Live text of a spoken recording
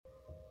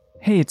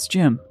Hey, it's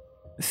Jim.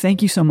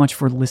 Thank you so much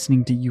for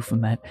listening to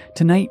Euphomet.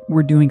 Tonight,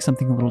 we're doing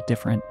something a little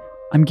different.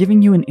 I'm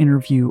giving you an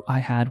interview I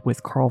had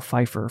with Karl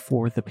Pfeiffer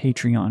for the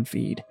Patreon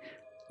feed.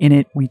 In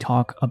it, we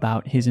talk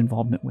about his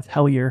involvement with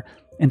Hellier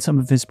and some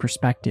of his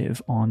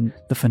perspective on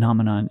the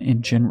phenomenon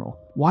in general.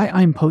 Why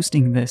I'm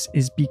posting this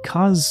is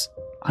because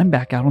I'm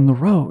back out on the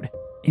road,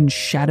 in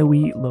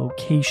shadowy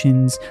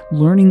locations,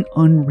 learning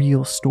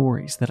unreal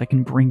stories that I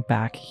can bring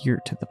back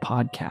here to the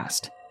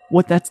podcast.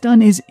 What that's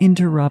done is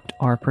interrupt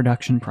our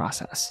production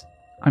process.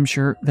 I'm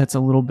sure that's a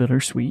little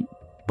bittersweet,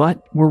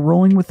 but we're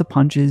rolling with the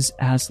punches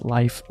as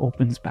life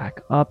opens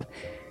back up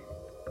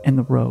and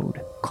the road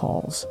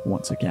calls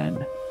once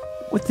again.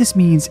 What this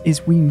means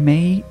is we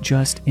may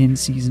just end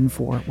season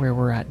 4 where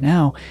we're at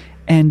now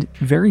and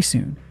very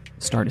soon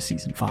start a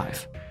season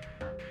 5.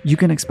 You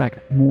can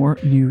expect more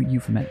new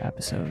Euphomet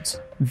episodes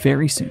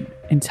very soon.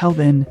 Until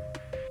then,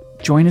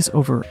 join us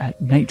over at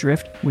Night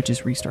Drift, which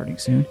is restarting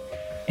soon,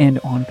 and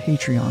on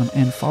Patreon,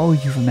 and follow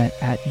Euphomet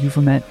at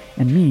Euphomet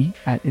and me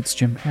at It's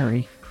Jim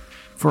Perry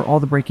for all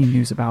the breaking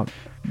news about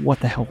what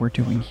the hell we're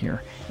doing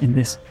here in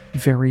this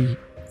very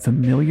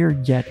familiar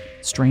yet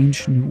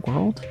strange new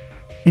world.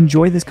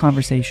 Enjoy this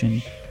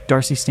conversation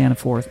Darcy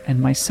Staniforth and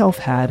myself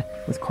had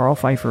with Karl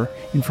Pfeiffer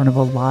in front of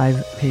a live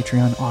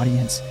Patreon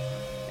audience,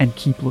 and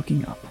keep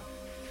looking up.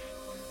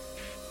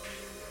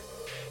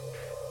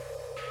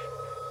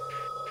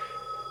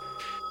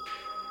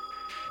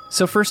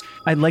 So first,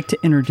 I'd like to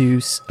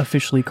introduce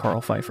officially Karl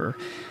Pfeiffer,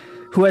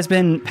 who has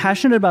been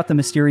passionate about the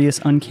mysterious,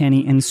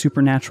 uncanny, and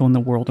supernatural in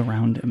the world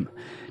around him.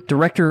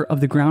 Director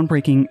of the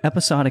groundbreaking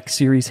episodic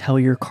series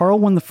Hellier, Karl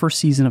won the first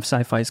season of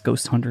Sci-Fi's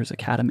Ghost Hunters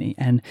Academy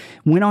and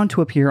went on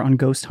to appear on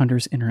Ghost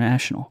Hunters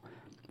International,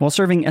 while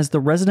serving as the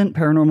resident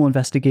paranormal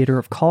investigator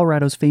of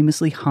Colorado's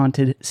famously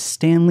haunted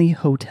Stanley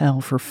Hotel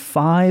for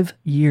 5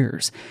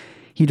 years.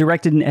 He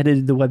directed and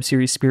edited the web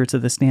series Spirits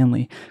of the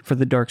Stanley for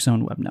the Dark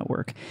Zone web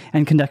network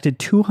and conducted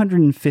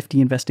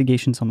 250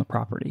 investigations on the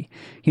property.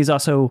 He's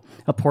also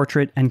a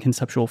portrait and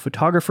conceptual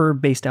photographer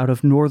based out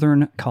of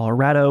northern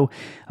Colorado,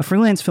 a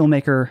freelance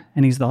filmmaker,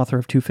 and he's the author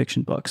of 2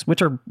 fiction books,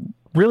 which are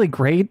really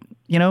great.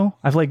 You know,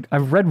 I've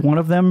read one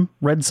of them,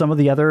 read some of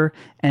the other,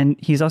 and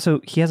he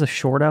has a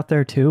short out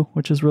there too,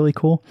 which is really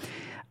cool.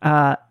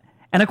 And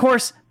of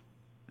course,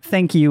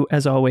 thank you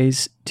as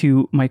always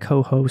to my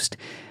co-host,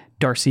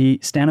 Darcy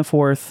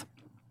Staniforth,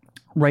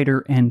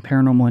 writer and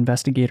paranormal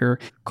investigator.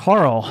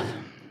 Karl,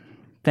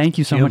 thank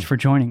you so much for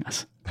joining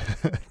us.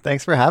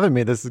 Thanks for having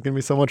me. This is going to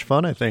be so much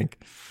fun, I think.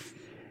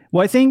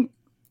 Well, I think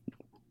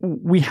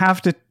we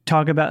have to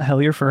talk about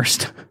Hellier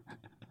first.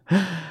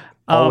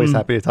 Always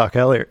happy to talk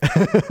Hellier.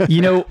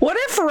 You know, what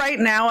if right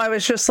now I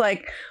was just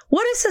like,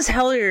 what is this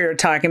Hellier you're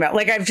talking about?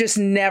 Like, I've just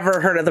never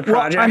heard of the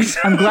project.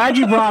 Well, I'm glad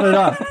you brought it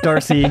up,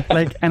 Darcy.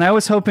 And I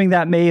was hoping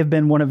that may have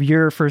been one of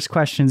your first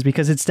questions,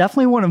 because it's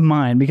definitely one of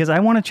mine, because I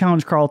want to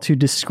challenge Karl to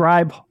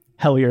describe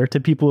Hellier to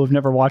people who have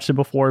never watched it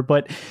before.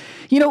 But,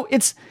 you know,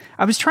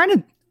 I was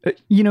trying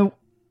to,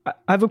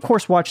 I've of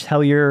course watched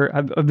Hellier.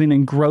 I've been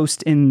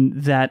engrossed in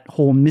that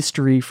whole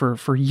mystery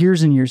for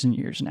years and years and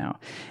years now.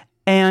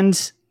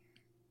 And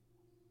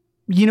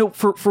you know,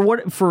 for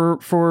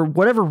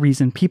whatever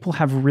reason, people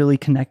have really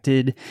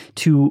connected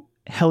to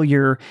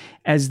Hellier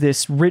as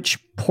this rich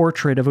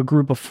portrait of a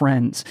group of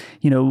friends,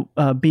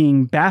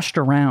 being bashed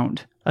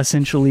around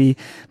essentially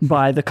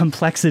by the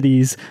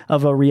complexities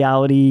of a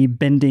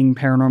reality-bending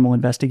paranormal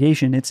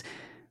investigation. Its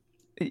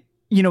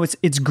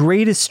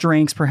greatest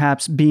strengths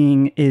perhaps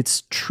being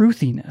its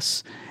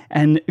truthiness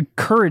and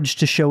courage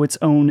to show its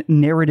own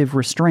narrative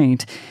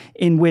restraint,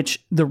 in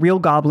which the real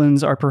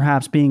goblins are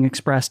perhaps being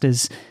expressed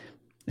as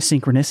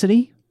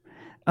synchronicity,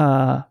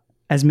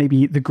 as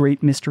maybe the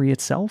great mystery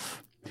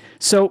itself.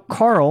 So,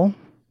 Karl,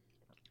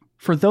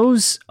 for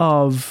those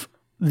of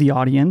the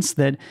audience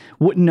that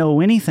wouldn't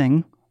know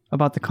anything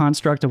about the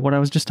construct of what I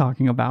was just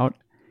talking about,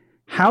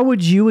 how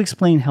would you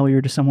explain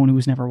Hellier to someone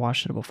who's never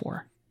watched it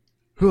before?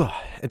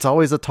 It's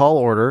always a tall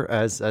order,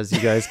 as you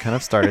guys kind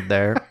of started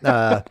there.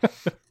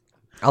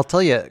 I'll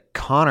tell you,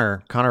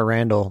 Connor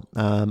Randall,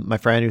 my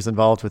friend who's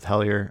involved with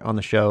Hellier on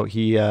the show,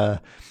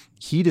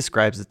 he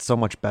describes it so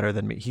much better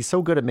than me. He's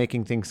so good at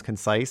making things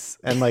concise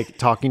and like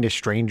talking to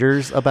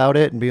strangers about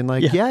it and being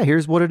like, yeah,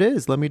 here's what it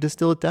is. Let me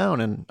distill it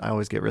down. And I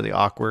always get really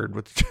awkward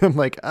with I'm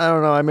like, I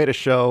don't know. I made a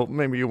show.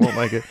 Maybe you won't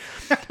like it.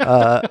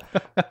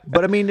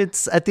 But I mean,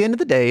 it's at the end of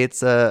the day,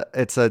 it's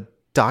a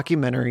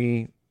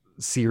documentary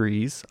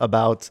series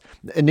about,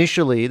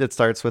 initially, that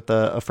starts with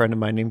a friend of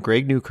mine named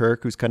Greg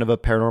Newkirk, who's kind of a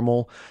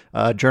paranormal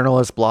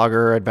journalist,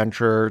 blogger,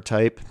 adventurer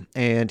type,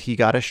 and he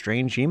got a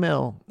strange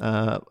email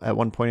at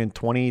one point in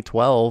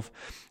 2012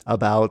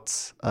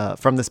 about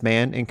from this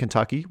man in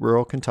Kentucky,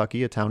 rural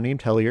Kentucky, a town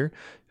named Hellier,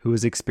 who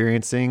was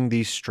experiencing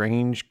these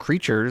strange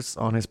creatures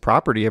on his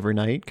property every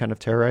night, kind of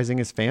terrorizing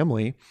his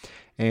family.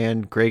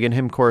 And Greg and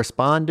him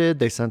corresponded.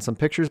 They sent some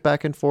pictures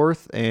back and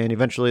forth. And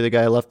eventually the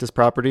guy left his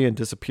property and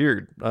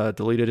disappeared,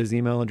 deleted his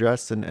email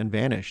address and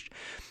vanished.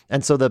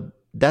 And so the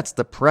that's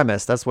the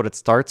premise. That's what it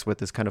starts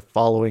with, is kind of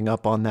following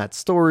up on that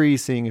story,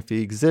 seeing if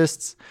he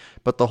exists.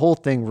 But the whole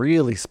thing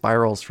really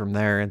spirals from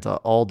there into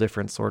all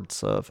different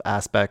sorts of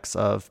aspects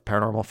of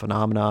paranormal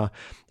phenomena,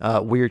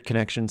 weird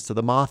connections to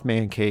the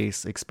Mothman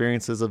case,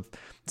 experiences of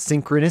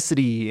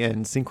synchronicity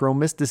and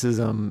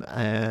synchromysticism,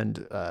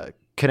 and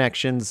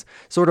connections,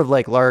 sort of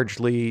like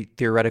largely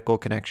theoretical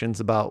connections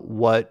about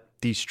what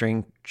these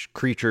strange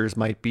creatures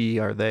might be.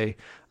 Are they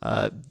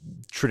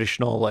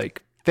traditional,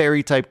 like,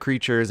 fairy type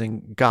creatures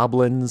and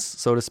goblins,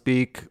 so to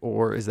speak,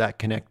 or is that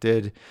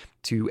connected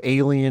to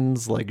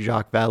aliens, like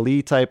Jacques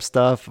Vallée type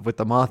stuff? With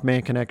the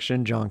Mothman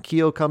connection, John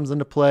Keel comes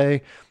into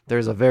play.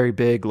 There's a very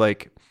big,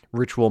 like,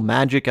 ritual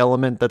magic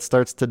element that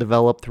starts to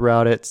develop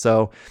throughout it.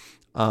 So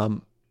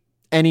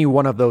any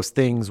one of those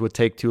things would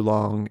take too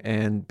long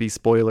and be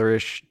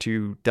spoilerish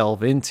to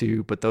delve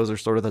into, but those are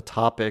sort of the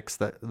topics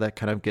that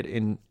kind of get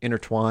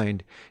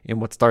intertwined in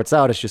what starts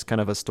out as just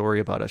kind of a story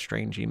about a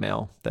strange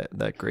email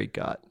that Greg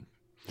got.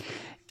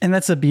 And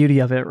that's the beauty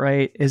of it,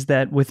 right? Is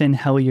that within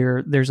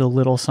Hellier, there's a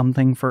little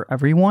something for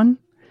everyone.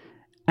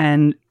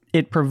 And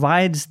it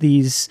provides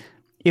these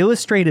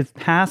illustrative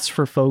paths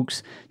for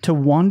folks to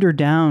wander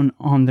down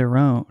on their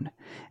own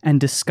and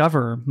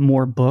discover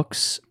more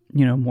books,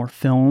 more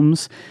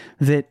films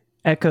that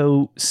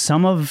echo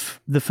some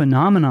of the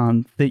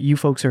phenomenon that you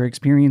folks are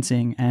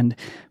experiencing, and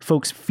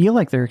folks feel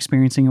like they're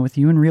experiencing it with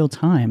you in real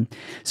time.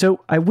 So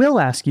I will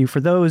ask you, for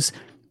those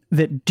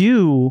that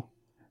do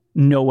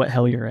know what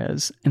Hellier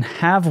is and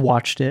have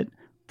watched it,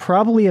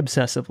 probably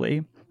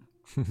obsessively,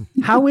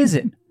 how is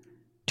it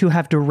to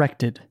have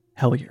directed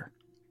Hellier?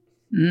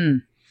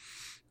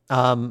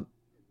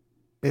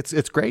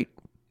 It's great.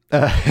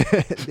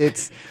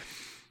 It's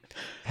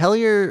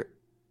Hellier,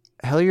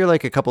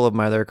 like a couple of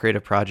my other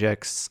creative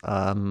projects.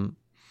 At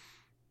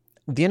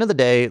the end of the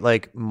day,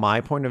 like,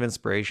 my point of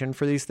inspiration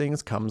for these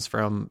things comes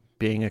from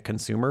being a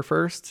consumer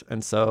first.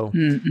 And so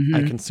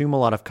I consume a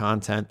lot of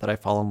content that I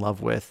fall in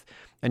love with.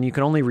 And you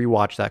can only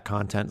rewatch that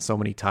content so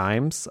many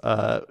times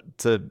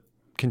to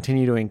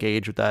continue to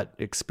engage with that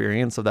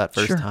experience of that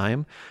first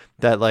time,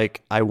 that,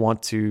 like, I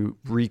want to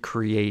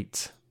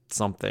recreate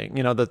something.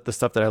 The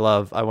stuff that I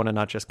love, I want to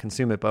not just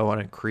consume it, but I want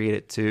to create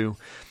it too.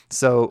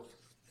 So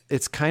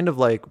it's kind of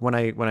like when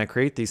I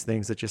create these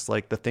things, it's just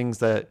like the things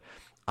that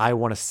I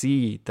want to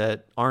see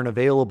that aren't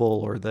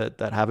available or that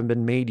haven't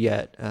been made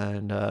yet.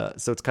 And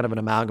so it's kind of an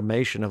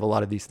amalgamation of a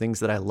lot of these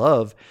things that I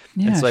love.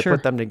 And so I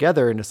put them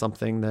together into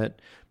something that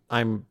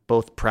I'm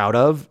both proud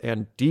of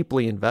and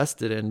deeply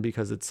invested in,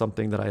 because it's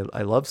something that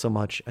I love so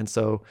much. And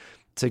so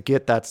to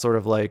get that sort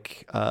of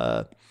like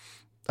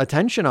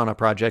attention on a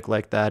project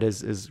like that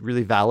is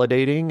really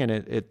validating.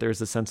 And there's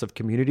a sense of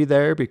community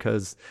there,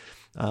 because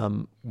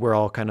we're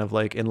all kind of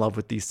like in love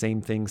with these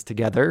same things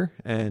together.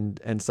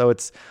 And so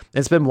it's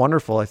been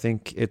wonderful. I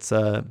think it's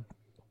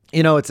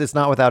it's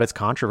not without its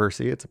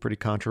controversy. It's a pretty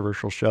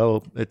controversial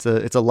show. It's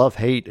a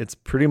love-hate. It's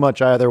pretty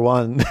much either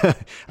one.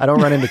 I don't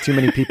run into too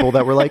many people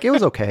that were like, it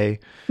was okay.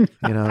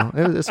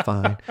 It's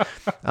fine.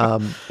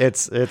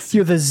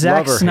 You're the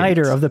Zack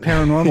Snyder of the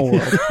paranormal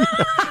world.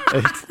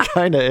 It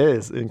kind of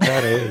is.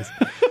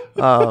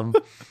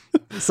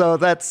 So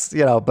that's,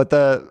 but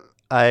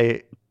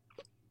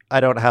I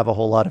don't have a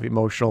whole lot of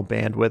emotional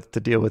bandwidth to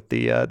deal with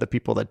the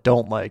people that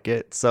don't like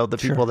it. So the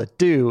people that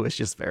do, it's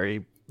just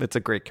it's a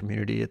great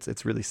community.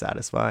 It's really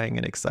satisfying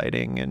and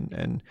exciting.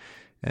 And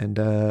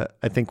I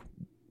think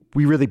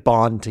we really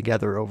bond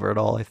together over it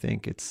all. I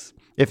think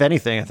if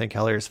anything, I think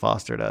Hellier's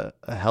fostered a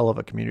hell of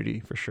a community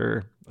for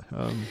sure.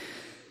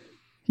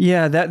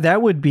 Yeah,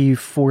 that would be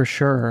for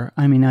sure.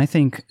 I mean, I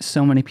think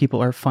so many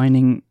people are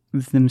finding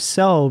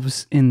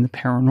themselves in the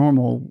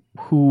paranormal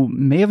who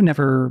may have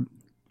never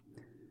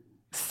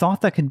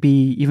thought that could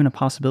be even a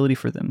possibility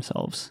for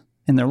themselves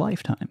in their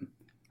lifetime,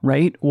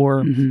 right?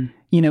 Or,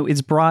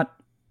 it's brought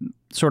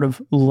sort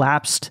of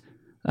lapsed,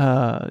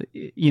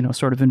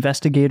 sort of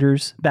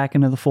investigators back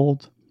into the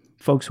fold,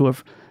 folks who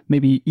have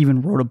maybe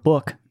even wrote a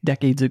book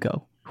decades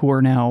ago, who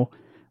are now,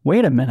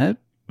 wait a minute,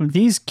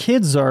 these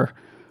kids are,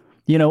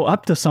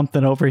 up to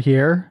something over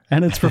here,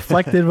 and it's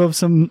reflective of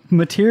some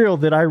material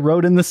that I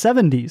wrote in the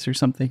 70s or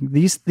something.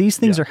 These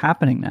things are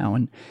happening now,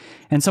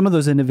 and some of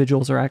those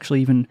individuals are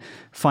actually even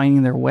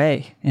finding their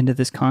way into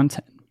this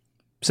content.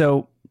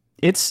 So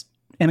it's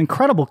an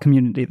incredible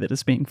community that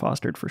is being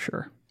fostered for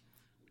sure.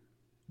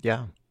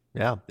 Yeah.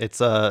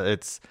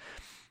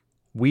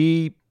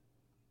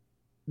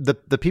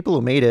 The people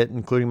who made it,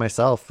 including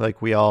myself,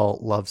 like, we all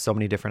love so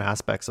many different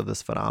aspects of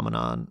this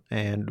phenomenon,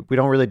 and we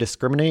don't really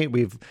discriminate.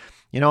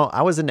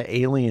 I was into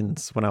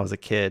aliens when I was a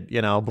kid,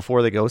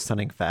 before the ghost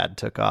hunting fad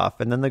took off.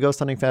 And then the ghost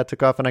hunting fad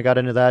took off, and I got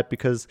into that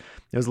because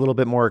it was a little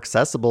bit more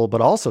accessible,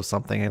 but also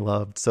something I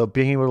loved. So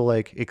being able to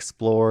like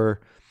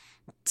explore,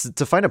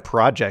 to find a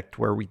project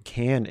where we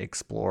can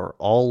explore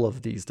all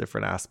of these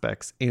different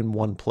aspects in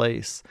one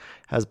place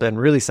has been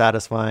really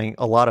satisfying,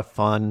 a lot of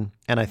fun.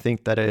 And I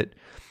think that it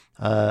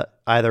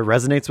either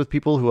resonates with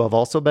people who have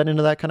also been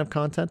into that kind of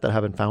content that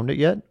haven't found it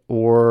yet,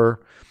 or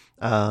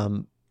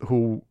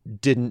who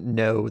didn't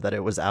know that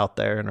it was out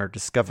there and are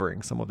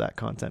discovering some of that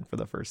content for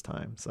the first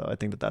time. So I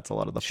think that that's a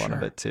lot of the fun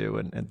of it too.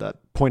 And that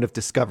point of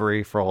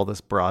discovery for all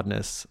this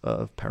broadness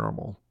of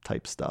paranormal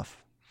type stuff.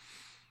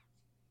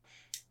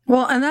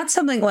 Well, and that's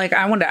something like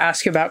I wanted to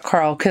ask you about,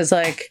 Karl, because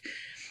like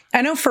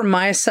I know for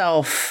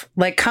myself,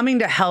 like coming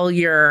to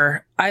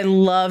Hellier, I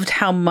loved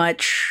how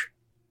much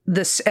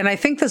this, and I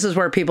think this is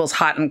where people's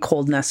hot and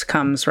coldness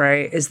comes,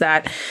 right? Is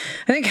that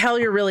I think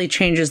Hellier really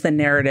changes the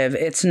narrative.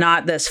 It's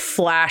not this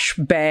flash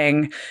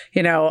bang,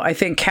 you know, I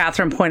think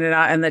Catherine pointed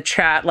out in the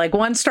chat, like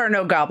 1 star,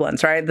 no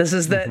goblins, right? This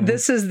is the,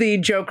 this is the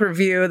joke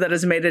review that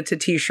has made it to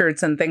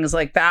t-shirts and things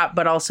like that.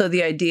 But also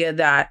the idea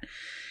that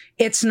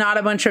it's not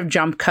a bunch of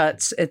jump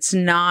cuts. It's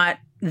not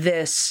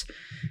this,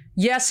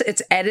 yes,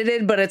 it's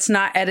edited, but it's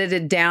not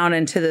edited down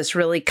into this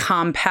really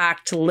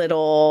compact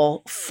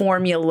little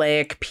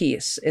formulaic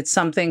piece. It's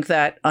something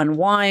that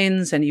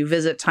unwinds and you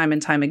visit time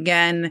and time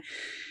again.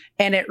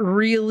 And it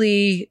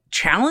really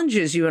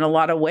challenges you in a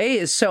lot of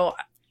ways. So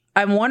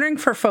I'm wondering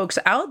for folks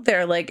out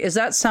there, like, is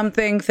that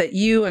something that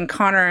you and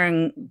Connor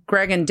and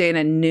Greg and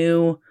Dana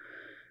knew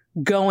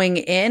going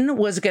in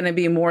was going to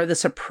be more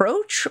this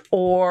approach?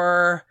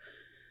 Or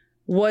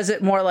was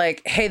it more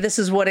like, hey, this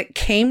is what it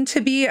came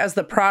to be as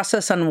the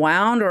process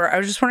unwound? Or I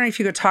was just wondering if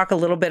you could talk a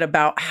little bit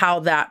about how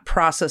that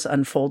process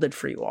unfolded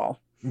for you all.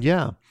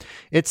 Yeah,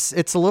 it's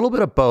a little bit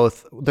of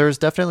both. There's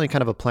definitely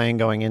kind of a plan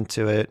going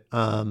into it.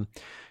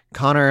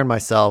 Connor and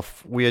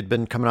myself, we had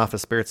been coming off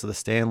of Spirits of the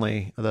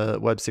Stanley, the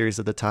web series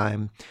at the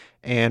time,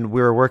 and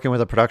we were working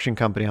with a production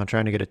company on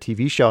trying to get a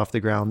TV show off the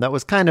ground that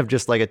was kind of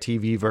just like a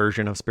TV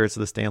version of Spirits of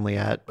the Stanley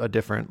at a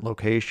different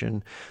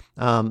location.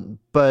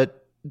 But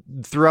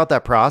throughout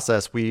that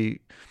process, we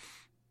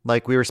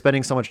were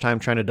spending so much time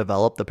trying to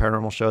develop the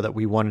paranormal show that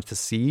we wanted to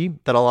see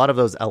that a lot of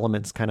those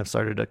elements kind of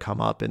started to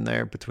come up in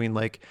there between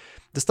like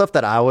the stuff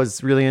that I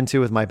was really into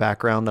with my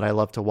background that I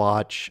love to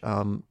watch.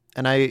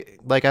 And I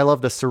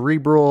love the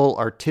cerebral,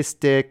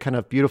 artistic, kind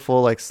of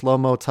beautiful, like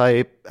slow-mo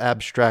type,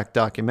 abstract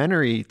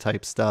documentary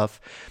type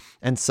stuff.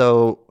 And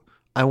so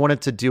I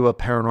wanted to do a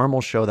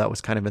paranormal show that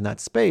was kind of in that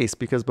space,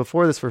 because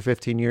before this for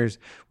 15 years,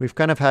 we've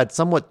kind of had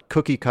somewhat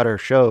cookie cutter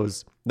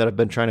shows that have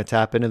been trying to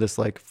tap into this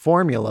like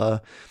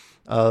formula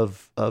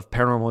of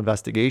paranormal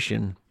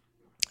investigation.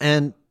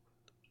 And,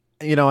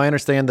 you know, I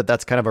understand that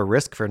that's kind of a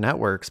risk for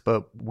networks,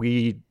 but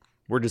we're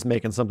just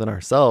making something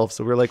ourselves.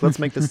 So we're like, let's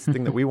make this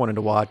thing that we wanted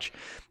to watch.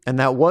 And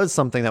that was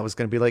something that was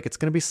going to be like, it's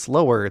going to be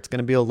slower. It's going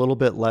to be a little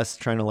bit less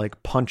trying to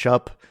like punch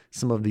up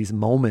some of these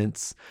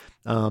moments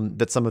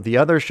that some of the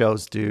other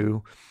shows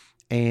do,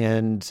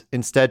 and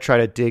instead try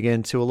to dig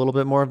into a little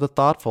bit more of the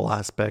thoughtful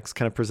aspects,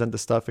 kind of present the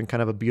stuff in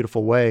kind of a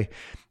beautiful way.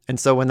 And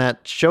so when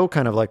that show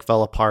kind of like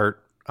fell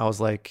apart, I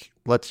was like,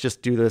 let's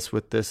just do this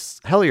with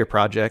this Hellier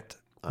project.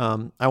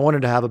 I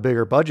wanted to have a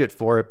bigger budget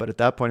for it, but at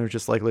that point it was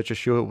just like, let's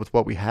just shoot it with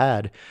what we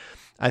had.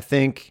 I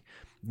think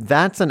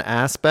that's an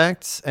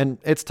aspect, and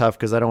it's tough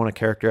because I don't want to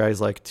characterize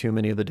like too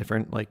many of the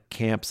different like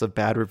camps of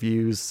bad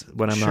reviews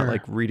when I'm not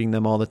like reading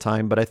them all the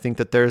time. But I think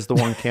that there's the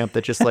one camp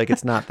that just like,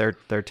 it's not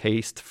their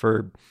taste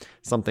for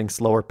something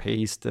slower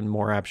paced and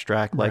more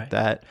abstract like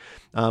that,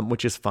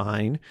 which is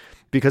fine,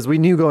 because we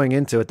knew going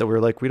into it that we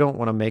were like, we don't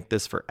want to make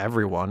this for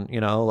everyone, you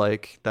know,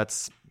 like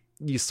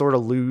you sort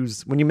of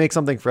lose when you make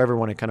something for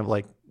everyone, it kind of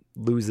like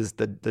loses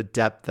the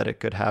depth that it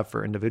could have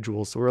for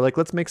individuals. So we're like,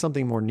 let's make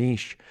something more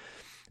niche.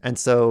 And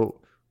so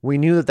we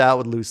knew that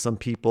would lose some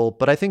people,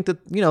 but I think that,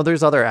 you know,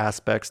 there's other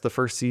aspects. The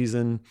first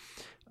season,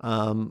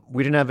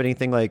 we didn't have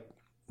anything like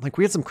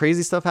we had some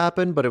crazy stuff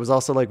happen, but it was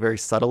also like very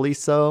subtly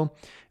so.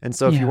 And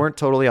so if you weren't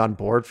totally on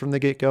board from the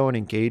get-go and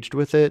engaged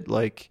with it,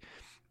 like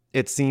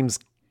it seems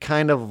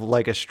kind of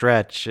like a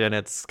stretch and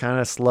it's kind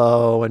of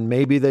slow, and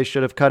maybe they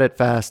should have cut it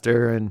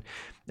faster.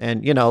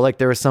 And, you know, like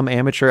there were some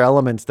amateur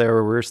elements there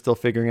where we were still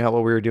figuring out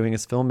what we were doing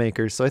as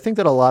filmmakers. So I think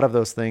that a lot of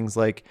those things,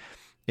 like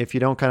if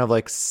you don't kind of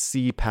like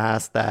see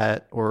past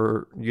that,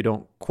 or you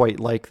don't quite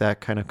like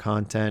that kind of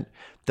content,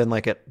 then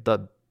like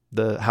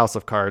the House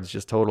of Cards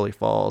just totally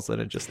falls,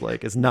 and it just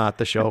like is not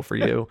the show for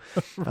you,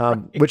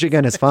 which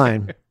again is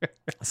fine.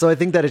 So I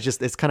think that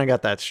it's kind of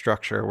got that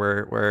structure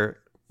where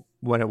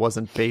when it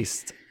wasn't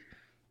based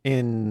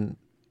in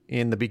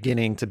the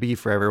beginning to be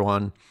for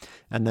everyone,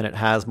 and then it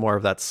has more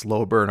of that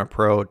slow burn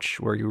approach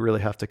where you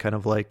really have to kind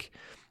of like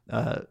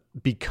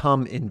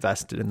become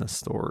invested in the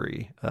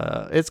story.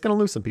 It's going to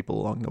lose some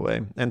people along the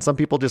way. And some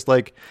people just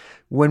like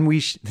when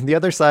the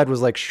other side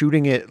was like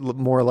shooting it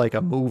more like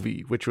a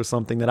movie, which was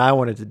something that I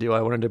wanted to do.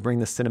 I wanted to bring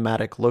the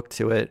cinematic look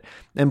to it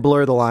and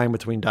blur the line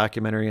between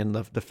documentary and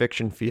the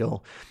fiction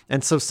feel.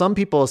 And so some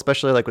people,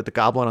 especially like with the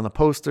goblin on the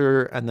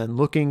poster and then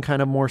looking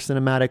kind of more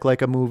cinematic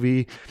like a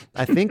movie,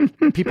 I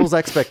think people's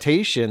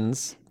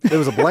expectations, it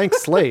was a blank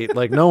slate.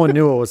 Like no one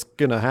knew what was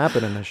going to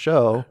happen in the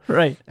show.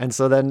 Right. And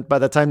so then by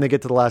the time they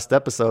get to the last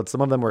episode,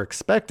 some of them were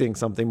expecting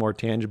something more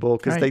tangible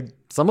because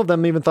some of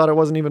them even thought it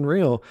wasn't even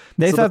real.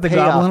 They thought the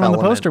goblin on the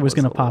poster was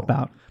going to pop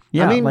out.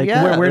 Yeah. I mean,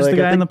 where's the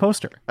guy on the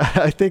poster?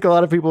 I think a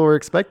lot of people were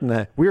expecting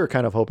that. We were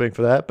kind of hoping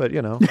for that, but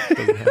you know, it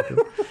doesn't happen.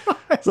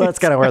 So that's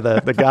kind of where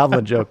the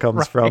goblin joke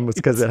comes from. It's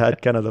because it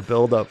had kind of the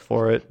build up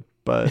for it.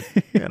 But,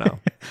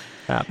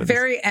 happens.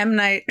 Very M.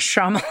 Night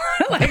Shyamalan,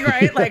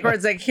 right? Like, where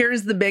it's like,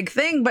 here's the big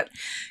thing. But,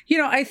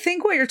 I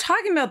think what you're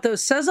talking about, though,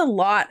 says a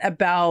lot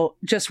about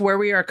just where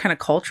we are kind of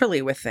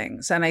culturally with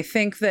things. And I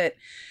think that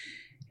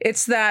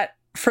it's that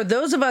for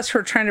those of us who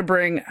are trying to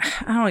bring,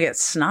 I don't want to get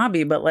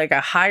snobby, but like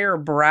a higher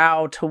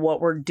brow to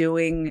what we're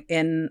doing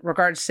in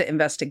regards to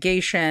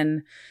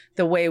investigation,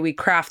 the way we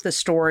craft the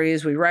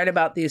stories, we write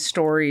about these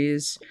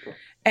stories.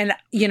 And,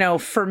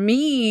 for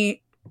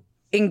me,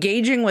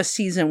 engaging with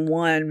season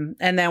 1,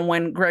 and then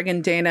when Greg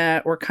and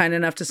Dana were kind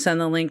enough to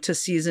send the link to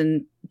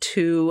season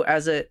 2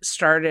 as it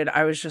started,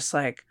 I was just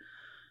like,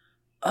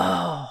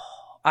 oh,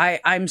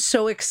 I'm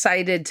so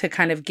excited to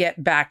kind of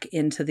get back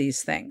into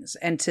these things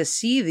and to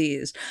see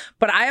these.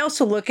 But I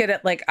also look at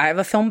it like I have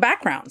a film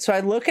background. So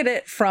I look at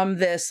it from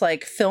this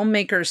like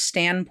filmmaker's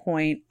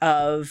standpoint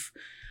of,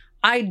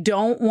 I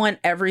don't want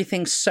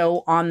everything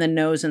so on the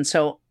nose and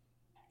so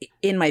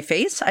in my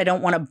face. I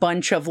don't want a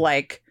bunch of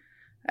like,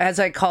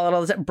 as I call it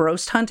all, is it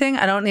broast hunting?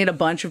 I don't need a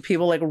bunch of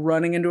people like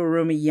running into a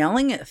room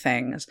yelling at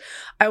things.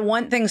 I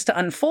want things to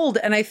unfold.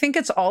 And I think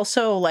it's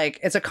also like,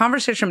 it's a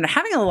conversation I'm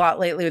having a lot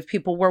lately with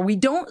people where we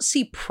don't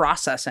see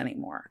process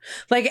anymore.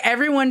 Like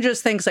everyone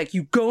just thinks like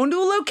you go into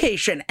a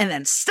location and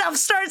then stuff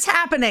starts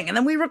happening and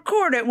then we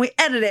record it and we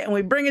edit it and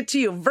we bring it to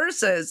you,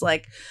 versus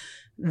like,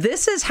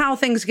 this is how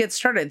things get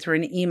started, through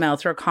an email,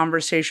 through a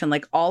conversation,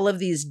 like all of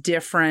these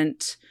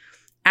different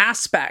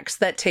aspects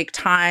that take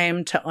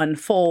time to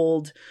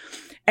unfold.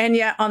 And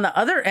yet on the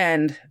other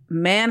end,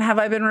 man, have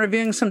I been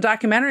reviewing some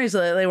documentaries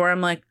lately where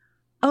I'm like,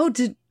 oh,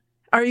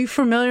 are you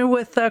familiar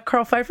with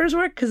Karl Pfeiffer's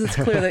work? Because it's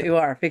clear that you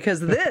are, because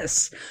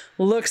this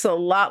looks a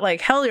lot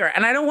like Hellier.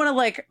 And I don't want to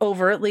like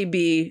overtly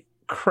be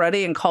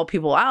cruddy and call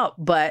people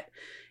out, but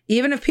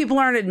even if people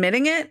aren't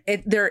admitting it,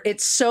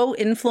 it's so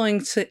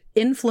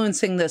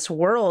influencing this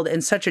world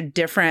in such a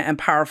different and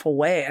powerful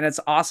way. And it's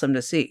awesome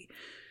to see.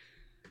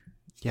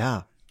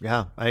 Yeah.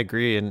 Yeah, I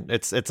agree. And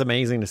it's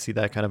amazing to see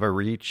that kind of a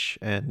reach.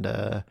 And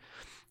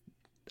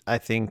I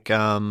think,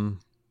 I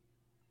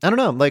don't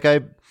know, like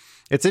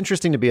it's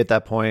interesting to be at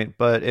that point,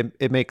 but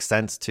it makes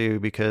sense too,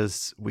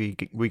 because we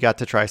got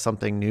to try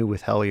something new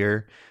with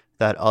Hellier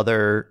that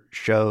other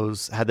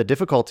shows had the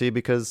difficulty,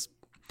 because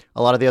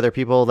a lot of the other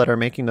people that are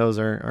making those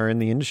are in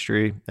the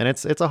industry, and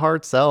it's a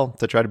hard sell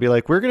to try to be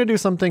like, we're going to do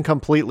something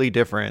completely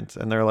different.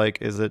 And they're like,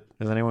 is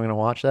anyone going to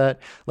watch that?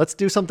 Let's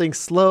do something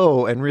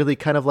slow and really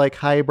kind of like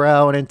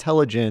highbrow and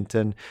intelligent.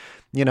 And,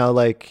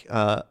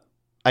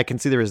 I can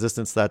see the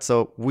resistance to that.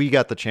 So we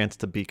got the chance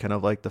to be kind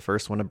of like the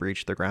first one to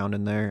breach the ground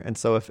in there. And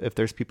so if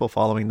there's people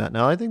following that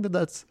now, I think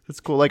that's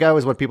cool. Like I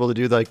always want people to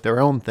do like their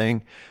own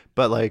thing,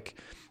 but like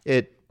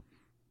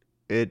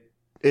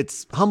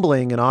it's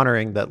humbling and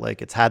honoring that like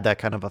it's had that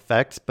kind of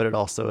effect, but it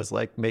also is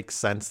like makes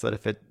sense that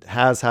if it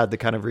has had the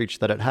kind of reach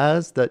that it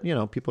has, that,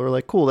 people are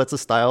like, cool, that's a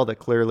style that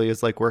clearly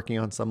is like working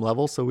on some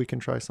level. So we can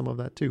try some of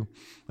that too.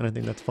 And I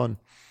think that's fun.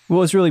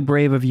 Well, it's really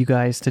brave of you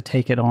guys to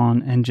take it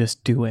on and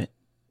just do it.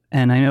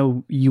 And I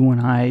know you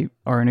and I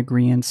are in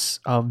agreement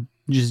of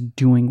just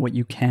doing what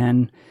you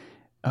can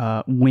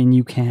when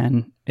you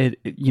can.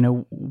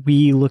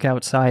 We look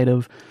outside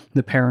of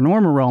the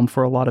paranormal realm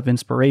for a lot of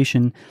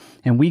inspiration,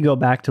 and we go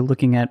back to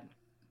looking at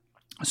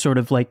sort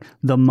of like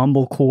the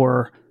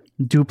mumblecore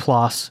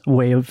Duplass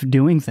way of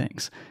doing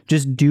things.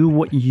 Just do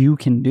what you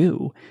can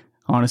do,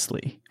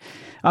 honestly.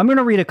 I'm going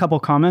to read a couple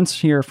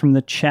comments here from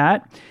the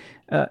chat.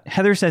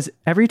 Heather says,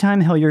 every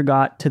time Hellier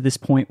got to this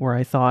point where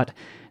I thought,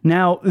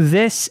 now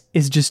this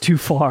is just too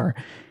far,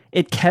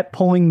 it kept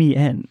pulling me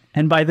in.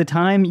 And by the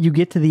time you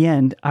get to the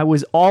end, I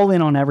was all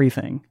in on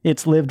everything.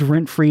 It's lived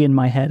rent-free in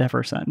my head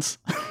ever since.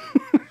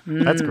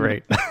 That's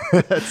great.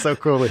 That's so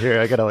cool to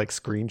hear. I got to like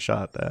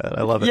screenshot that.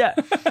 I love it. Yeah.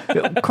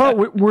 Karl,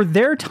 were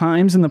there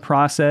times in the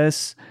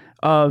process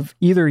of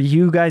either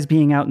you guys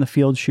being out in the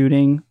field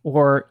shooting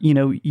or,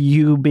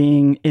 you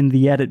being in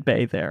the edit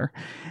bay there,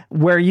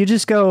 where you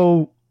just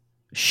go,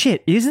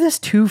 shit, is this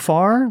too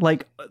far?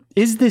 Like,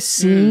 is this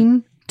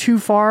scene too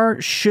far?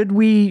 Should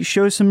we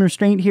show some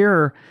restraint here?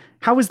 Or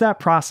how was that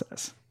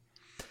process?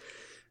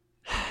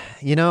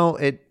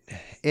 It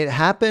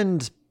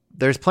happened.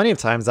 There's plenty of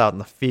times out in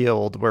the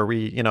field where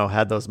we,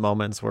 had those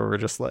moments where we're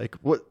just like,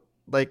 what,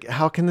 like,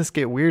 how can this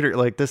get weirder?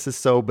 Like, this is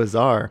so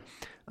bizarre.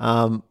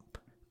 I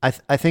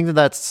think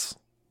that's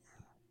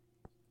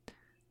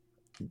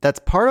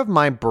part of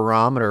my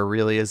barometer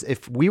really, is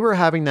if we were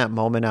having that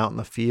moment out in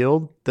the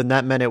field, then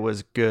that meant it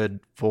was good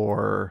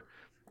for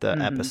the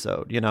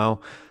episode,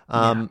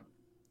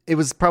 It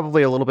was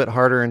probably a little bit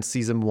harder in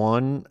season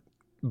 1,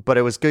 but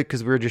it was good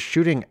because we were just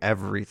shooting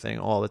everything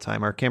all the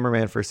time. Our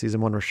cameraman for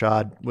season 1,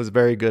 Rashad, was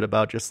very good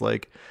about just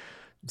like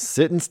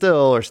sitting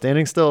still or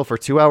standing still for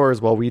 2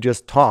 hours while we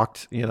just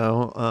talked,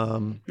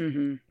 and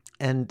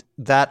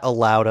that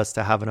allowed us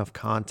to have enough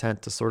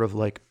content to sort of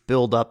like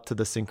build up to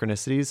the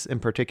synchronicities in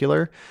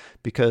particular,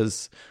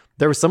 because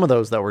there were some of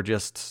those that were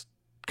just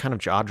kind of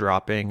jaw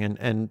dropping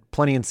and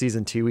plenty in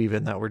season 2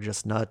 even that were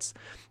just nuts.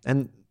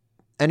 And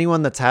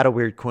anyone that's had a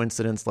weird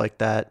coincidence like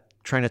that,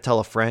 trying to tell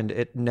a friend,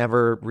 it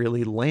never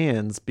really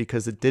lands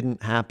because it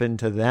didn't happen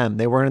to them.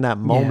 They weren't in that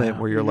moment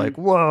where you're like,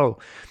 whoa.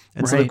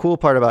 And so the cool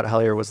part about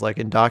Hellier was like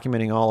in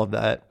documenting all of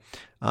that,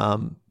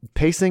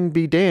 pacing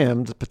be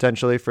damned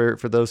potentially for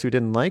those who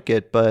didn't like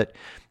it, but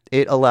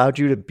it allowed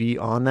you to be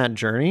on that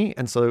journey.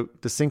 And so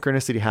the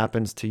synchronicity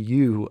happens to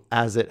you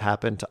as it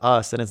happened to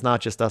us. And it's not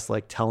just us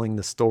like telling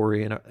the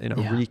story in a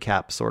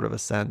recap sort of a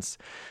sense.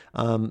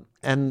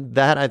 And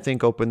that I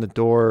think opened the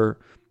door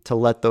to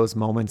let those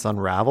moments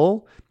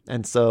unravel.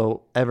 And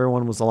so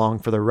everyone was along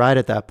for the ride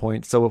at that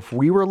point. So if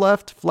we were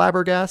left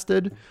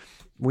flabbergasted,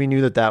 we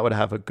knew that that would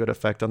have a good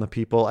effect on the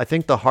people. I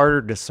think the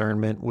harder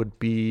discernment would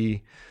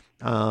be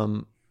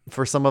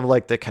for some of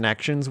like the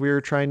connections we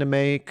were trying to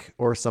make,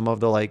 or some of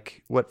the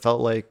like what felt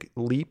like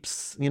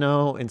leaps,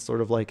 and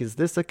sort of like, is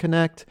this a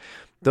connect?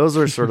 Those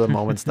are sort of the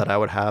moments that I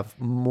would have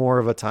more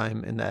of a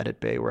time in the edit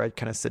bay where I'd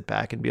kind of sit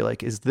back and be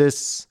like, is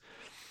this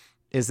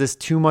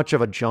too much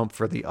of a jump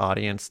for the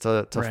audience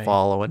to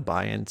follow and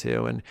buy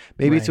into? And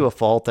maybe to a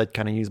fault, I'd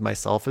kind of use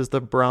myself as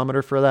the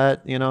barometer for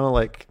that,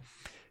 like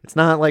it's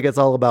not like it's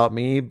all about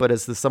me, but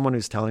as someone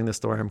who's telling the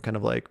story, I'm kind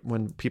of like,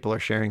 when people are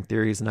sharing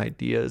theories and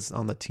ideas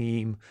on the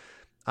team,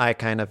 I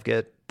kind of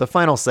get the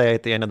final say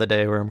at the end of the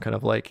day where I'm kind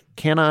of like,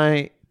 can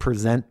I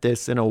present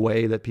this in a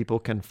way that people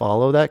can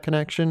follow that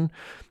connection?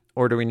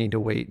 Or do we need to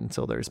wait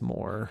until there's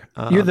more?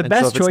 You're the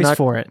best choice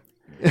for it.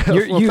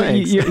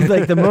 You're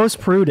like the most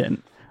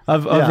prudent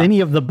of any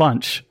of the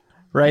bunch,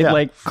 right? Yeah.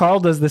 Like Karl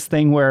does this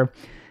thing where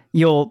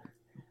you'll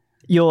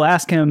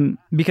ask him,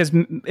 because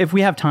if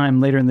we have time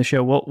later in the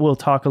show, we'll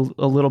talk a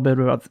little bit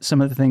about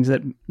some of the things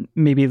that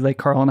maybe like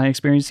Karl and I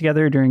experienced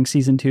together during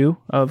season 2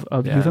 of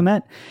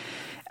Euphomet.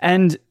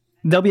 And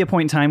there'll be a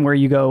point in time where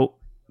you go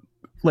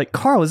like,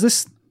 Karl, is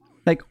this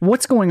like,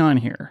 what's going on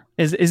here?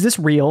 Is this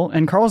real?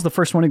 And Karl's the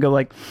first one to go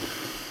like,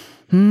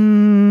 I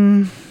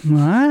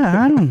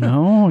don't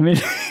know. I mean,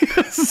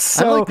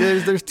 so like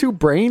there's two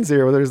brains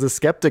here. Where there's the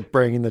skeptic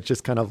brain that's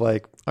just kind of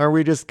like, are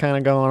we just kind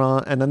of going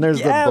on? And then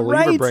there's the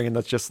believer brain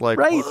that's just like,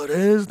 what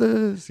is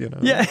this?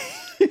 Yeah.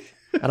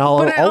 And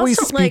I'll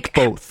always speak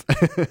both.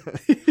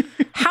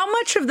 How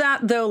much of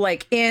that though,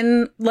 like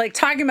in like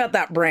talking about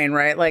that brain,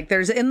 right? Like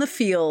there's in the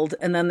field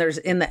and then there's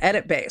in the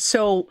edit bay.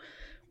 So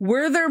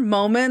were there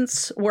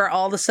moments where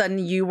all of a sudden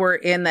you were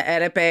in the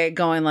edit bay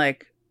going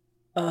like,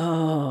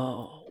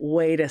 oh,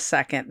 wait a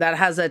second, that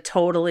has a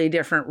totally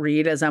different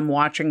read as I'm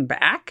watching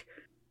back?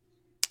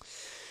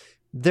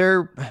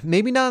 There,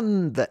 maybe not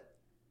in the,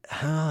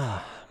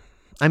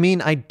 I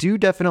mean, I do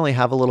definitely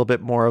have a little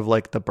bit more of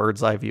like the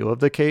bird's eye view of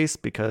the case,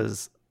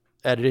 because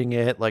editing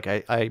it, like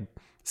I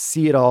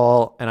see it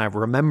all and I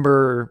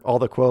remember all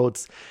the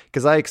quotes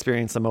because I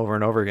experienced them over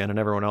and over again, and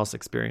everyone else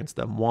experienced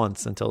them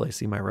once until they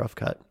see my rough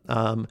cut.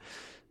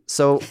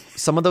 So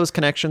some of those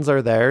connections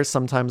are there.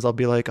 Sometimes I'll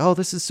be like, oh,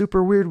 this is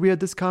super weird. We had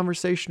this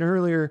conversation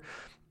earlier.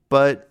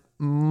 But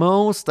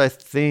most, I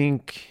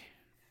think,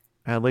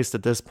 at least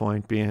at this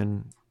point,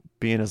 being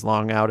as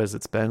long out as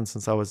it's been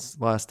since I was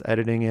last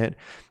editing it,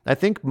 I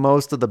think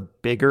most of the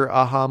bigger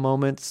aha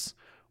moments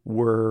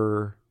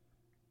were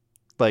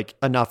like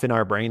enough in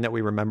our brain that we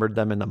remembered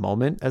them in the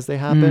moment as they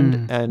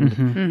happened.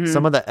 And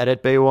some of the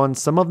edit bay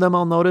ones, some of them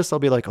I'll notice, I'll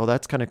be like, oh,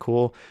 that's kind of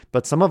cool.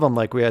 But some of them,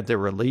 like, we had to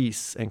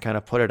release and kind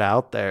of put it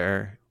out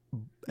there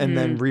and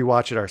then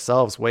rewatch it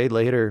ourselves way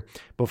later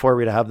before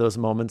we'd have those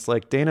moments.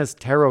 Like Dana's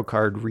tarot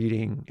card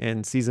reading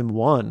in season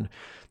 1.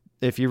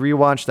 If you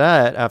rewatch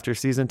that after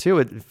season 2,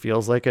 it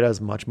feels like it has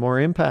much more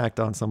impact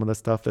on some of the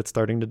stuff that's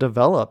starting to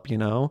develop,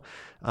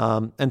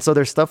 And so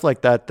there's stuff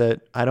like that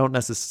I don't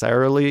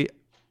necessarily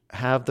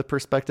have the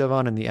perspective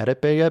on in the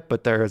edit bay yet,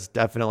 but there is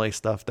definitely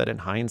stuff that in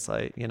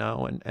hindsight,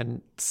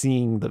 and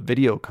seeing the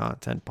video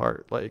content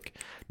part like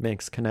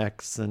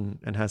connects and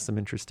has some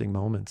interesting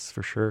moments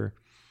for sure.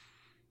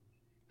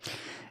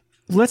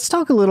 Let's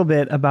talk a little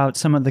bit about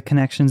some of the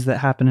connections that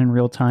happen in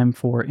real time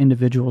for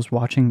individuals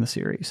watching the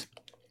series.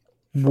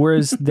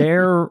 Was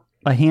there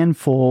a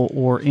handful,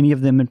 or any of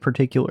them in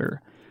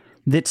particular,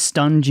 that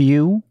stunned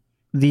you?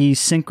 The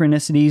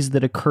synchronicities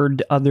that occurred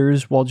to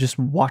others while just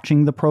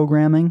watching the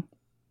programming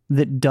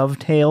that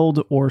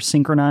dovetailed or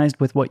synchronized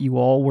with what you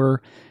all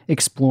were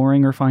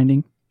exploring or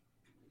finding?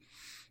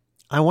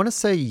 I want to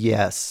say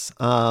yes.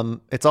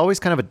 It's always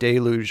kind of a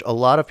deluge. A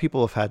lot of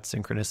people have had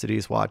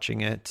synchronicities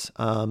watching it,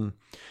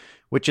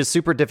 which is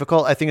super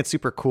difficult. I think it's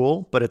super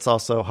cool, but it's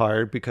also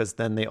hard because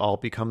then they all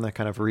become that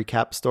kind of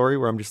recap story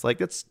where I'm just like,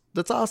 that's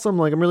awesome.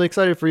 Like, I'm really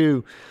excited for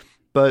you.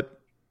 But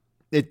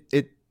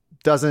it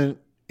doesn't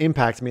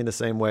impact me in the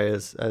same way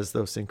as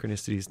those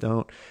synchronicities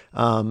don't.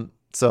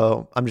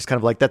 So I'm just kind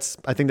of like,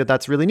 I think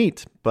that's really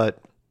neat,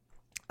 but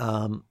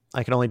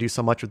I can only do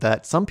so much with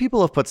that. Some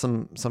people have put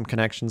some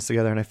connections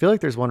together, and I feel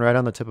like there's one right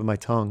on the tip of my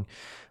tongue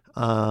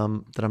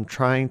that I'm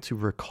trying to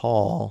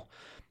recall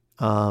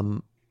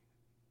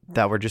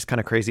that were just kind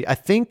of crazy.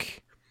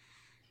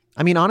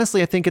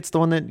 Honestly, I think it's the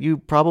one that you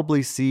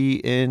probably see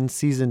in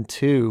season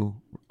 2.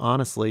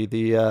 Honestly,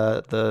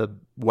 the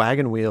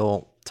wagon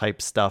wheel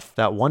type stuff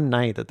that one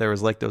night that there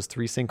was like those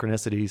 3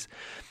 synchronicities.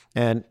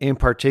 And in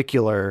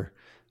particular,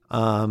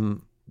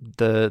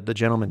 the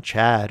gentleman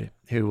Chad,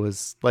 who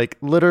was like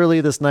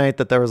literally this night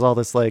that there was all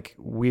this like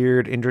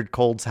weird Indrid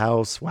Cold's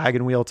house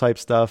wagon wheel type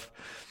stuff.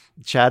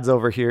 Chad's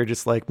over here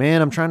just like,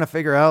 man, I'm trying to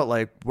figure out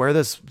like where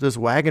this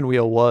wagon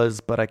wheel was,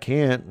 but I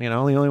can't. The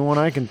only one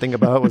I can think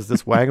about was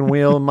this wagon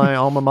wheel in my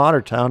alma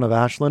mater town of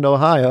Ashland,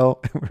 Ohio.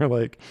 And we're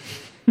like,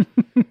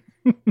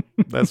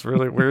 that's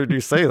really weird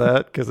you say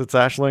that, because it's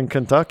Ashland,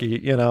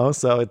 Kentucky,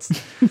 so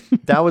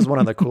that was one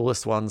of the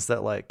coolest ones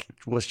that like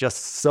was just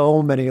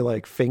so many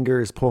like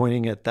fingers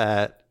pointing at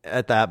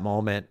that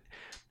moment,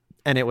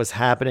 and it was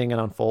happening and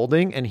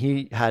unfolding, and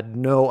he had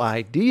no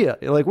idea.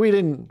 Like we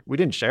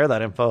didn't share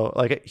that info.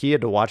 Like he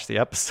had to watch the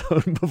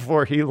episode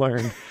before he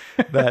learned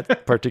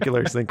that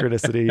particular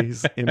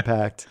synchronicity's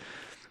impact.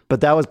 But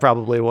that was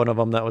probably one of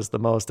them that was the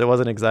most. It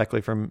wasn't exactly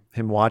from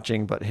him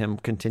watching, but him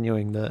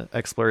continuing the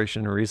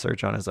exploration and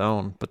research on his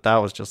own. But that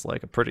was just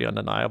like a pretty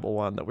undeniable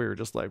one that we were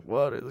just like,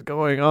 what is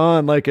going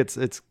on? Like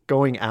it's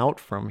going out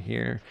from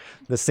here.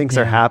 The syncs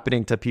are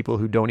happening to people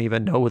who don't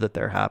even know that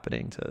they're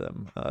happening to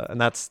them.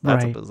 And that's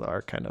right. A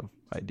bizarre kind of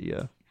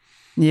idea.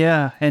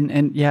 Yeah.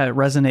 And yeah, it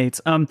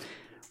resonates.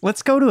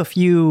 Let's go to a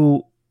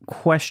few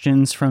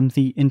questions from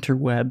the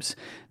interwebs.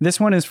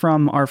 This one is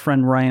from our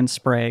friend Ryan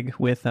Sprague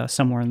with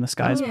Somewhere in the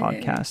Skies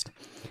podcast.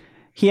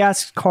 He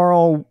asks,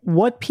 Karl,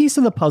 what piece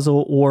of the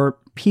puzzle or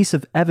piece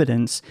of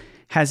evidence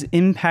has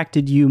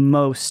impacted you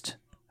most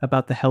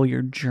about the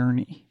Hellier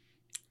journey?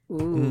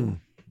 Ooh.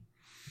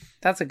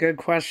 That's a good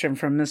question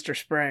from Mr.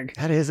 Sprague.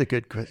 That is a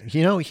good question.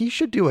 He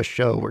should do a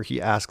show where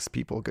he asks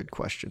people good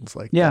questions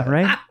like that. Yeah,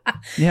 right?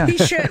 Yeah. He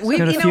should. We've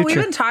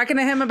been talking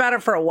to him about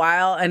it for a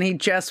while, and he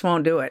just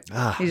won't do it.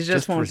 He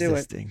just won't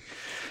resisting.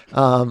 Do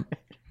it.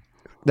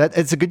 That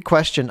it's a good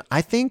question.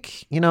 I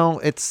think,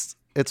 it's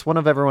one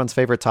of everyone's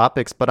favorite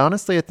topics, but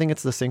honestly, I think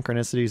it's the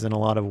synchronicities in a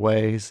lot of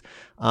ways.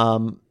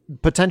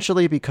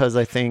 Potentially because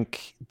I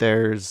think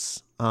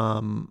there's...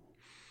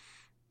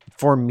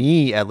 for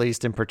me, at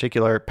least in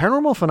particular,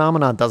 paranormal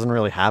phenomenon doesn't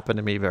really happen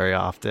to me very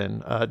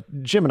often.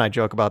 Jim and I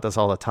joke about this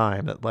all the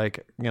time that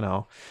like,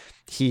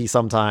 he's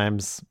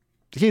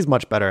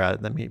much better at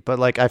it than me, but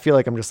like, I feel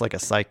like I'm just like a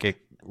psychic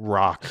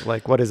rock.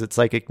 Like, what is it?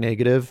 Psychic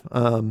negative.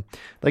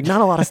 Like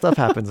not a lot of stuff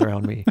happens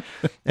around me.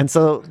 And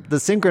so the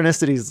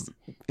synchronicities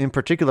in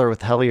particular with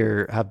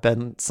Hellier have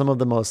been some of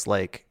the most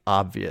like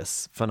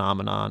obvious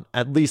phenomenon,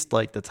 at least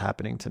like that's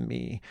happening to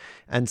me.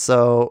 And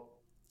so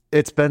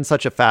it's been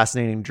such a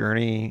fascinating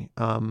journey,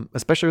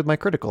 especially with my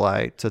critical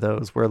eye to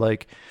those where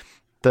like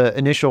the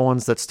initial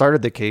ones that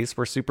started the case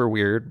were super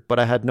weird, but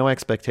I had no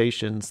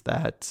expectations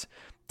that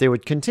they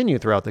would continue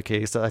throughout the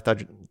case. I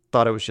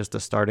thought it was just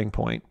a starting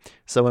point.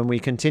 So when we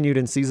continued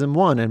in season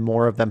 1 and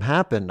more of them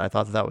happened, I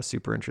thought that was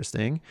super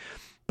interesting.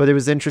 But it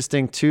was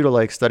interesting too to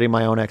like study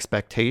my own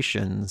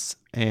expectations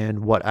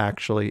and what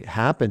actually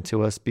happened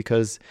to us,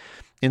 because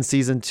in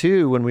season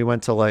 2, when we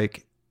went to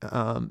like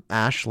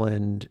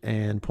Ashland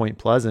and Point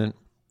Pleasant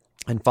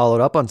and followed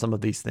up on some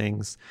of these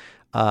things,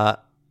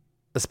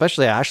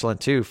 especially Ashland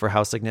too, for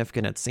how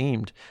significant it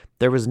seemed,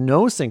 there was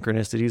no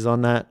synchronicities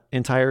on that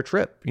entire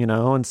trip,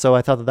 and so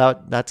I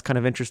thought that's kind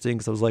of interesting,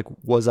 because I was like,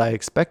 was I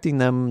expecting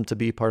them to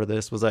be part of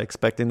this? Was I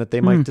expecting that they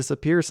might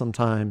disappear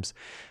sometimes?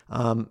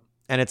 And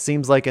it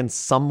seems like in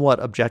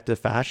somewhat objective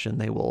fashion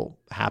they will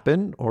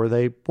happen or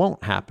they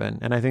won't happen,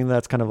 and I think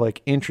that's kind of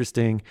like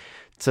interesting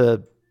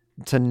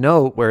to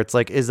note, where it's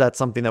like, is that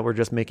something that we're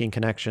just making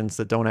connections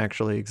that don't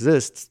actually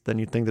exist? Then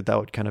you'd think that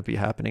would kind of be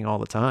happening all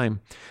the time.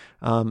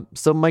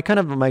 So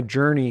my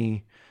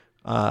journey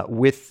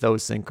with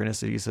those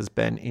synchronicities has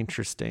been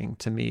interesting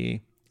to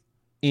me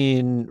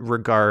in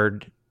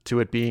regard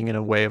to it being in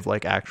a way of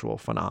like actual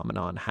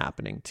phenomenon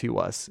happening to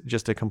us,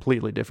 just a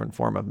completely different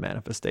form of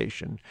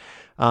manifestation.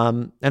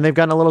 And they've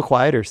gotten a little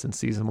quieter since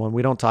season 1.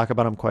 We don't talk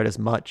about them quite as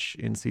much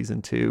in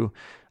season 2.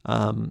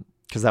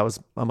 Because that was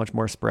a much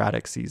more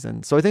sporadic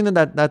season. So I think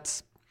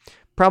that's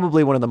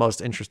probably one of the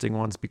most interesting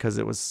ones, because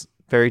it was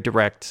very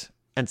direct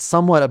and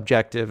somewhat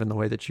objective in the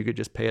way that you could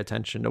just pay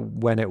attention to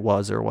when it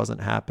was or wasn't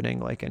happening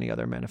like any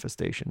other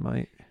manifestation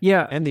might.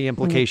 Yeah. And the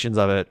implications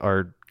of it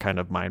are kind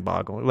of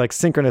mind-boggling. Like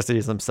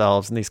synchronicities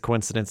themselves and these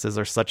coincidences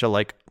are such a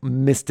like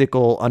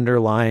mystical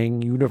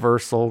underlying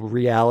universal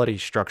reality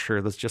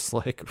structure that's just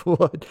like,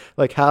 what?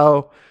 Like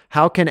how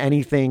can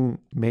anything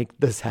make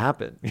this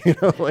happen?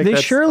 Like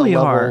they surely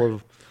are.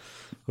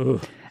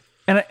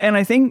 And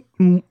I think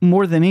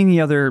more than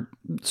any other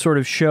sort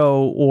of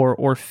show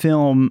or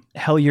film,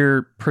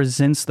 Hellier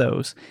presents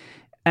those.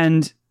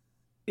 And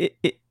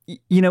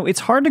it's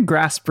hard to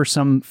grasp for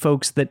some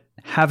folks that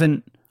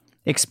haven't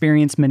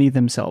experienced many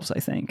themselves,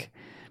 I think.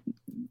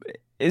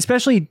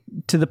 Especially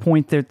to the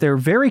point that they're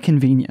very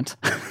convenient.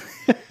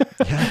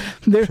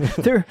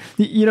 There,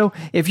 you know,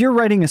 if you're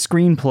writing a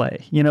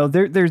screenplay, you know,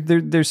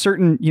 there's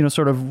certain, you know,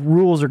 sort of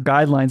rules or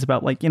guidelines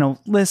about like, you know,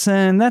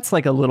 listen, that's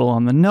like a little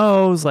on the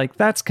nose. Like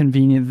that's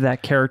convenient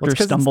that character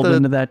stumbled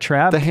into that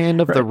trap. The hand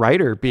of the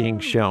writer being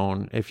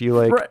shown. If you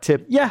like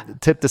tip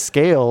the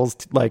scales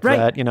like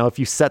that, you know, if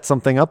you set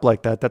something up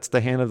like that, that's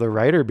the hand of the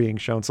writer being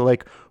shown. So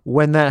like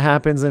when that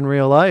happens in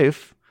real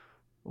life,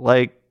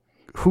 like,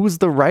 who's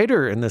the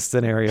writer in this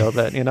scenario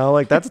that, you know,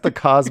 like that's the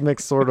cosmic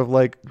sort of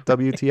like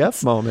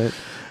WTF moment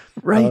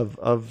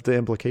of the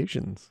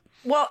implications.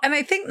 Well, and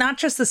I think not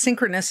just the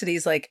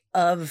synchronicities like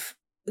of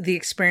the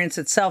experience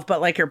itself,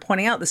 but like you're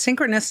pointing out the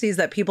synchronicities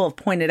that people have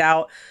pointed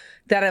out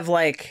that have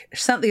like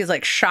something is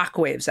like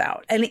shockwaves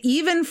out. And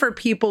even for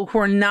people who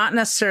are not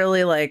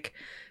necessarily like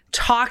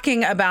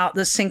talking about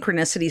the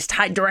synchronicities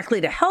tied directly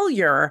to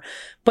Hellier,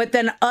 but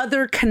then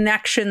other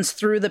connections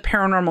through the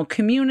paranormal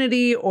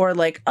community or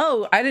like,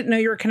 oh, I didn't know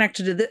you were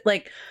connected to this.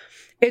 Like,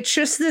 it's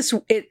just this,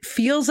 it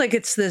feels like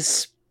it's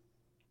this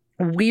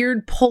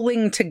weird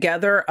pulling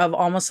together of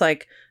almost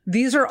like,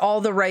 these are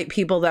all the right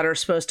people that are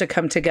supposed to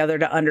come together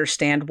to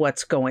understand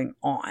what's going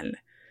on.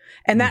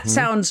 And that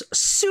sounds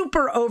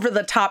super over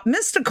the top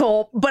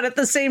mystical, but at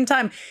the same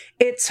time,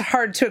 it's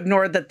hard to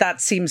ignore that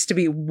that seems to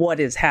be what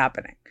is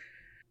happening.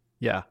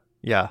 Yeah.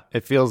 Yeah.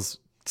 It feels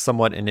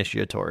somewhat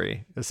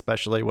initiatory,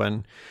 especially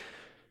when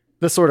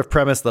the sort of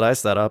premise that I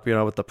set up, you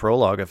know, with the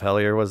prologue of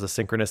Hellier was a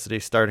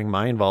synchronicity starting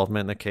my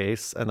involvement in the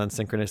case, and then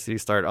synchronicity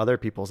start other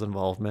people's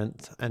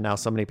involvement. And now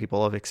so many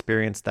people have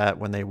experienced that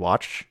when they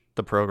watch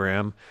the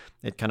program.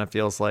 It kind of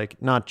feels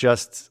like not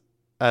just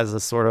as a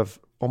sort of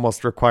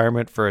almost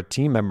requirement for a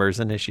team member's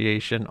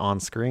initiation on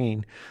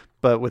screen,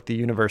 but with the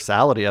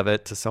universality of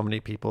it to so many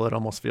people, it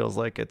almost feels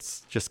like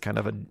it's just kind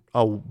of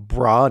a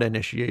broad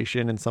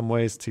initiation in some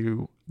ways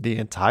to the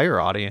entire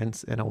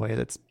audience in a way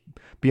that's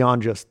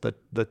beyond just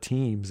the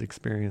team's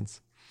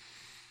experience.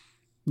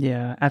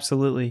 Yeah,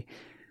 absolutely.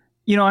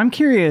 You know, I'm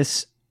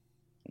curious,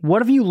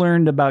 what have you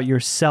learned about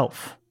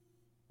yourself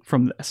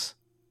from this?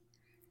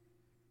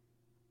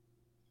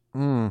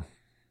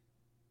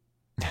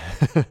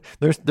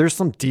 There's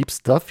some deep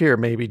stuff here,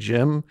 maybe,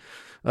 Jim.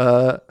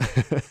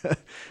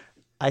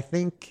 I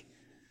think,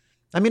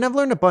 I mean, I've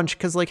learned a bunch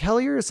because like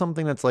Hellier is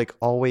something that's like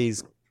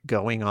always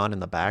going on in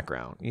the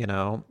background, you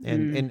know,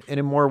 and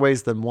in more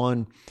ways than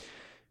one.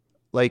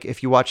 Like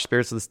if you watch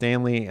Spirits of the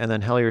Stanley and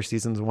then Hellier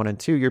seasons 1 and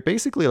 2, you're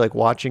basically like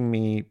watching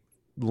me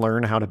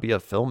learn how to be a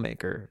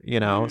filmmaker,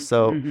 you know?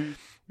 So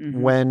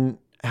when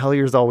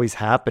Hellier's always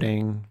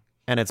happening,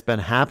 and it's been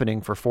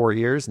happening for 4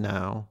 years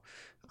now,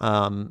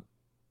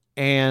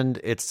 and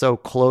it's so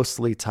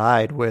closely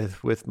tied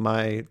with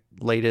my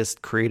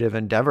latest creative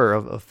endeavor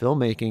of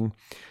filmmaking,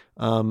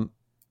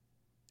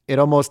 it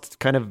almost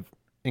kind of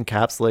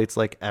encapsulates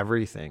like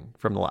everything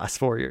from the last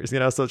 4 years, you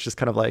know? So it's just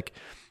kind of like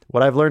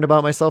what I've learned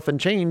about myself and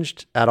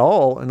changed at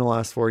all in the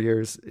last 4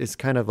 years is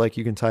kind of like,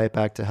 you can tie it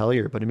back to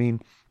Hellier. But I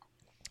mean,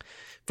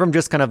 from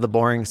just kind of the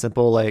boring,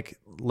 simple, like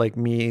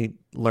me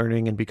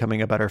learning and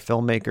becoming a better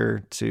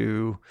filmmaker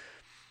to,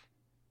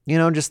 you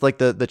know, just like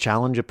the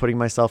challenge of putting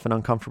myself in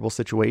uncomfortable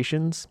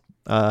situations.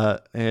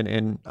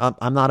 And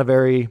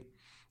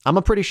I'm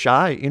a pretty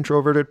shy,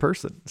 introverted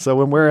person. So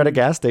when we're at a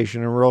gas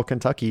station in rural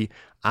Kentucky,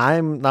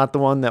 I'm not the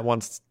one that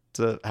wants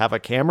to have a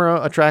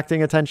camera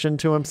attracting attention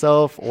to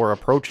himself or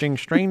approaching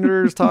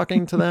strangers,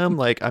 talking to them.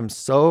 Like I'm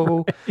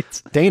so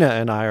Dana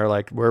and I are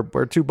like,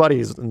 we're two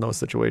buddies in those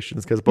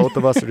situations. Cause both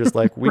of us are just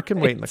like, we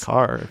can wait in the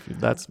car if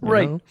that's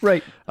right.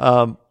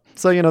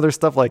 So, you know, there's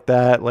stuff like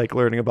that, like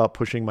learning about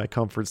pushing my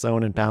comfort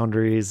zone and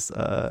boundaries,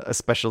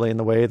 especially in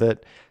the way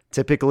that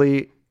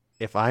typically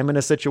if I'm in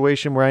a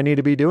situation where I need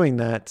to be doing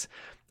that,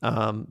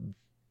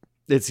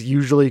 it's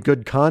usually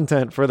good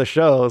content for the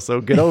show.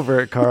 So get over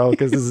it, Karl,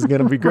 because this is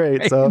going to be great.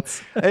 Right. So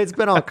it's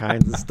been all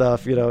kinds of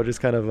stuff, you know, just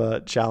kind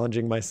of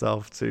challenging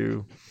myself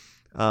to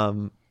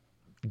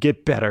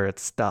get better at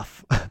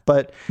stuff.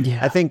 But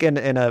I think in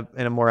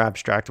a more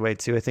abstract way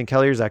too, I think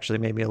Hellier's actually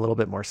made me a little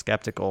bit more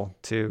skeptical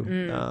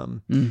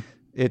too.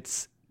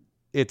 It's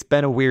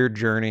been a weird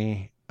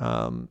journey,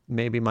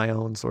 maybe my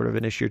own sort of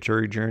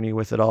initiatory journey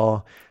with it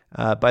all.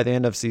 By the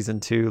end of season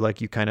 2, like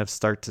you kind of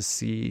start to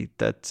see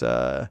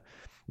that,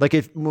 like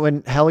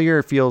when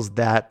Hellier feels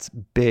that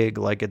big,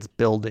 like it's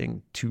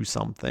building to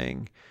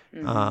something,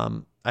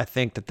 I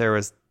think that there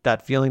was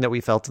that feeling that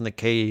we felt in the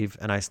cave,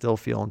 and I still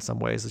feel in some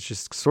ways. It's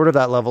just sort of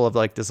that level of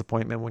like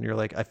disappointment when you're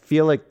like, I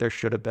feel like there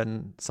should have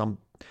been some,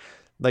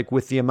 like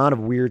with the amount of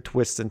weird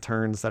twists and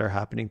turns that are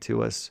happening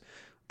to us,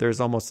 there's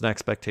almost an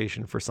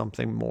expectation for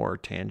something more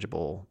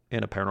tangible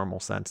in a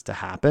paranormal sense to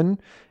happen.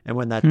 And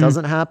when that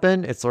doesn't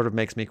happen, it sort of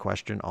makes me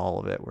question all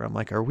of it, where I'm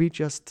like, are we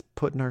just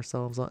putting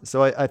ourselves on?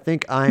 So I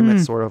think I'm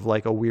at sort of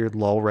like a weird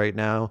lull right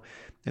now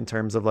in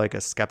terms of like a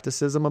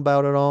skepticism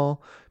about it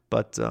all.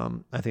 But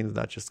I think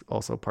that's just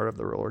also part of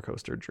the roller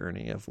coaster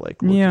journey of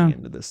like looking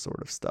into this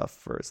sort of stuff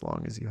for as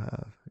long as you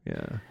have.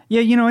 Yeah.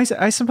 You know,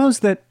 I suppose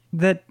that,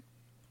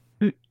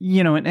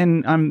 you know,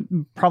 and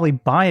I'm probably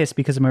biased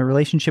because of my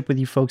relationship with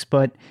you folks,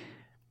 but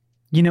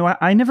You know,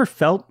 I never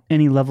felt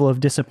any level of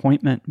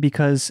disappointment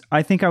because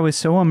I think I was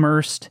so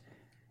immersed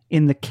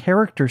in the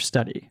character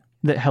study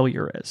that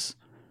Hellier is.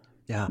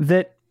 Yeah.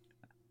 That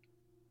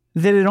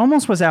it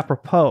almost was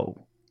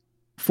apropos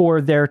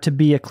for there to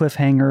be a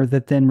cliffhanger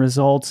that then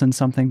results in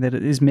something that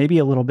is maybe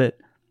a little bit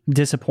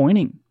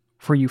disappointing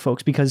for you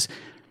folks, because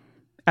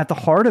at the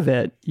heart of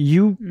it,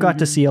 you got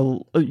to see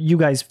you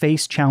guys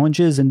face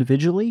challenges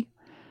individually,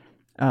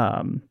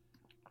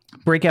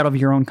 break out of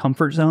your own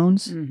comfort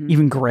zones.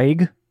 Even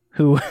Greg,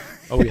 who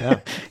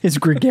is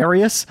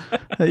gregarious,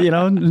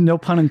 no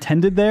pun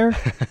intended there,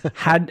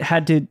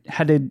 had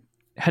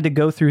to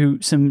go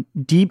through some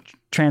deep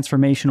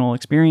transformational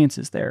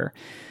experiences there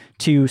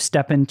to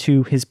step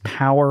into his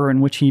power,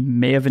 in which he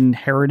may have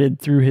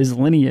inherited through his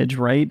lineage,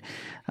 right?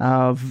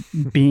 Of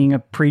being a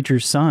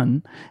preacher's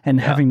son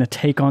and having to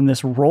take on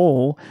this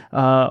role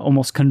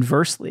almost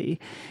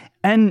conversely.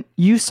 And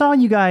you saw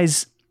you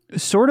guys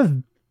sort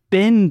of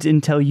bend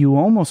until you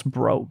almost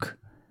broke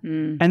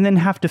and then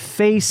have to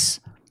face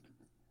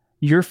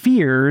your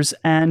fears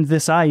and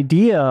this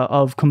idea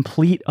of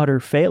complete,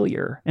 utter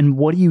failure. And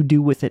what do you do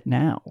with it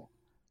now?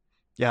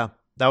 Yeah.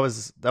 That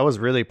was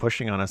really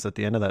pushing on us at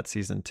the end of that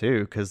season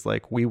too, because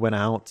like we went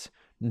out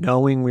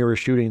knowing we were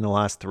shooting the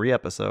last 3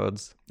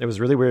 episodes. It was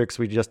really weird because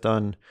we just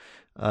done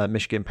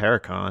Michigan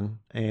Paracon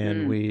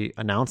and we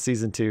announced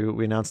season 2.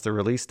 We announced the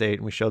release date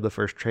and we showed the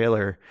first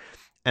trailer,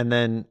 and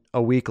then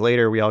a week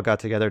later we all got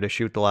together to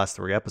shoot the last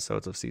 3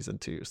 episodes of season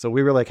 2. So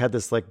we were like had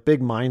this like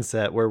big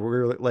mindset where we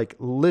were like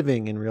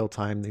living in real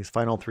time these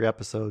final 3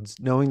 episodes,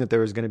 knowing that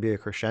there was going to be a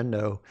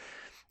crescendo,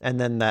 and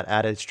then that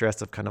added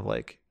stress of kind of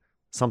like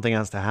something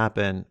has to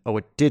happen. Oh,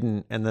 it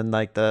didn't. And then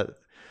like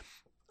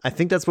I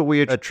think that's what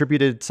we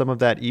attributed some of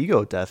that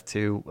ego death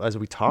to as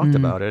we talked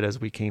about it, as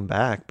we came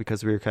back,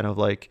 because we were kind of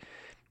like,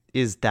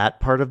 is that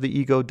part of the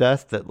ego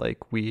death that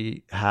like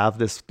we have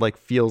this like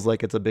feels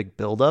like it's a big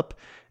buildup,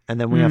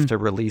 and then we have to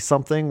release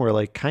something where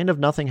like kind of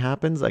nothing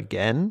happens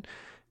again.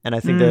 And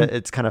I think that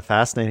it's kind of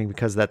fascinating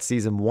because that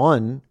season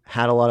 1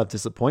 had a lot of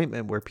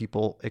disappointment where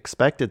people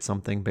expected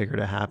something bigger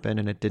to happen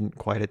and it didn't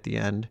quite at the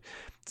end.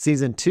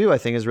 Season 2, I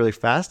think, is really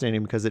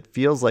fascinating because it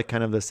feels like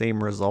kind of the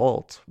same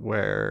result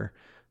where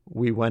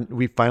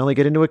we finally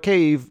get into a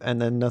cave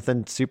and then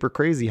nothing super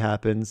crazy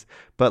happens.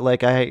 But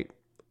like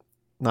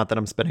not that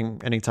I'm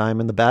spending any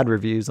time in the bad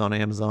reviews on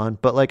Amazon,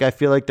 but like I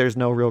feel like there's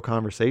no real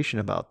conversation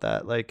about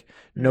that, like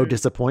no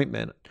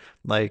disappointment.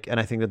 Like, and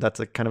I think that that's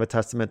a kind of a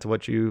testament to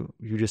what you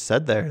just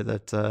said there,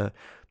 that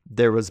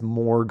there was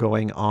more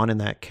going on in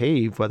that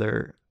cave,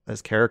 whether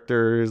as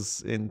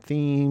characters in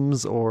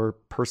themes or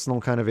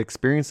personal kind of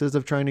experiences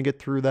of trying to get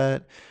through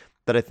that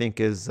I think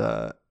is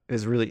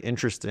really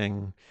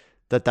interesting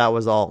that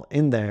was all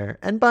in there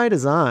and by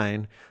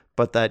design,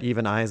 but that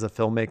even I as a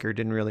filmmaker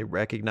didn't really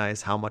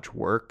recognize how much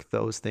work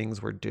those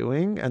things were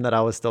doing, and that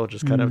I was still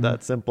just kind of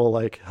that simple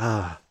like,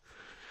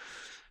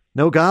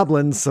 no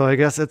goblins, so I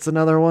guess it's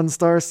another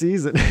 1-star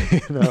season,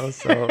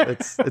 so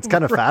it's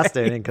kind of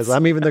fascinating because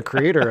I'm even the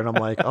creator and I'm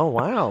like, oh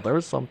wow,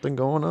 there's something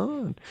going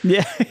on.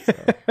 Yeah.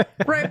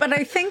 Right, but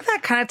I think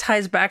that kind of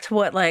ties back to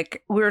what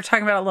like we were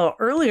talking about a little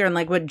earlier, and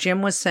like what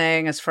Jim was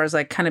saying as far as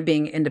like kind of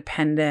being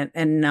independent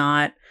and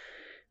not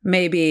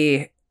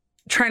maybe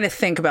trying to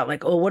think about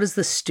like, oh, what does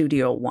the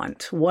studio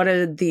want? What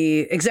do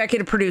the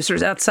executive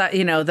producers outside,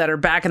 that are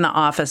back in the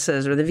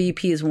offices or the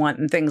VPs want,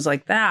 and things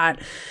like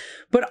that.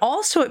 But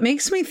also it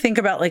makes me think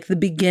about like the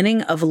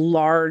beginning of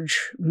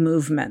large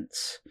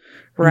movements,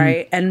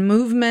 right? And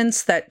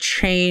movements that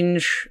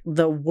change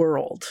the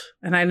world.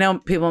 And I know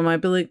people might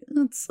be like,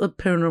 it's a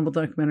paranormal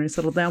documentary,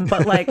 settle down.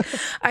 But like,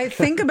 I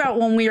think about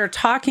when we are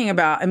talking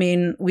about, I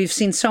mean, we've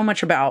seen so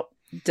much about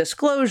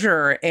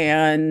disclosure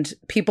and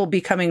people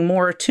becoming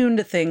more attuned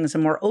to things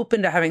and more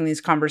open to having these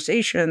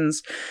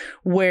conversations,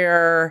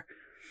 where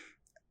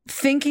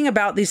thinking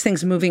about these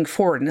things moving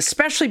forward, and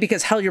especially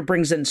because Hellier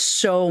brings in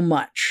so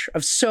much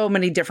of so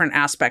many different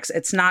aspects.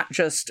 It's not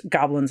just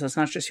goblins, it's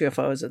not just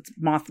UFOs, it's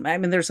Mothman. I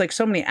mean, there's like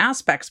so many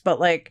aspects, but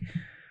like,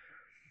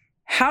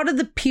 how did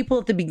the people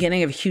at the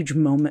beginning of huge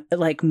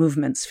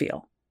movements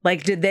feel?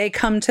 Like, did they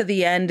come to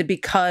the end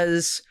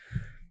because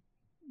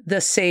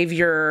the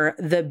savior,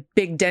 the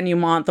big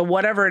denouement, the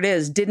whatever it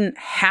is, didn't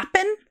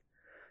happen?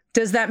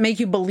 Does that make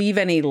you believe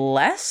any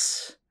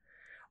less?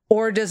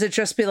 Or does it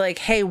just be like,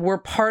 hey, we're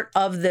part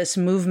of this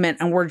movement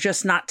and we're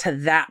just not to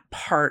that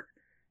part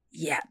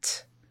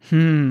yet?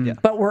 Yeah.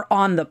 But we're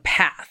on the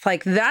path.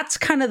 Like, that's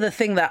kind of the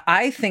thing that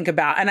I think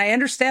about. And I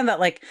understand that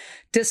like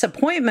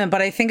disappointment,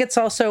 but I think it's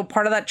also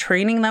part of that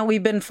training that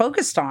we've been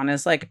focused on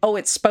is like, oh,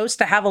 it's supposed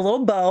to have a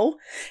little bow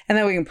and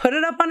then we can put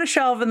it up on a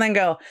shelf and then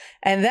go.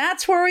 And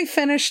that's where we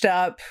finished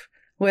up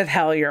with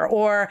Hellier,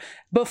 or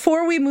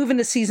before we move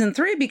into season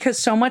 3, because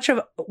so much of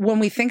when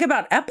we think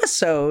about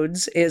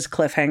episodes is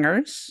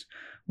cliffhangers,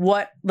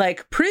 what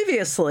like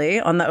previously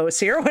on the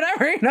OC or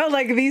whatever,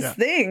 like these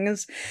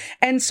things.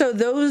 And so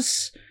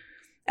those,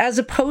 as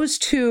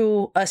opposed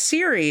to a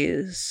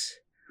series,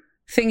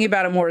 thinking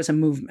about it more as a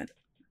movement.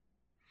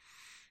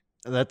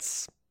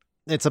 It's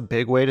a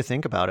big way to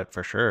think about it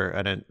for sure.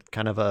 And it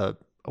kind of a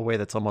a way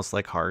that's almost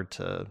like hard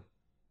to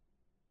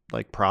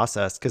like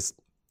process, because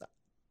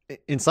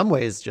in some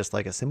ways just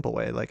like a simple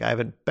way, like I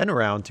haven't been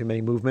around too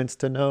many movements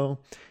to know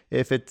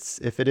if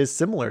it is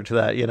similar to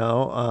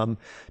that,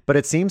 but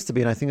it seems to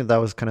be. And I think that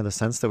was kind of the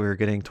sense that we were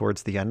getting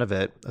towards the end of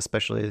it,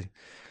 especially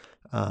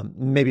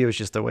maybe it was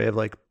just a way of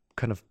like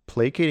kind of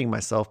placating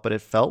myself, but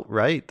it felt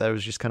right. That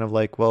was just kind of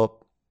like,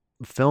 well,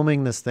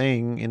 filming this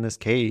thing in this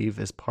cave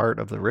is part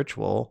of the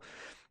ritual,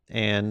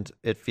 and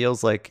it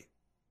feels like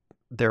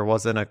there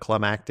wasn't a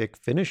climactic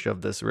finish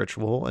of this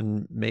ritual,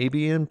 and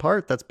maybe in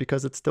part that's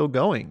because it's still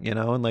going,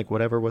 and like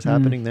whatever was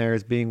happening there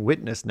is being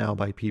witnessed now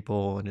by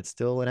people, and it's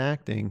still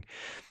enacting.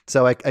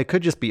 So I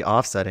could just be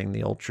offsetting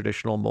the old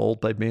traditional mold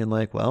by being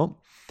like,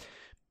 well,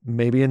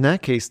 maybe in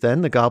that case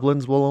then the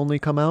goblins will only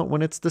come out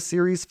when it's the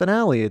series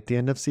finale at the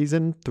end of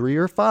season 3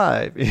 or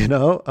 5,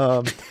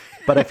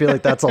 but I feel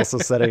like that's also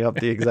setting up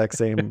the exact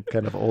same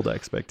kind of old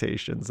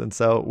expectations. And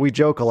so we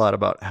joke a lot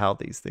about how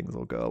these things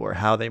will go or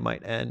how they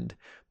might end.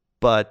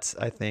 But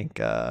I think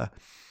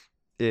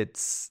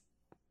it's,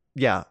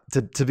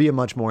 to be a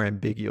much more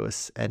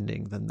ambiguous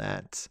ending than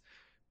that.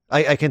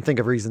 I can think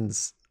of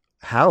reasons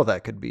how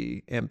that could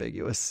be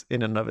ambiguous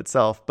in and of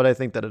itself, but I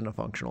think that in a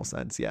functional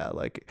sense,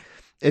 like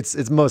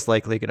it's most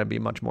likely going to be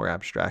much more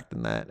abstract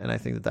than that. And I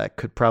think that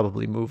could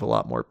probably move a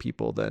lot more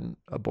people than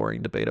a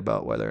boring debate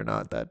about whether or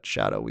not that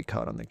shadow we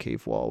caught on the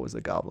cave wall was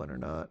a goblin or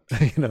not.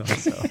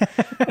 So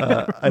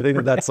I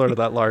think that's sort of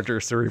that larger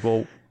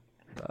cerebral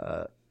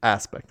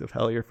aspect of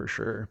Hellier for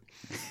sure.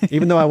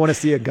 Even though I want to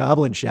see a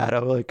goblin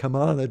shadow, like, come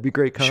on, that'd be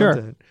great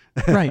content.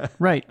 Sure.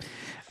 Right.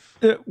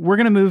 We're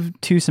going to move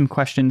to some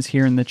questions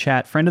here in the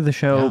chat. Friend of the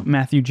show,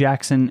 Matthew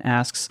Jackson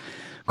asks,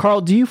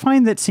 Karl, do you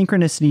find that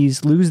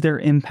synchronicities lose their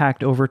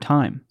impact over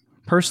time?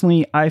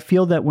 Personally, I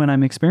feel that when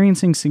I'm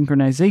experiencing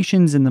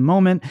synchronizations in the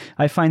moment,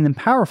 I find them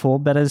powerful,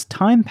 but as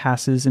time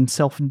passes and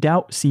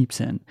self-doubt seeps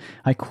in,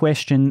 I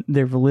question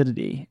their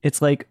validity.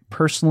 It's like I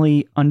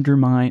personally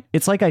undermine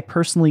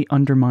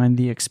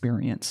the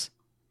experience.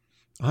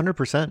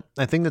 100%.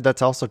 I think that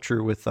that's also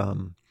true with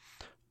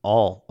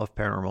all of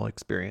paranormal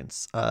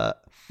experience. I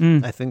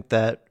think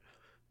that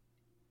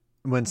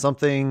when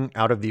something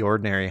out of the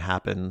ordinary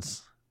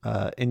happens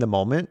in the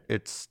moment,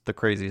 it's the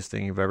craziest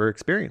thing you've ever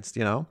experienced,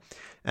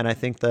 And I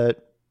think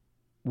that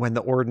when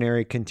the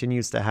ordinary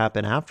continues to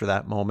happen after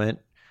that moment,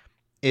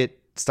 it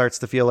starts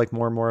to feel like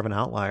more and more of an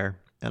outlier.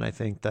 And I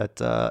think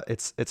that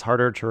it's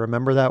harder to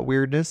remember that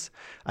weirdness.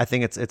 I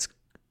think it's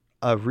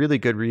a really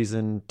good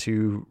reason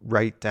to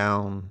write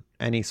down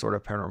any sort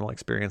of paranormal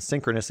experience,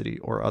 synchronicity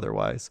or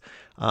otherwise,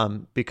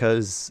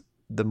 because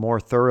the more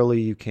thoroughly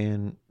you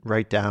can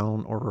write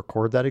down or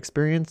record that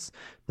experience,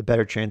 the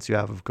better chance you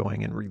have of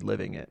going and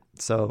reliving it.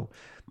 So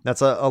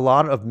that's a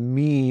lot of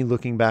me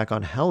looking back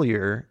on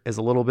Hellier is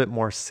a little bit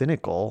more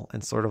cynical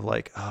and sort of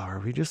like, oh, are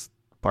we just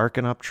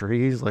barking up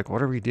trees? Like,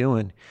 what are we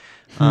doing?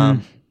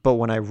 But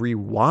when I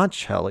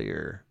rewatch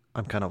Hellier,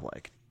 I'm kind of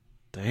like,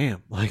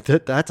 damn, like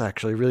that's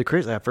actually really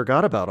crazy. I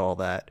forgot about all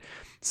that.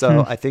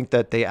 So I think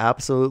that they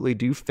absolutely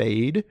do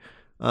fade.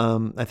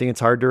 I think it's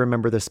hard to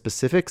remember the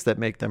specifics that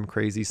make them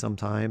crazy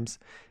sometimes.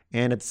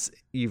 And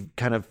you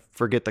kind of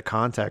forget the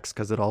context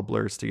because it all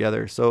blurs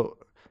together. So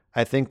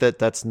I think that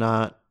that's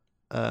not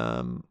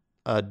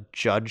a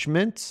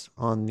judgment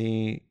on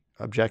the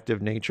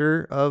objective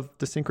nature of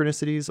the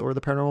synchronicities or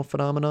the paranormal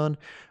phenomenon.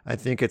 I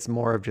think it's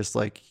more of just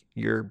like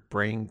your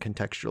brain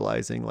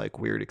contextualizing like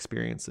weird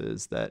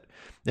experiences that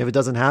if it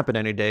doesn't happen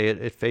any day,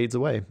 it fades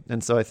away.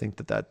 And so I think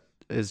that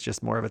is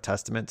just more of a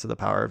testament to the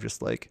power of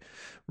just like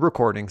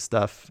recording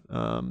stuff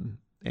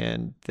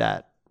and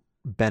that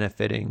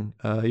benefiting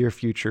your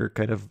future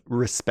kind of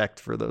respect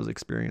for those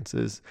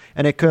experiences.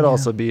 And it could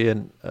also be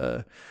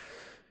a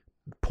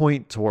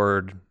point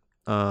toward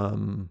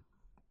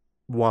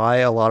why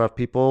a lot of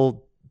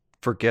people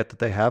forget that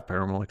they have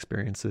paranormal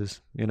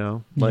experiences,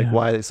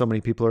 why so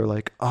many people are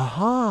like,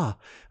 aha,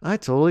 I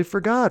totally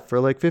forgot for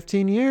like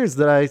 15 years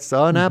that I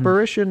saw an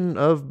apparition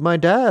of my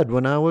dad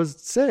when I was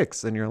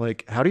 6. And you're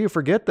like, how do you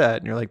forget that?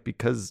 And you're like,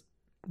 because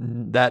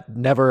that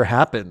never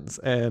happens.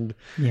 And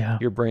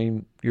your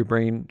brain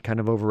kind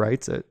of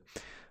overwrites it.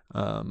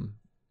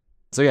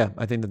 So yeah,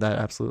 I think that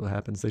absolutely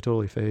happens. They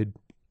totally fade.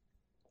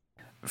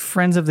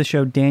 Friends of the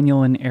show,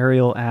 Daniel and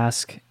Ariel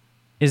ask,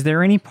 is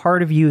there any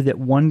part of you that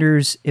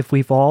wonders if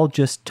we've all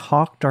just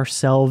talked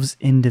ourselves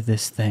into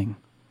this thing?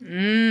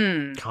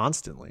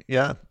 Constantly.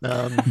 Yeah.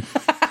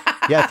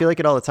 I feel like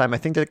it all the time. I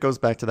think that it goes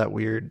back to that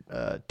weird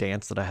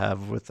dance that I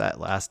have with that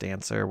last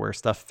answer where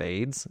stuff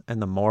fades.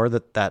 And the more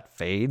that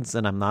fades,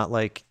 and I'm not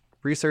like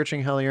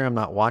researching Hellier, I'm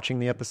not watching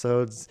the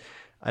episodes,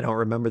 I don't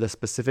remember the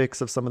specifics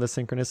of some of the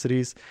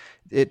synchronicities,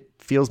 it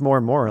feels more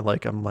and more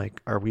like I'm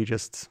like, are we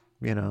just,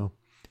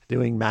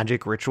 doing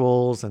magic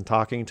rituals and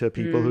talking to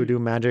people who do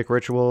magic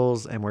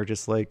rituals, and we're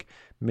just like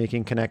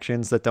making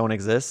connections that don't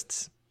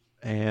exist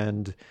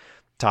and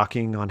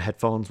talking on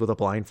headphones with a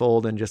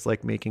blindfold and just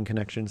like making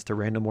connections to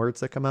random words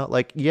that come out.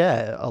 Like,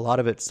 a lot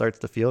of it starts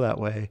to feel that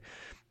way.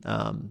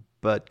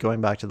 But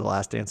going back to the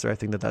last answer, I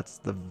think that that's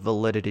the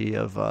validity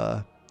of,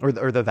 or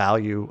the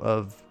value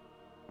of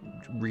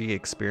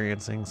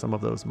re-experiencing some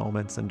of those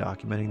moments and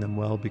documenting them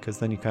well, because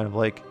then you kind of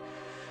like,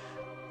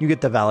 you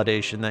get the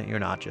validation that you're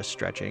not just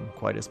stretching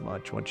quite as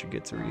much once you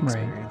get to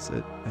re-experience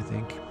it, I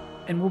think.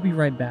 And we'll be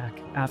right back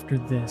after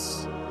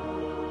this.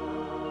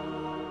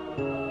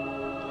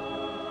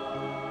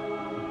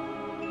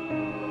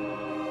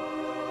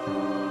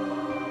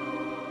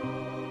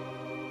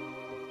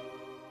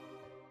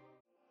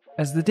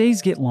 As the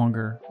days get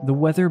longer, the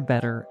weather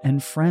better,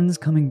 and friends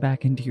coming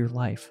back into your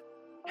life,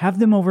 have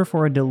them over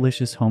for a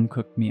delicious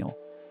home-cooked meal.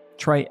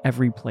 Try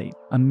Every Plate,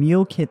 a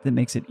meal kit that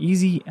makes it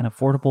easy and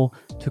affordable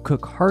to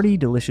cook hearty,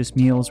 delicious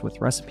meals with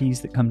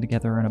recipes that come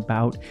together in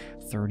about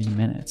 30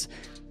 minutes.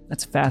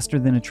 That's faster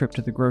than a trip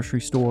to the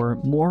grocery store,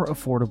 more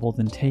affordable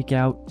than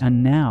takeout,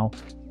 and now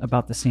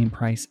about the same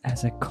price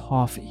as a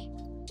coffee.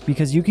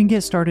 Because you can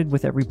get started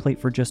with Every Plate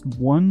for just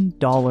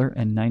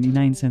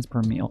 $1.99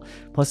 per meal,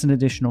 plus an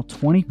additional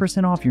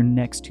 20% off your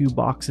next 2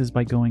 boxes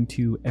by going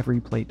to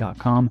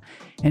everyplate.com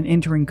and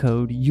entering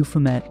code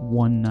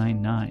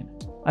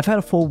EUPHOMET199. I've had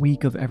a full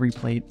week of Every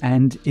Plate,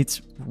 and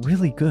it's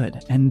really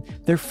good, and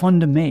they're fun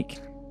to make.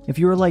 If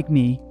you're like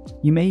me,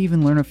 you may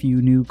even learn a few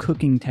new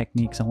cooking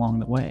techniques along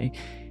the way.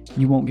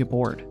 You won't get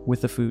bored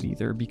with the food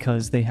either,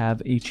 because they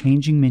have a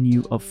changing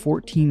menu of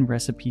 14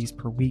 recipes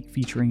per week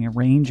featuring a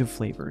range of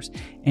flavors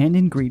and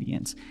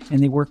ingredients,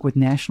 and they work with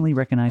nationally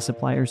recognized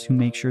suppliers who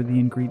make sure the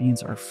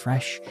ingredients are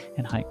fresh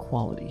and high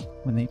quality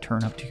when they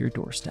turn up to your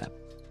doorstep.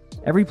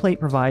 Every Plate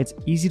provides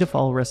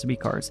easy-to-follow recipe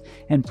cards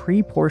and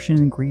pre-portioned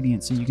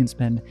ingredients so you can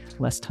spend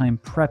less time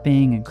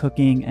prepping and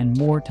cooking and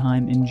more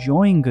time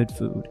enjoying good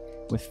food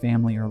with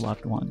family or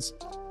loved ones.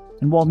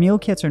 And while meal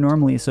kits are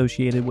normally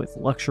associated with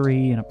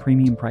luxury and a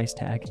premium price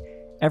tag,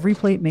 Every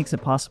Plate makes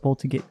it possible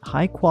to get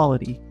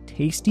high-quality,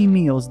 tasty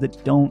meals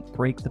that don't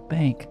break the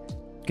bank.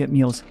 Get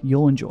meals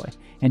you'll enjoy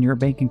and your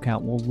bank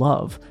account will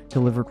love,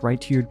 delivered right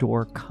to your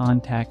door,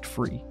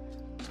 contact-free.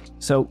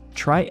 So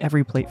try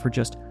Every Plate for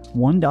just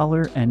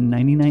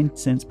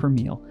 $1.99 per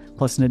meal,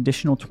 plus an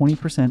additional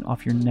 20%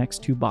 off your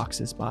next 2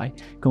 boxes by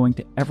going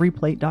to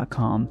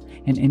everyplate.com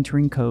and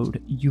entering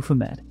code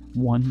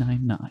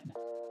EUPHOMET199.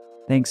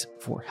 Thanks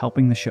for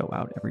helping the show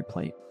out, Every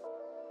Plate.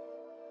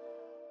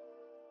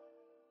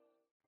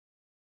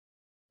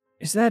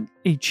 Is that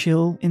a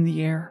chill in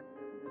the air?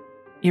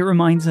 It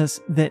reminds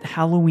us that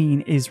Halloween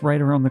is right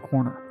around the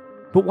corner.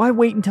 But why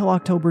wait until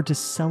October to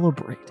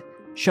celebrate?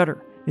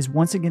 Shudder is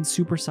once again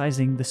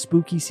supersizing the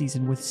spooky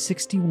season with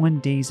 61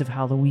 days of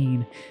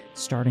Halloween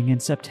starting in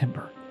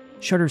September.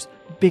 Shudder's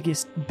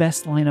biggest,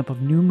 best lineup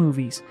of new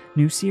movies,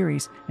 new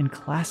series, and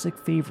classic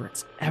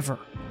favorites ever.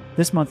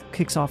 This month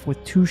kicks off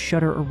with 2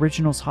 Shudder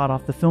originals hot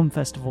off the film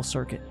festival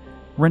circuit.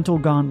 Rental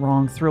Gone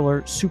Wrong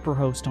thriller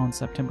Superhost on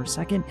September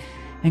 2nd,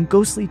 and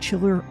ghostly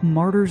chiller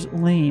Martyrs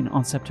Lane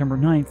on September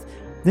 9th.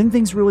 Then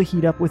things really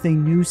heat up with a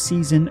new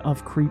season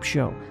of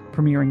Creepshow,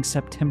 premiering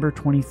September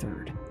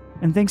 23rd.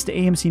 And thanks to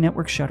AMC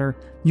Network Shudder,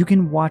 you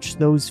can watch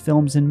those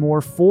films and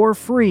more for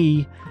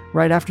free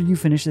right after you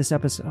finish this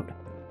episode.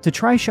 To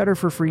try Shudder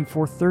for free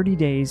for 30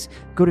 days,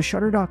 go to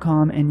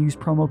shudder.com and use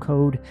promo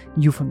code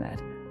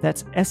EUPHOMET.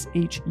 That's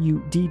SHUDDER.com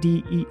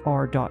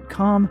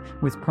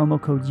with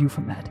promo code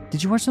EUPHOMET.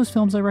 Did you watch those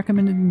films I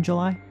recommended in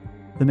July?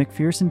 The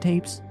McPherson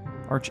Tapes?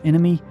 Arch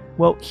Enemy?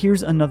 Well,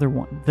 here's another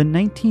one. The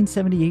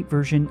 1978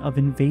 version of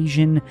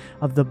Invasion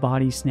of the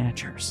Body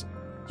Snatchers.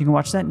 You can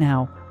watch that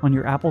now on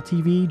your Apple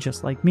TV,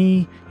 just like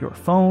me, your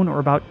phone, or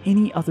about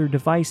any other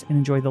device, and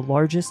enjoy the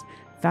largest,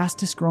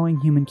 fastest growing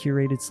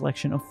human-curated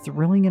selection of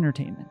thrilling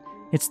entertainment.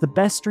 It's the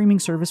best streaming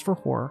service for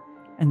horror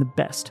and the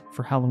best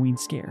for Halloween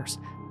scares.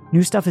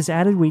 New stuff is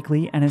added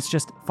weekly, and it's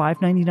just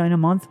 $5.99 a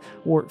month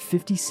or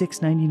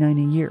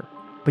 $56.99 a year.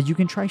 But you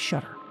can try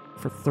Shudder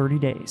for 30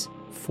 days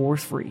for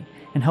free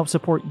and help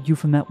support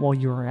Euphomet while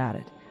you're at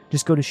it.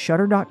 Just go to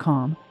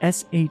shudder.com,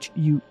 SHUDDER.com,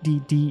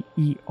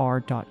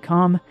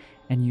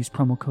 and use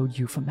promo code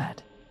EUPHOMET.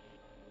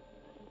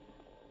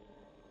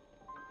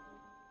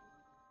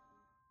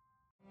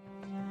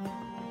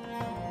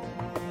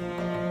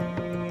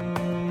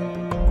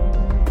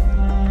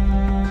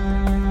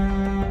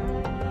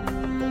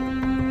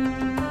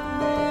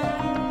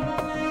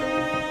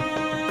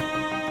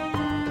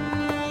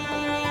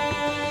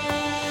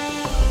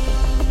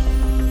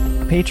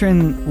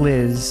 Patron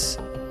Liz,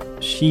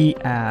 she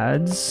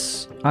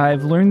adds,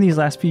 I've learned these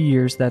last few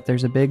years that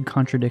there's a big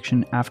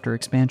contradiction after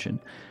expansion.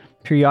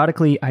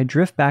 Periodically, I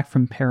drift back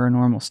from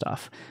paranormal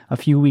stuff. A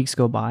few weeks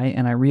go by,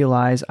 and I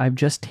realize I've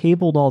just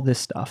tabled all this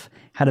stuff,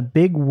 had a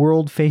big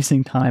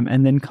world-facing time,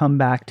 and then come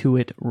back to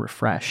it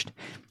refreshed.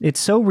 It's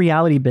so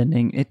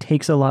reality-bending, it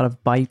takes a lot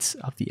of bites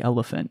of the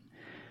elephant.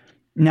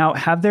 Now,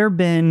 have there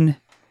been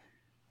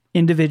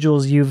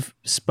individuals you've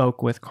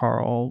spoke with,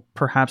 Karl,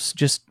 perhaps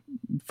just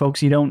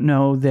folks you don't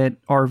know that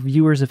are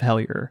viewers of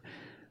Hellier,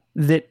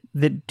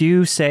 that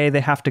do say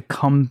they have to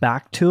come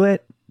back to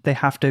it, they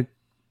have to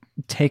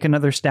take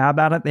another stab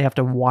at it, they have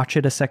to watch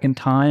it a second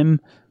time?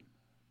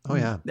 Oh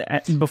yeah,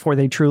 before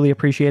they truly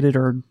appreciate it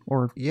or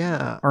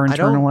yeah, or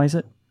internalize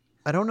it?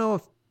 I don't know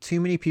if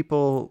too many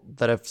people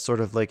that have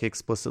sort of like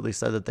explicitly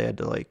said that they had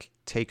to like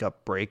take a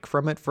break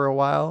from it for a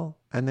while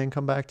and then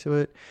come back to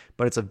it.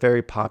 But it's a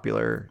very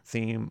popular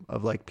theme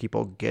of like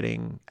people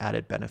getting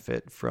added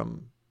benefit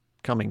from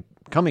coming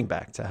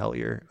back to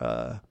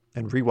Hellier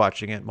and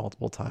rewatching it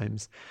multiple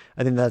times.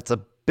 I think that's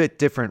a bit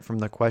different from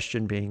the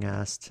question being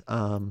asked.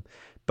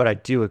 But I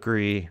do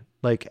agree,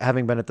 like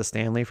having been at the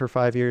Stanley for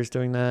 5 years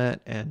doing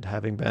that and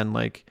having been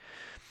like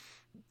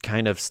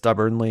kind of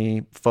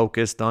stubbornly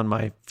focused on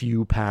my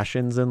few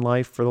passions in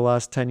life for the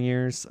last 10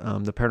 years,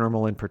 the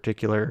paranormal in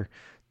particular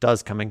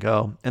does come and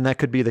go. And that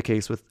could be the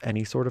case with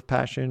any sort of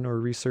passion or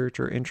research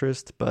or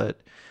interest.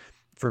 But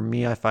for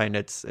me, I find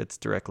it's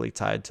directly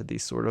tied to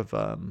these sort of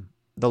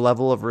the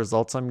level of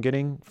results I'm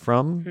getting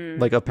from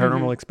like a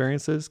paranormal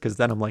experiences. Cause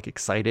then I'm like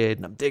excited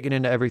and I'm digging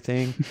into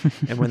everything.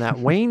 And when that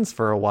wanes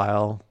for a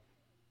while,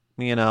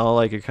 you know,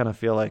 like you kind of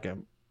feel like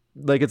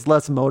it's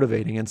less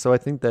motivating. And so I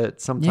think that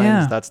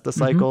sometimes that's the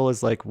cycle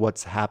is like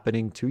what's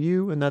happening to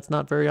you. And that's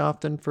not very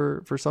often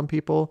for some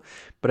people.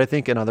 But I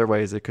think in other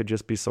ways, it could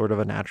just be sort of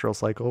a natural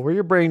cycle where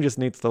your brain just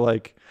needs to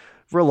like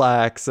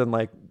relax and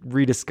like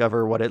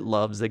rediscover what it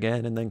loves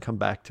again and then come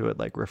back to it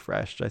like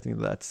refreshed. I think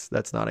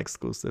that's not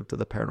exclusive to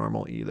the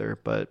paranormal either,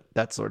 but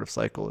that sort of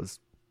cycle is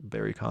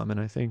very common,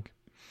 I think.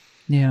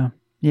 Yeah,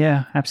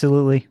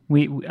 absolutely.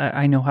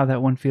 I know how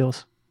that one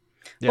feels.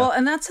 Yeah. Well,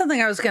 and that's something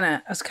I was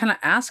kind of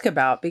ask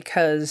about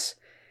because,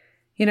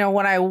 you know,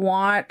 when I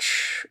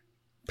watch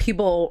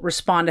people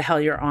respond to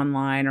Hellier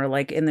online or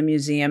like in the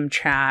museum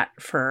chat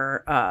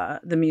for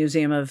the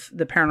Museum of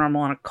the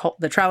Paranormal and Occult,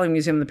 the Traveling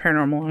Museum of the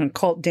Paranormal and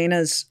Occult,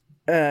 Dana's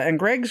and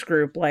Greg's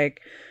group,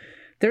 like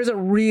there's a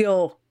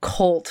real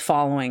cult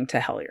following to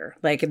Hellier.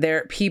 Like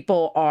the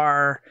people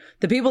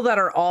that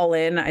are all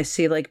in, I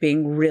see like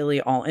being really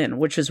all in,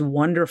 which is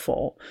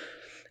wonderful.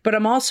 But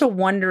I'm also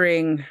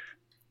wondering,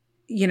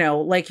 you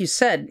know, like you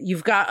said,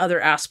 you've got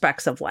other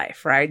aspects of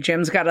life, right?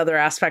 Jim's got other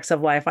aspects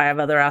of life. I have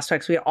other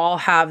aspects. We all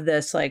have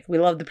this, like, we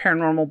love the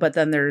paranormal, but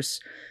then there's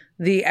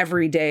the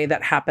everyday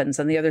that happens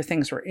and the other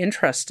things we're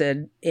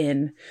interested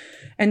in.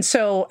 And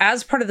so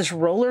as part of this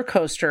roller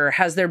coaster,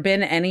 has there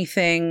been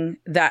anything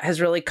that has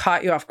really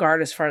caught you off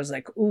guard as far as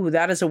like, ooh,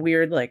 that is a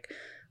weird, like,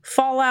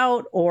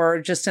 fallout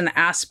or just an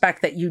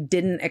aspect that you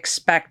didn't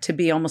expect to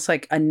be almost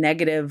like a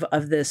negative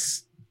of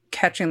this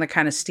catching the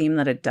kind of steam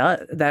that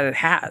it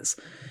has?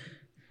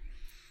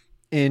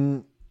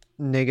 In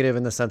negative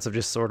in the sense of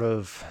just sort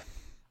of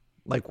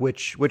like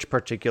which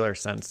particular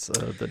sense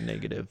of the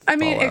negative? I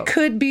mean, fallout? It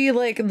could be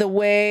like the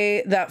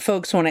way that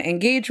folks want to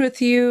engage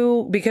with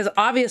you, because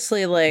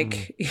obviously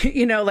like,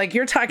 you know, like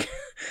you're talking,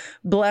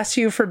 bless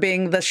you for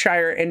being the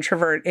shyer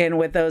introvert in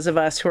with those of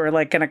us who are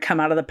like going to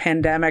come out of the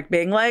pandemic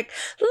being like,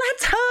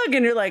 let's hug.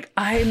 And you're like,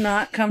 I'm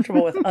not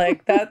comfortable with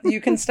like that. You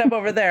can step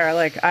over there.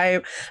 Like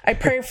I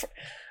pray for,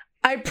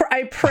 I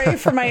pray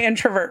for my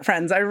introvert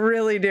friends. I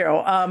really do.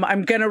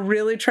 I'm going to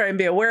really try and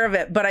be aware of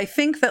it. But I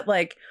think that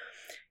like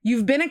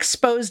you've been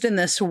exposed in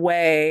this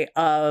way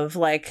of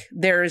like,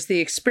 there's the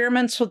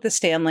experiments with the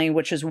Stanley,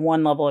 which is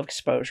one level of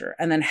exposure.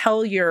 And then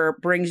Hellier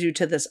brings you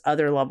to this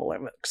other level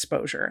of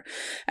exposure.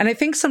 And I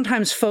think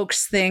sometimes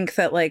folks think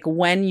that like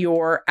when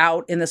you're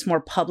out in this more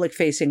public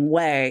facing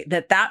way,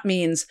 that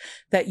means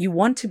that you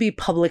want to be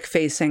public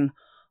facing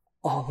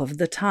all of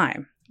the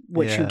time,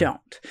 which you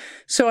don't.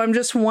 So I'm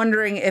just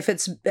wondering if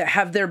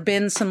have there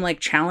been some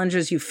like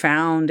challenges you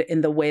found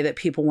in the way that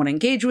people want to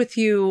engage with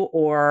you,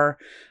 or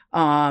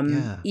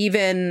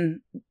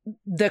even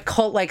the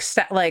cult,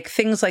 like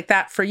things like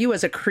that for you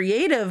as a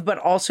creative, but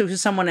also as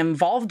someone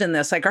involved in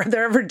this? Like, are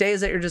there ever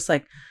days that you're just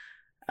like,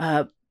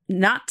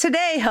 not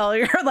today,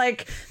 Hellier,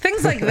 like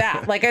things like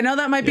that? Like, I know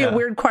that might be a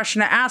weird question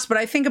to ask, but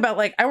I think about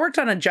like, I worked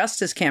on a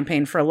justice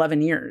campaign for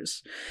 11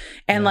 years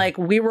and like,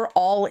 we were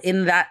all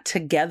in that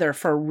together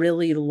for a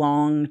really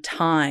long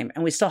time.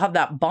 And we still have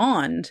that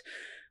bond,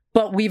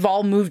 but we've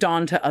all moved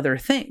on to other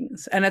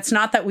things. And it's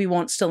not that we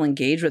won't still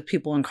engage with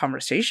people in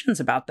conversations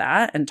about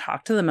that and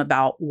talk to them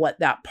about what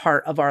that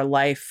part of our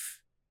life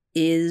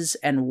is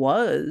and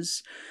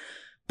was.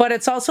 But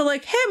it's also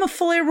like, hey, I'm a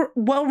fully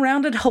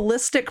well-rounded,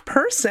 holistic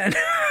person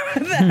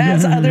that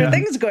has other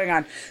things going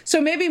on. So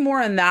maybe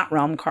more in that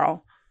realm,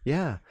 Karl.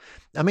 Yeah.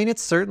 I mean,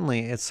 it's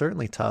certainly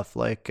tough.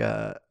 Like,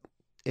 I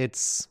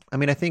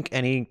think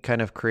any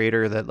kind of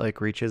creator that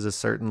like reaches a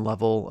certain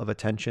level of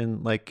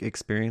attention, like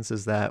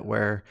experiences that,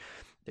 where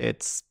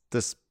it's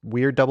this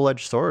weird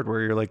double-edged sword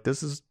where you're like,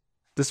 this is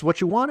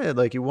what you wanted.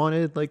 Like you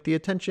wanted like the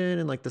attention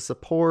and like the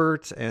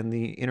support and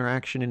the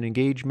interaction and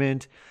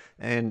engagement.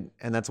 And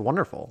that's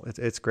wonderful.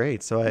 It's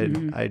great. So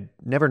I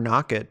never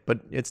knock it, but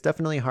it's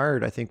definitely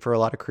hard, I think, for a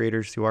lot of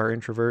creators who are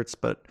introverts,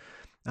 but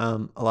a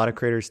lot of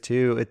creators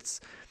too.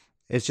 It's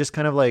just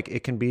kind of like,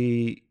 it can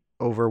be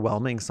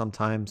overwhelming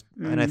sometimes.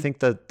 And I think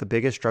that the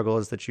biggest struggle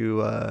is that you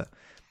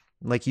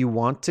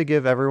want to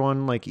give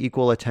everyone like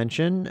equal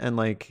attention, and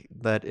like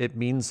that it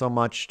means so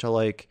much to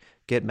like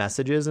get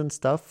messages and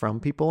stuff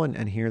from people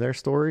and hear their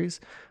stories.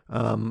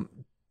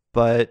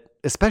 But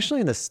especially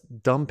in this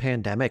dumb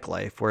pandemic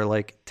life where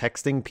like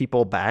texting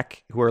people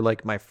back who are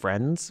like my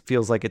friends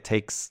feels like it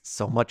takes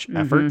so much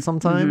effort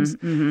sometimes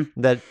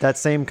that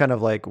same kind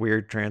of like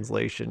weird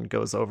translation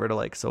goes over to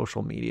like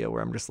social media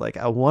where I'm just like,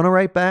 I want to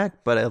write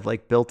back, but I've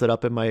like built it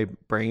up in my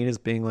brain as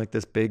being like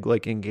this big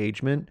like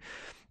engagement.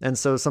 And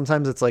so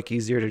sometimes it's like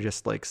easier to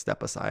just like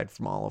step aside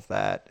from all of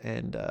that.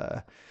 And,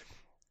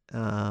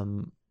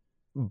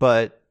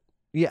 but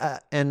yeah,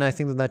 and I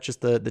think that that's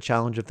just the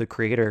challenge of the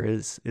creator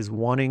is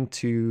wanting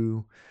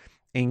to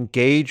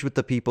engage with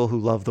the people who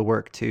love the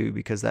work too,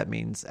 because that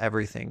means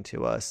everything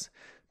to us,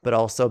 but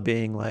also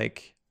being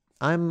like,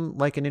 I'm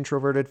like an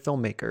introverted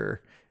filmmaker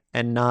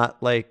and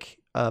not like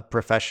a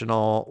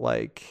professional,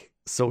 like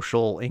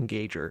social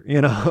engager,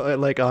 you know,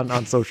 like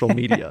on social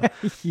media.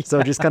 Yeah.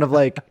 So just kind of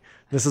like,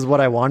 this is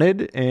what I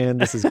wanted and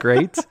this is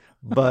great,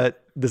 but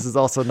this is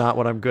also not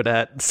what I'm good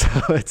at. So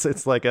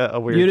it's like a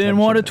weird. You didn't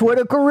want a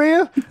Twitter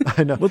career?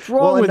 I know. What's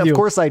wrong with you? Of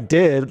course I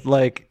did,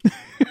 like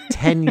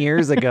 10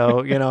 years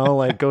ago, you know,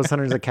 like Ghost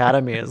Hunters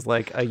Academy is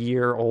like a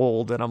year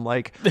old. And I'm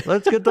like,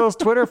 let's get those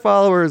Twitter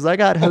followers. I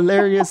got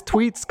hilarious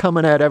tweets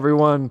coming at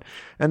everyone.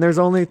 And there's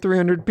only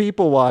 300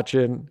 people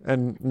watching.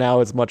 And now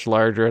it's much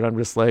larger. And I'm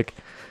just like,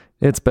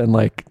 it's been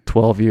like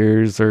 12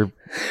 years or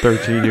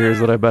 13 years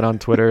that I've been on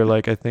Twitter.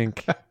 Like, I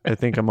think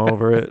I'm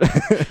over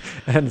it.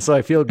 And so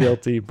I feel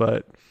guilty,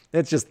 but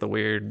it's just the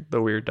weird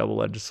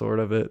double-edged sword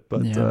of it.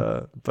 But,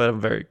 yeah. But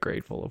I'm very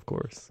grateful, of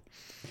course.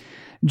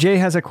 Jay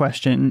has a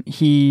question.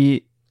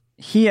 He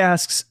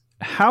asks,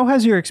 how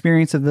has your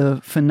experience of the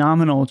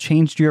phenomenal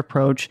changed your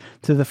approach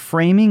to the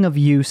framing of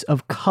use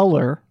of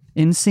color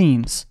in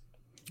scenes?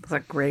 That's a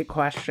great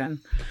question.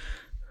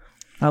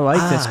 I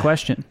like this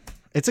question.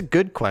 It's a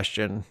good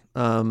question.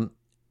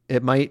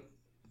 It might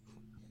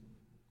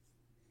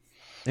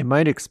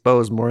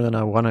expose more than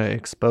I want to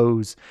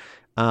expose.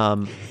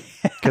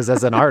 Because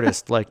as an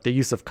artist, like the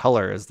use of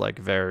color is like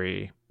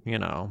very, you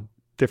know,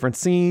 different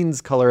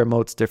scenes, color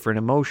emotes different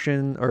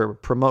emotion or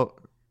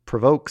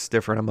provokes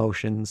different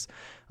emotions.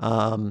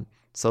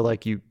 So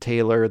like you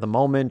tailor the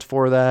moment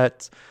for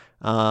that.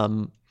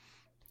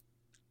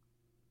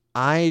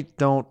 I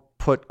don't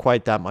put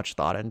quite that much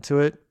thought into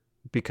it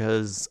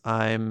because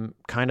I'm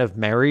kind of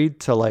married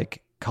to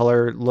like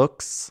color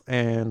looks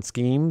and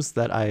schemes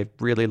that I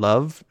really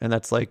love. And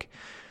that's like,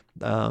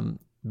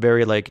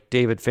 very like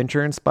David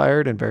Fincher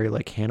inspired and very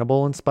like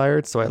Hannibal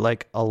inspired. So I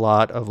like a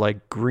lot of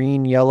like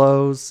green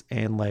yellows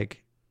and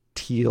like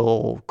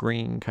teal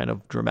green kind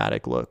of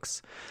dramatic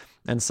looks.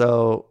 And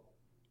so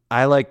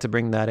I like to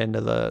bring that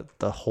into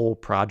the whole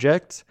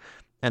project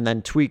and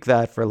then tweak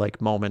that for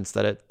like moments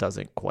that it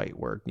doesn't quite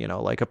work. You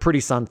know, like a pretty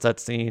sunset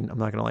scene, I'm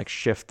not going to like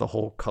shift the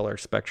whole color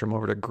spectrum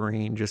over to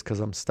green just because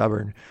I'm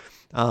stubborn.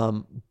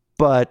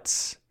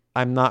 But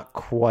I'm not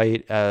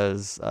quite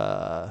as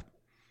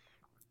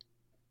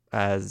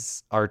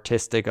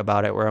artistic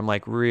about it where I'm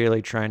like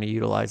really trying to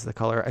utilize the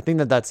color. I think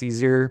that that's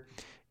easier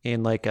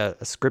in like a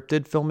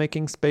scripted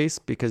filmmaking space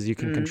because you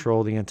can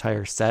control the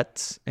entire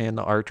set and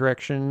the art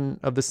direction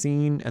of the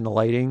scene and the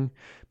lighting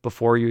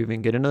before you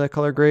even get into the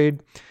color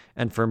grade.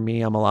 And for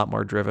me, I'm a lot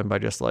more driven by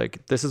just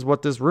like, this is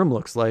what this room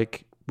looks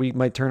like. We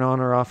might turn on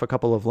or off a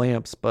couple of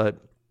lamps, but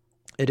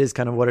it is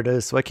kind of what it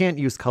is. So I can't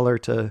use color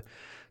to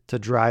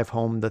drive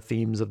home the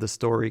themes of the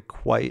story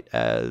quite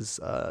as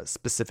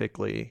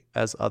specifically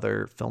as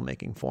other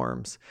filmmaking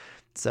forms.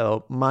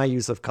 So my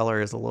use of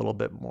color is a little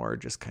bit more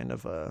just kind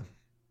of a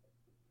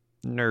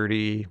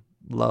nerdy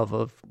love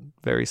of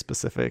very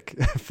specific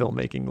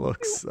filmmaking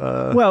looks.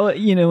 Well,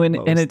 you know, and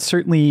it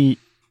certainly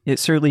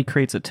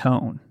creates a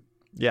tone.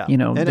 Yeah. You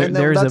know, and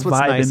there's that's a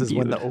what's vibe nice imbued. is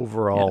when the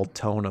overall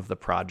tone of the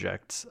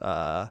project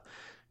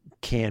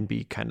can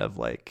be kind of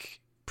like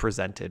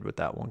presented with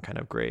that one kind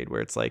of grade where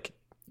it's like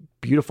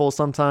beautiful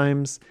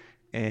sometimes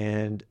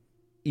and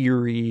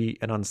eerie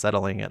and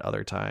unsettling at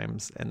other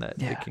times, and that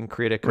it can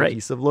create a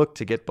cohesive look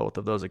to get both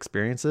of those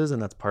experiences.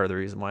 And that's part of the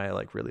reason why I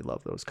like really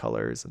love those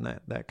colors and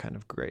that kind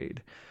of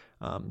grade.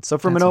 So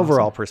from an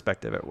overall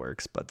perspective, it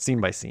works, but scene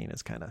by scene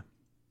is kind of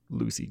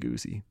loosey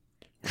goosey.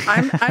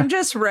 I'm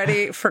just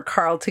ready for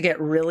Karl to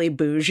get really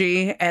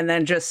bougie and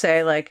then just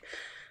say like,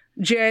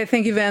 Jay, I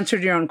think you've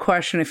answered your own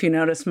question if you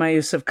notice my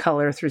use of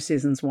color through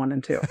seasons 1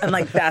 and 2. And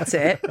like, that's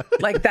it.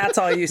 Like, that's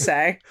all you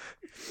say.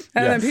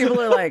 And then people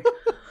are like,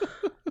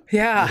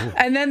 yeah.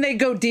 And then they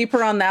go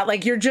deeper on that.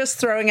 Like, you're just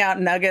throwing out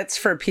nuggets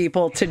for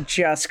people to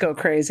just go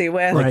crazy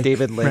with. Like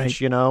David Lynch,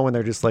 you know, when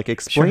they're just like,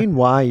 explain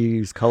why you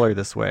use color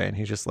this way. And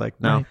he's just like,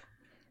 no,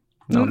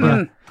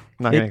 not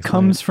it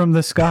comes from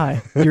the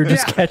sky. You're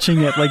just catching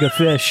it like a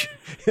fish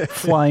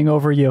flying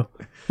over you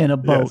in a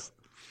boat. Yes.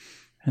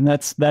 And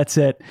that's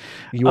it.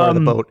 You are the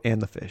boat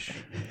and the fish.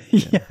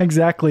 Yeah,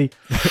 exactly.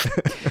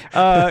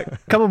 A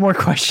couple more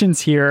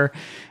questions here.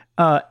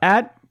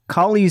 At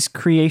Colley's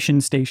Creation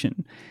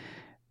Station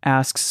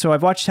asks, so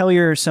I've watched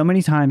Hellier so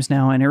many times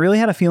now, and I really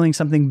had a feeling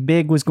something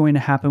big was going to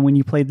happen when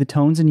you played the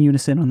tones in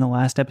unison on the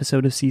last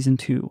episode of season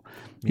 2.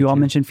 You all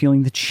mentioned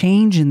feeling the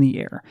change in the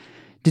air.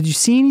 Did you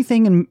see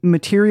anything in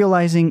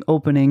materializing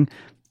opening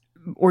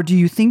or do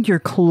you think you're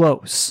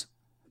close?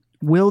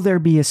 Will there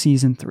be a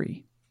season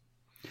 3?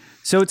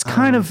 So it's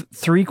kind of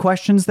 3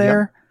 questions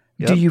there.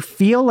 Yep. Do you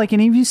feel like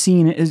any of you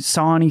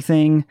saw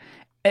anything?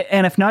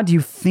 And if not, do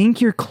you think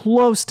you're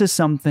close to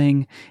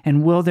something?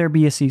 And will there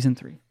be a season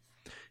 3?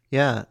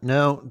 Yeah,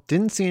 no,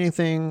 didn't see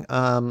anything.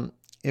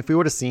 If we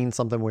would have seen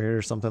something weird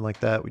or something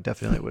like that, we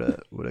definitely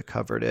would have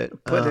covered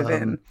it. Put it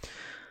in.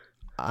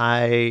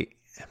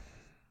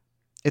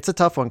 It's a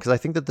tough one because I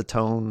think that the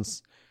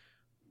tones,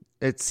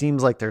 it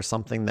seems like there's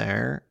something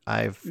there.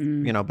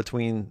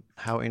 Between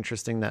how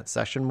interesting that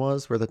session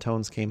was where the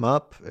tones came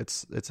up,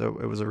 it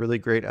was a really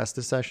great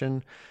Estes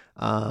session.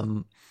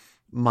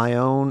 My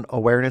own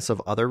awareness of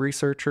other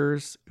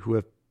researchers who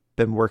have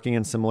been working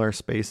in similar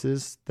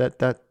spaces,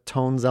 that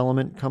tones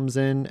element comes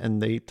in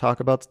and they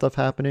talk about stuff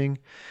happening.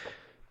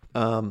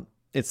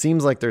 It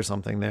seems like there's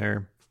something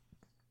there.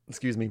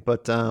 Excuse me.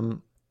 But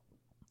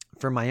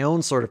for my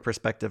own sort of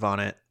perspective on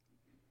it,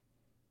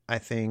 I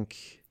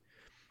think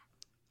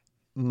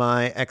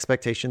my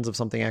expectations of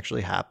something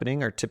actually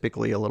happening are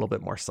typically a little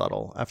bit more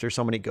subtle. After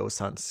so many ghost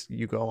hunts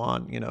you go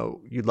on,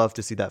 you'd love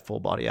to see that full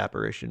body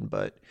apparition,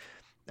 but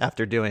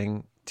after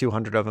doing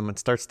 200 of them, it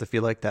starts to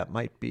feel like that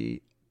might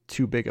be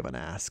too big of an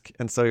ask.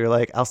 And so you're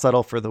like, I'll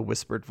settle for the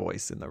whispered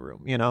voice in the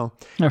room,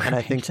 Right. And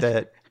I think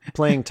that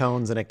playing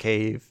tones in a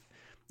cave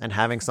and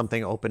having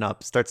something open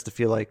up starts to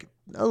feel like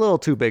a little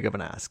too big of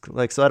an ask.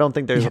 Like, so I don't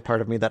think there's a part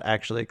of me that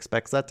actually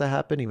expects that to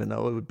happen, even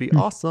though it would be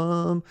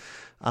awesome.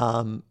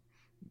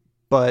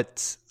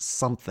 But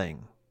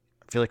something,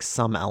 I feel like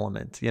some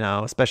element,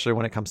 especially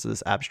when it comes to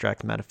this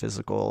abstract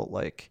metaphysical,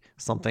 like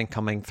something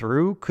coming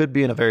through could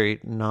be in a very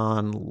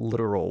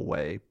non-literal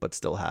way, but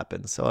still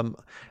happen. So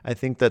I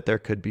think that there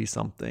could be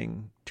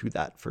something to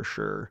that for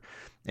sure.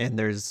 And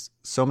there's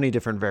so many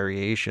different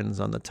variations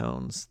on the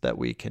tones that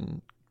we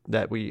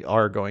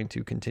are going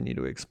to continue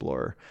to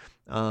explore.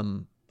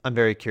 I'm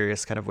very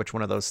curious kind of which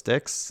one of those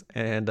sticks.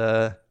 And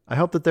I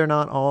hope that they're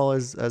not all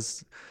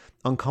as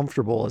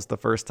uncomfortable as the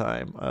first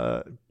time,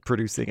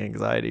 producing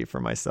anxiety for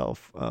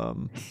myself.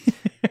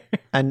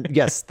 And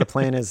yes, the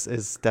plan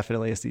is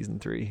definitely a season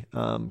 3.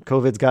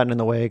 COVID's gotten in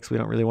the way because we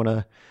don't really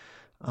want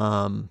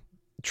to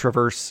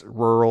traverse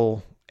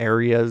rural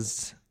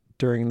areas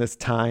during this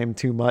time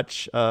too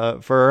much,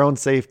 for our own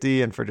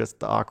safety and for just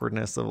the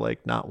awkwardness of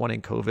like not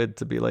wanting COVID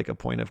to be like a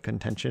point of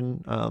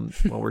contention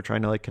while we're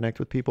trying to like connect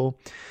with people.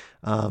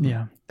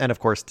 And of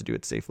course to do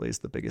it safely is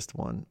the biggest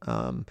one.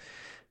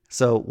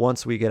 So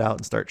once we get out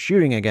and start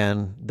shooting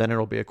again, then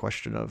it'll be a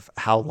question of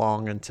how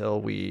long until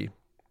we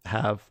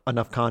have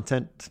enough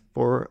content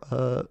for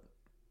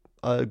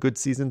a good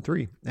season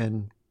 3.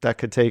 And that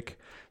could take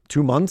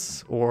 2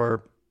 months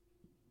or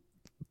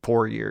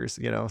 4 years,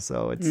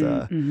 so it's,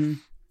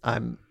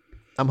 I'm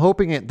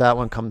hoping that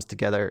one comes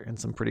together in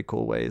some pretty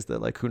cool ways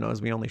that like, who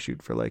knows, we only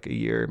shoot for like a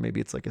year. Maybe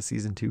it's like a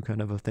season 2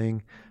 kind of a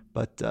thing.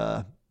 But,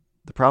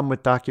 the problem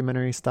with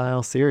documentary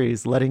style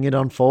series, letting it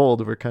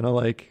unfold, we're kind of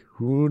like,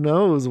 who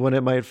knows when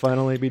it might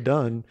finally be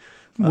done.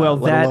 Well,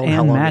 that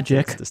and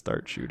magic to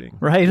start shooting,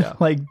 right? Yeah.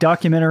 Like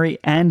documentary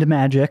and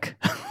magic.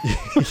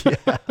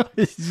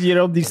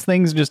 These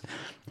things just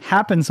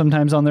happen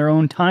sometimes on their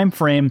own time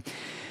frame.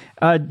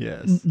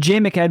 Yes. J.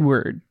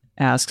 McEdward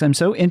asks, I'm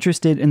so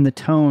interested in the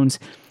tones.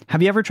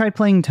 Have you ever tried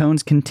playing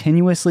tones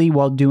continuously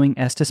while doing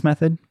Estes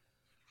method?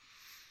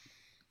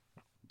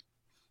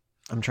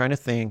 I'm trying to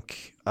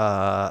think,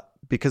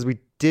 because we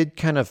did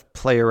kind of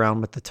play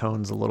around with the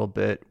tones a little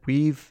bit.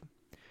 We've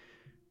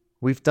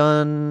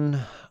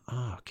done,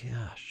 oh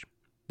gosh,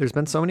 there's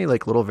been so many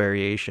like little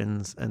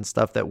variations and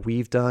stuff that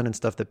we've done and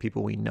stuff that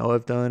people we know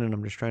have done. And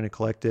I'm just trying to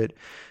collect it.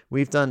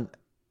 We've done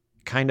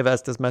kind of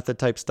Estes method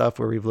type stuff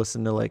where we've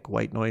listened to like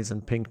white noise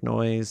and pink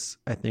noise.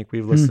 I think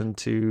we've listened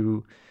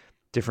to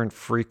different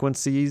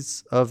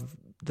frequencies of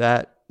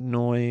that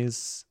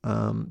noise,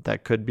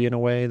 that could be in a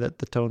way that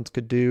the tones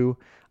could do.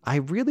 I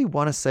really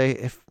want to say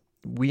if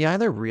we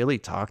either really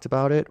talked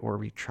about it or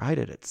we tried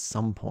it at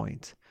some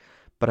point,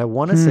 but I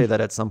want to say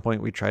that at some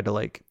point we tried to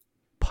like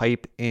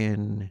pipe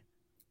in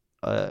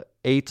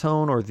a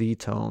tone or the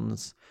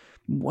tones.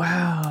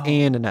 Wow.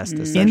 And an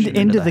Estes session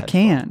into the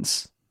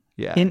cans.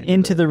 Yeah.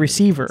 Into the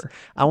receiver.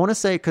 I want to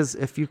say, because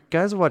if you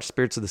guys watch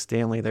Spirits of the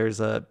Stanley, there's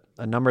a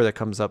number that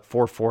comes up,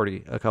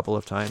 440, a couple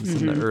of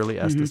times in the early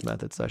Estes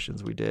method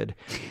sessions we did.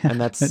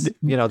 And that's,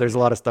 there's a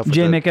lot of stuff.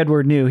 J.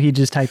 McEdward knew. He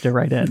just typed it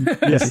right in.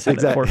 Yes,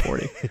 exactly.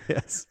 440.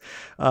 Yes.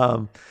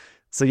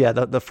 So yeah,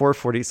 the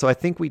 440. So I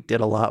think we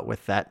did a lot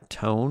with that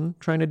tone,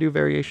 trying to do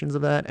variations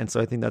of that. And so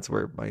I think that's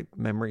where my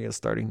memory is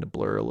starting to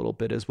blur a little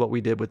bit, is what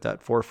we did with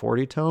that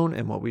 440 tone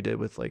and what we did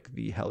with like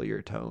the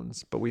HELLIER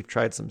tones. But we've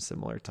tried some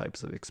similar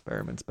types of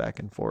experiments back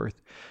and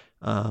forth.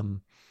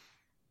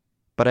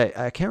 But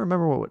I can't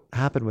remember what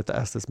happened with the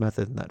Estes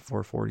method in that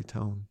 440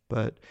 tone.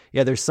 But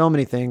yeah, there's so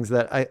many things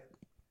that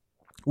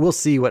we'll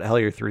see what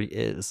HELLIER 3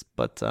 is,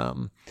 but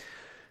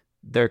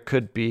there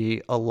could be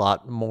a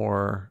lot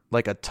more,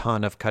 like a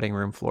ton of cutting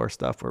room floor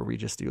stuff where we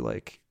just do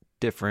like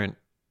different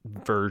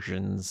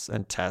versions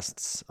and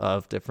tests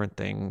of different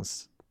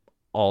things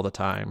all the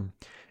time.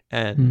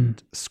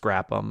 and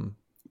scrap them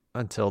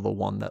until the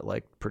one that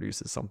like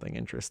produces something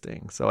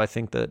interesting. So I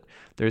think that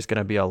there's going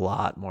to be a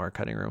lot more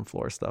cutting room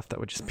floor stuff that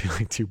would just be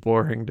like too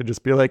boring to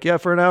just be like, yeah,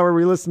 for an hour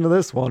we listened to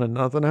this one and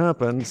nothing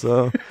happened.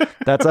 So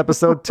that's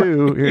episode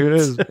 2. Here it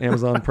is,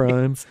 Amazon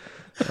Prime.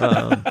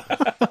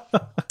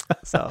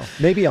 So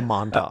maybe a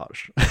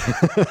montage.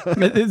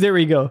 There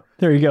we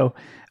go.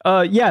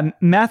 Yeah,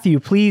 Matthew,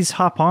 please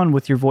hop on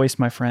with your voice,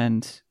 my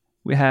friend.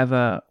 We have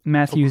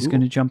Matthew's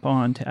going to jump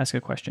on to ask a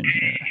question here.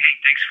 Hey,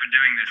 thanks for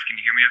doing this. Can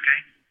you hear me okay?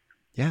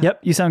 Yeah.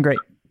 Yep, you sound great.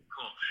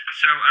 Cool.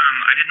 So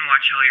I didn't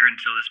watch Hellier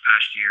until this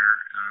past year,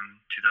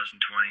 2020,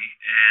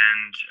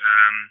 and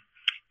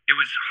it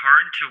was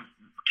hard to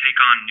take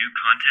on new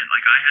content.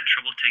 Like, I had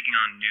trouble taking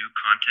on new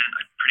content.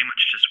 I pretty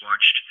much just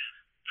watched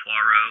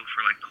Poirot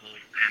for like the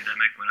whole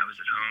pandemic when I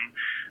was at home,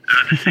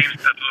 the same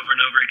stuff over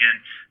and over again.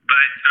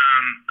 But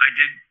I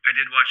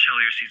did watch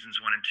Hellier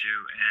seasons 1 and 2,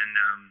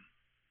 and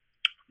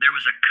there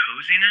was a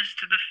coziness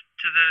to the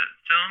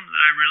film that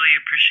I really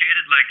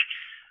appreciated. Like,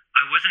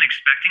 I wasn't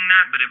expecting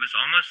that, but it was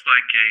almost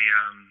like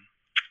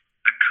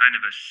a kind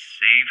of a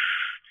safe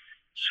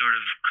sort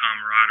of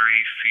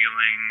camaraderie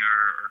feeling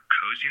or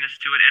coziness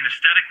to it, and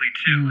aesthetically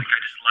too. Like, I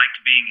just liked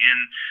being in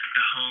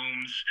the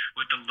homes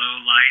with the low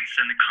lights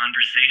and the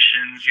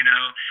conversations, you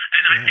know.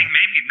 And I think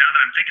maybe now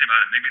that I'm thinking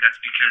about it, maybe that's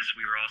because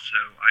we were all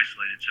so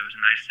isolated, so it was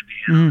nice to be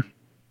in on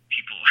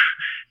people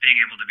being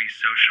able to be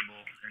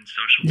sociable and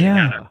social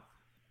together.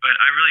 But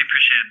I really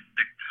appreciated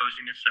the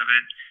coziness of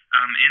it.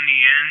 In the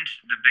end,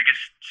 the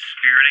biggest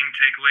spiriting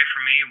takeaway for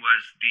me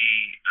was the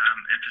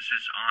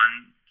emphasis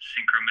on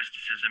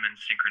synchromysticism and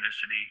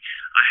synchronicity.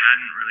 I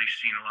hadn't really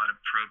seen a lot of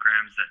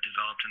programs that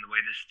developed in the way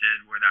this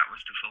did, where that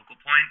was the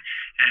focal point.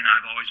 And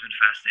I've always been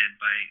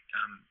fascinated by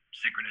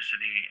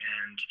synchronicity.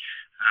 And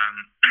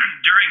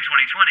during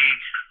 2020,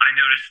 I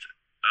noticed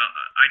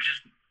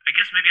I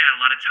guess maybe I had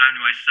a lot of time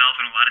to myself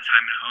and a lot of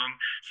time at home,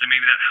 so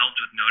maybe that helped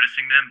with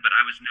noticing them, but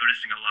I was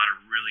noticing a lot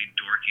of really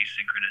dorky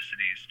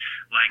synchronicities,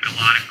 like a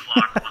lot of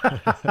clock,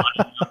 a lot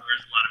of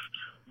numbers, a lot of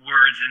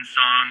words in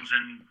songs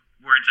and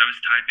words I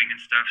was typing and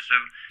stuff. So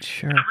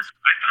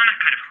I found that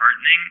kind of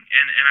heartening,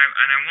 and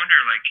I wonder,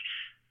 like,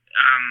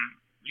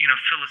 you know,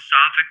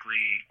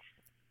 philosophically,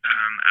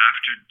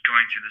 after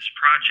going through this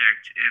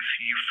project, if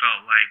you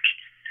felt like,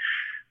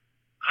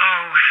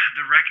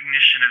 the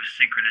recognition of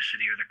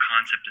synchronicity or the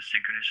concept of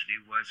synchronicity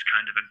was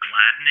kind of a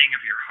gladdening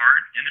of your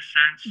heart in a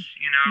sense,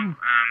 you know,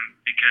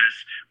 because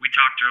we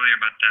talked earlier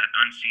about that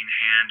unseen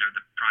hand or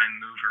the prime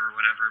mover or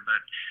whatever,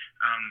 but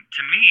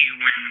to me,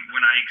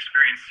 when I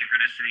experience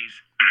synchronicities,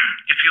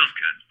 it feels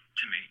good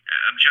to me.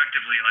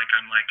 Objectively, like,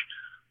 I'm like,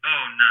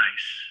 oh,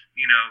 nice,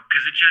 you know,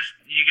 because it just,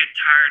 you get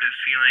tired of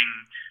feeling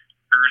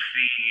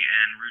earthy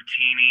and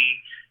routine-y,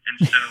 and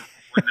so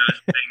when those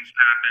things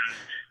happen,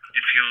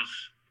 it feels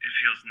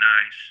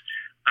nice.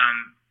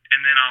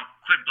 And then I'll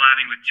quit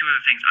blabbing with 2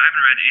 other things. I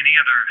haven't read any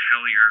other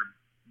Hellier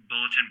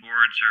bulletin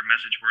boards or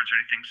message boards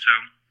or anything. So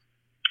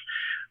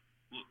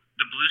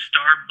the Blue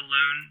Star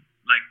balloon,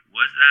 like,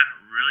 was that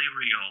really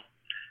real?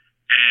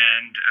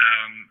 And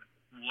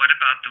what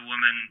about the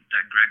woman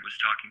that Greg was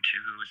talking to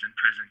who was in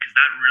prison? Because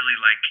that really,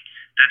 like,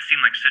 that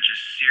seemed like such a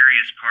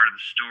serious part of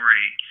the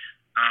story.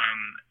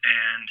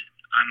 And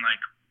I'm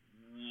like,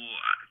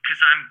 because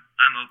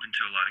I'm open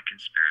to a lot of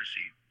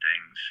conspiracy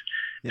things,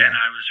 and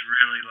I was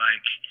really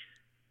like,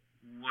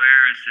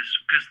 where is this?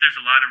 Because there's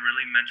a lot of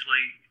really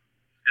mentally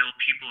ill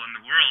people in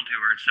the world who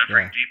are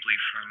suffering deeply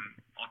from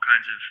all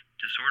kinds of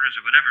disorders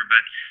or whatever,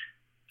 but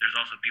there's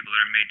also people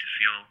that are made to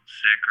feel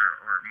sick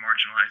or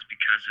marginalized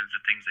because of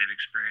the things they've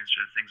experienced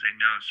or the things they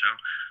know. So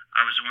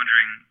I was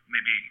wondering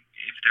maybe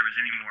if there was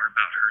any more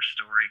about her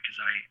story, because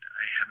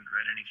I haven't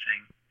read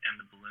anything, and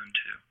the balloon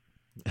too.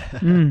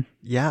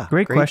 Yeah.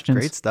 Great questions.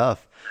 Great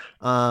stuff.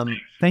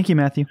 Thank you,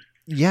 Matthew.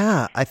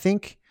 Yeah, I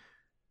think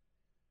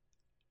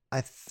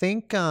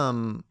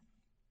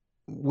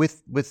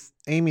with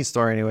Amy's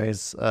story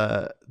anyways,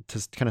 to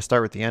kind of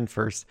start with the end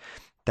first,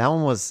 that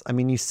one was, I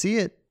mean, you see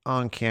it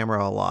on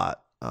camera a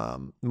lot.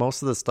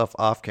 Most of the stuff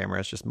off camera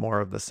is just more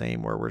of the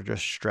same, where we're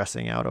just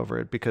stressing out over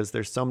it because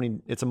there's so many,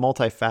 it's a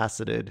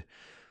multifaceted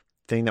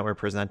thing that we're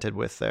presented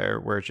with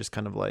there, where it's just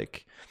kind of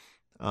like,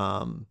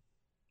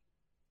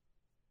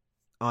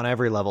 on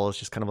every level, it's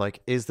just kind of like,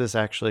 is this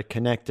actually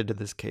connected to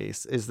this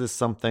case? Is this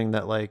something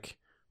that, like,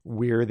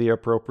 we're the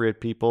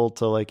appropriate people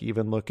to, like,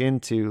 even look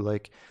into?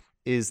 Like,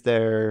 is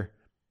there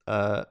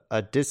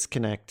a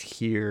disconnect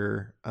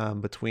here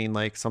between,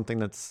 like, something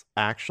that's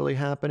actually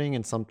happening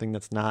and something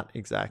that's not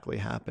exactly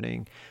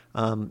happening?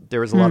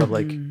 There was a lot of,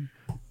 like,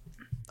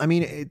 I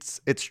mean,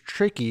 it's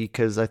tricky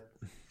because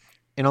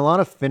in a lot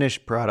of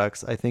finished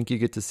products, I think you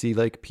get to see,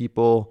 like,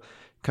 people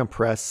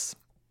compress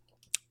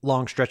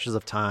long stretches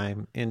of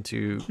time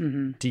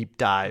into deep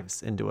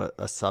dives into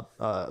a sub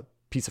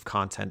piece of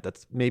content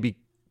that's maybe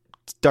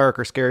dark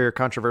or scary or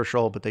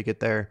controversial, but they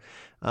get their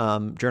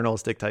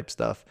journalistic type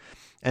stuff.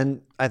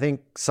 And I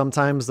think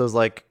sometimes those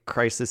like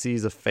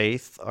crises of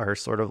faith are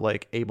sort of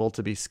like able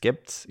to be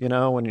skipped, you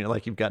know, when you're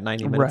like, you've got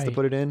 90 minutes to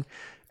put it in.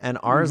 And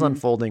ours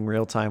unfolding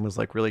real time was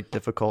like really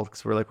difficult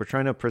because we're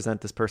trying to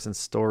present this person's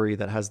story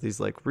that has these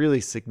like really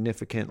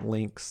significant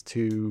links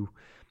to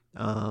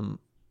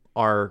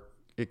our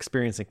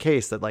experience and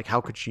case, that like,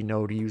 how could she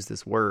know to use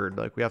this word?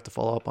 Like, we have to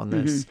follow up on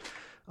this.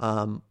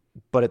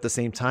 But at the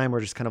same time,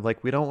 we're just kind of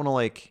like, we don't want to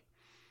like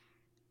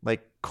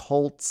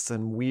cults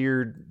and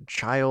weird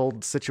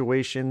child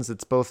situations.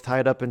 It's both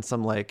tied up in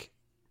some like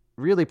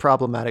really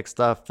problematic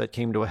stuff that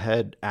came to a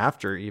head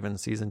after even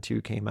season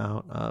 2 came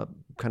out,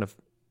 kind of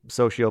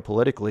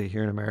socio-politically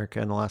here in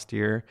America in the last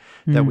year,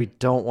 that we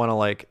don't want to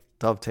like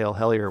dovetail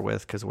Hellier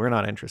with, because we're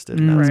not interested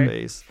in that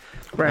space.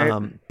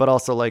 But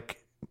also like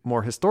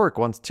more historic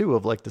ones too,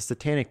 of like the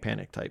satanic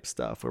panic type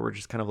stuff, where we're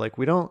just kind of like,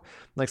 we don't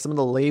like some of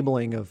the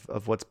labeling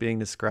of what's being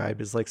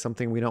described is like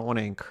something we don't want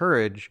to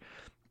encourage,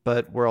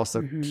 but we're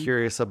also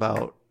curious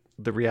about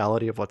the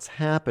reality of what's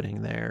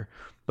happening there.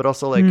 But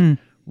also like,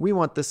 we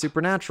want the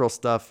supernatural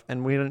stuff,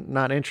 and we're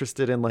not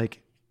interested in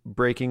like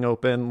breaking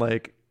open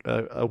like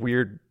a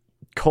weird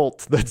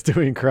cult that's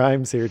doing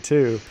crimes here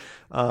too.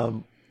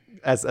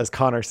 As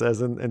Connor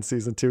says in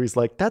season 2, he's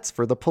like, that's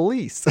for the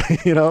police,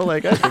 you know,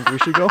 like, I think we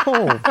should go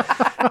home.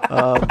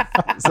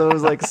 So it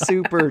was like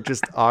super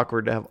just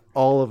awkward to have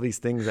all of these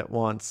things at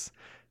once,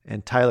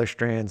 and Tyler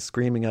Strand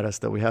screaming at us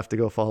that we have to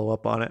go follow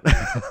up on it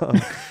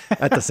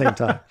at the same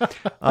time.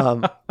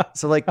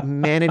 So like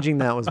managing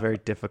that was very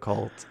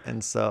difficult.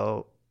 And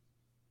so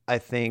I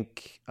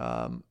think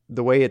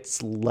the way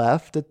it's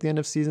left at the end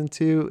of season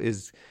 2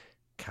 is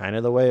kind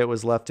of the way it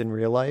was left in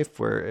real life,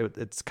 where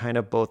it's kind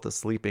of both a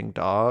sleeping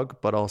dog,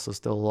 but also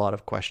still a lot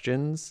of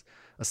questions.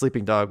 A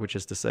sleeping dog, which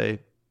is to say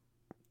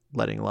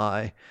letting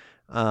lie.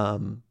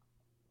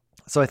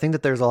 So I think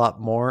that there's a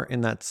lot more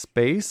in that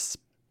space,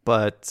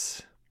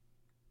 but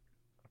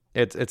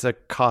it's a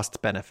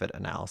cost benefit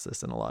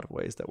analysis in a lot of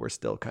ways that we're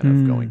still kind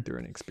of going through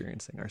and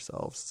experiencing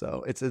ourselves.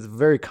 So it's a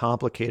very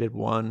complicated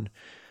one,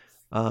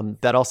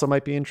 that also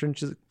might be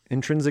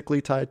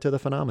intrinsically tied to the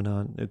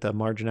phenomenon, the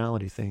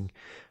marginality thing.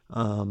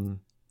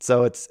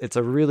 So it's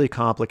a really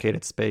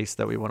complicated space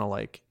that we want to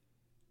like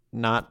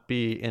not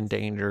be in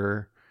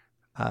danger,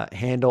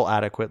 handle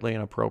adequately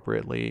and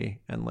appropriately,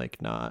 and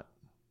like not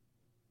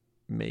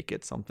make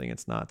it something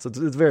it's not. So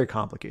it's very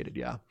complicated.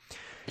 Yeah.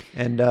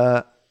 And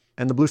the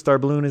blue star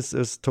balloon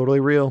is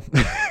totally real.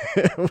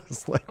 It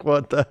was like,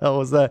 what the hell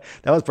was that?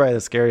 That was probably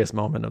the scariest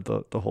moment of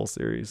the whole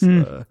series.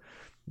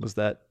 Was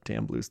that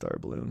damn blue star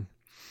balloon.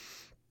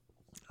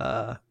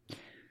 I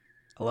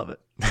love it.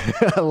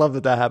 I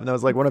love that happened. That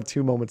was like one of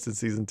 2 moments in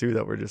season 2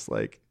 that were just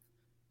like,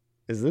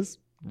 is this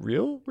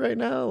real right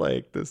now?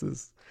 Like, this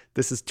is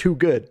too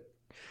good.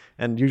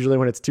 And usually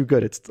when it's too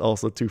good, it's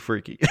also too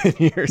freaky.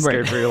 You're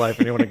scared for your life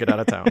and you want to get out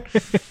of town.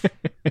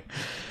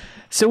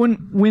 So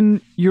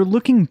when you're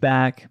looking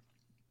back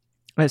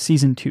at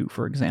season 2,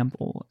 for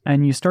example,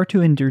 and you start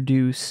to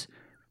introduce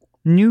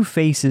new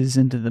faces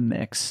into the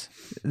mix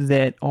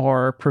that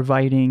are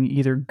providing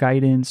either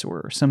guidance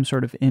or some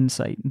sort of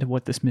insight into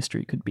what this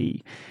mystery could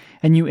be,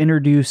 and you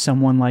introduce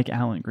someone like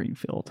Alan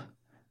Greenfield,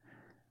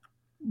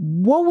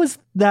 what was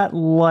that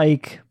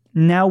like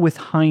now with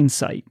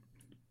hindsight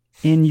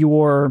in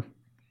your,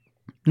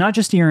 not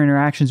just your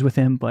interactions with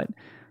him, but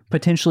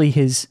potentially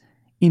his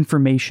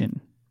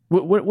information?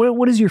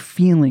 What is your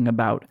feeling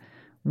about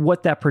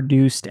what that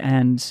produced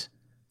and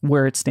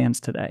where it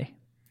stands today?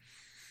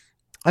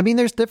 I mean,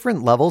 there's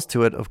different levels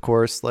to it, of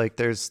course. Like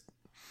there's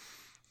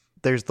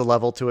the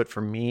level to it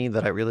for me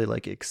that I really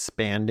like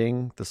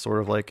expanding the sort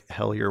of like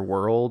Hellier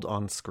world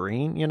on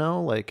screen, you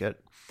know, like at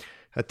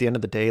the end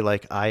of the day,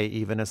 like I,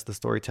 even as the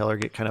storyteller,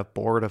 get kind of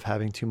bored of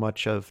having too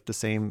much of the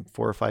same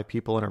 4 or 5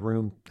 people in a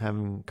room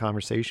having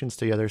conversations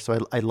together. So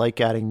I like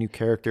adding new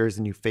characters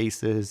and new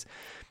faces.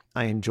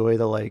 I enjoy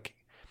the like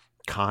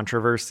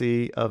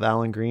controversy of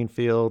Alan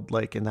Greenfield,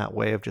 like in that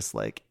way of just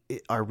like,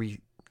 are we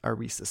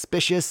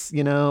suspicious,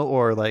 you know,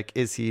 or like,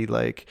 is he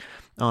like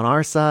on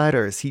our side,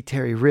 or is he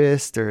Terry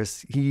Wrist, or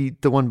is he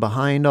the one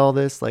behind all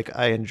this? Like,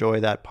 I enjoy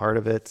that part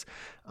of it.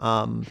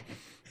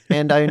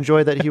 And I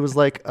enjoy that he was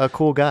like a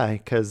cool guy,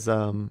 because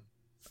in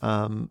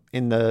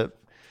the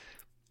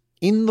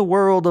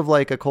world of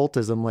like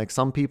occultism, like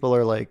some people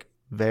are like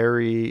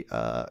very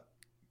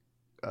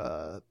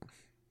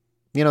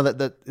you know,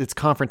 that it's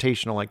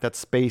confrontational. Like that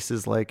space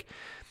is like,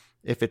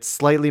 if it's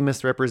slightly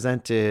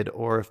misrepresented,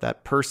 or if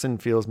that person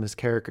feels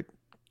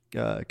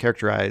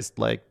characterized,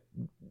 like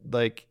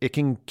it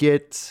can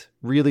get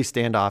really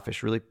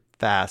standoffish really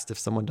fast if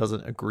someone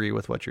doesn't agree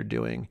with what you're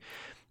doing.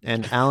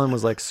 And Alan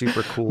was like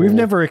super cool. We've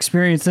never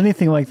experienced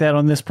anything like that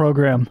on this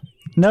program.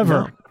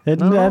 Never.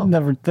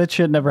 No, that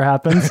shit never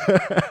happens.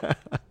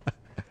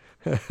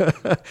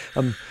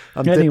 I'm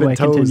Anyway, dipping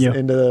toes continue.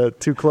 into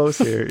too close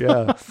here.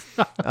 Yeah.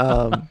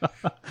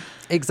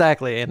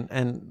 Exactly.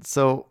 And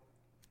so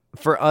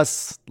for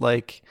us,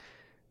 like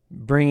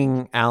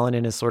bringing Alan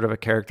in as sort of a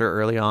character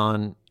early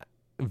on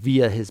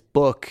via his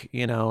book,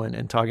 you know,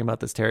 and talking about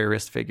this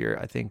terrorist figure,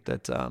 I think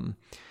that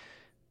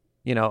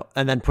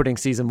and then putting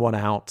season 1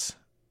 out.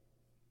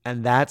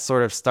 And that's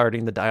sort of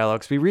starting the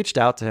dialogues. We reached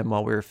out to him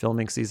while we were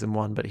filming season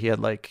 1, but he had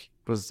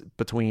was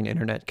between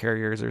internet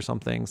carriers or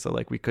something. So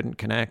we couldn't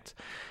connect.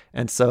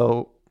 And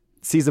so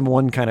season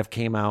 1 kind of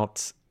came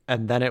out,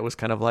 and then it was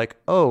kind of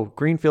oh,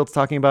 Greenfield's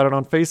talking about it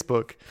on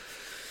Facebook.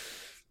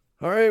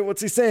 All right,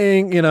 what's he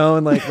saying? And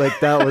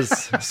that was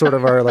sort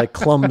of our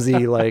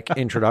clumsy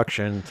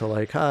introduction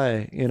to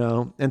hi,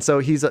 And so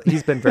he's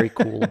been very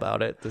cool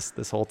about it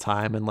this whole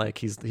time, and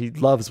he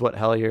loves what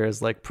Hellier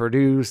has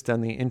produced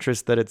and the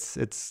interest that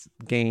it's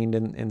gained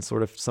in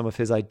sort of some of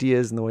his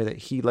ideas and the way that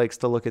he likes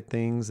to look at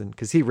things, and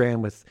because he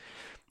ran with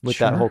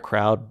Sure. that whole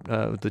crowd,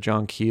 the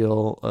John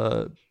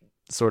Keel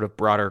sort of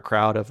broader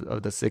crowd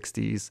of the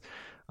 60s,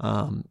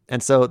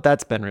 and so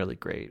that's been really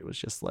great. It was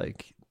just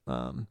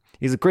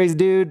he's a crazy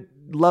dude.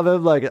 Love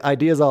him.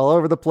 Ideas all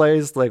over the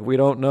place. We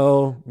don't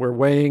know. We're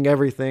weighing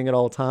everything at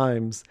all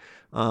times.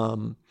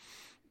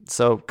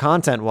 So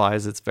content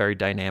wise, it's very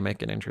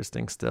dynamic and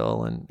interesting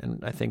still. And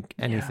I think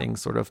anything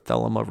sort of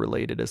Thelema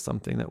related is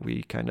something that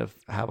we kind of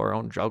have our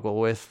own juggle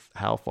with.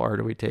 How far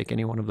do we take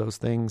any one of those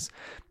things?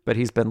 But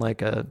he's been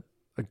a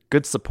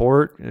good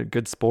support, a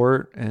good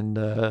sport,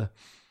 and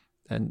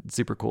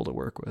super cool to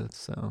work with.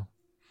 So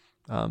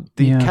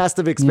the cast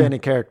of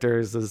expanded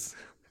characters is,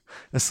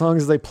 as long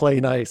as they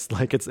play nice,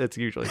 it's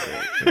usually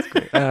great. It's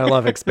great. And I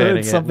love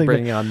expanding it and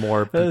bringing on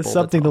more people. It's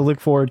something to look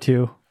forward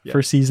to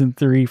for season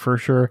 3 for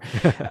sure.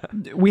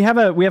 we have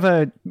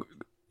a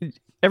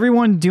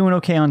everyone doing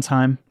okay on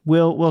time.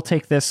 We'll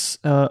take this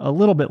a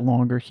little bit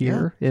longer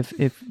here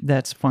if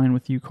that's fine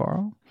with you,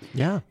 Karl.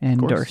 Yeah.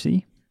 And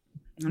Darcy.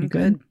 I'm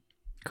good.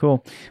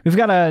 Cool. We've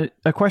got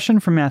a question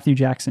from Matthew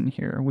Jackson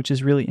here, which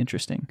is really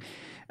interesting.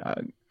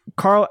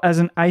 Karl, as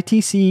an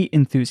ITC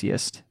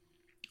enthusiast,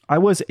 I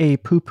was a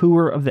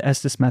poo-pooer of the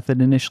Estes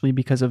method initially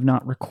because of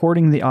not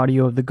recording the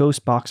audio of the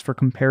ghost box for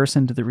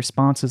comparison to the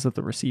responses of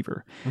the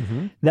receiver.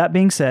 Mm-hmm. That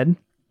being said,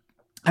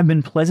 I've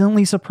been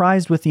pleasantly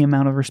surprised with the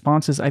amount of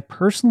responses I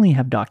personally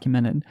have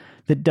documented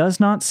that does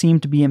not seem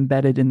to be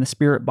embedded in the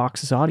spirit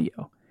box's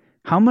audio.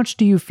 How much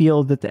do you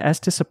feel that the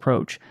Estes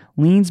approach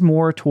leans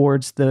more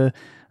towards the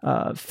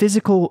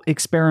physical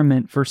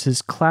experiment versus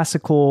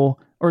the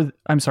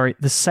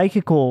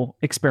psychical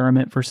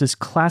experiment versus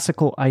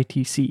classical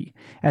ITC,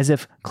 as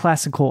if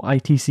classical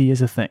ITC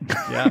is a thing?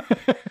 Yeah.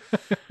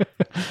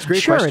 It's a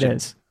great sure question. It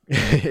is.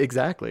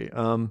 Exactly.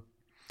 I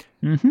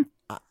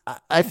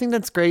think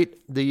that's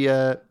great.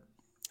 The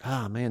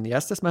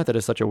Estes method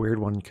is such a weird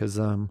one because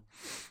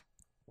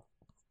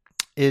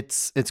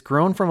it's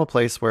grown from a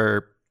place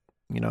where,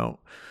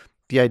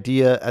 the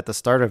idea at the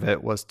start of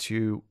it was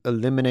to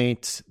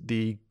eliminate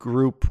the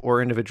group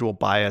or individual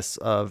bias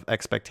of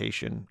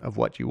expectation of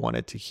what you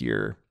wanted to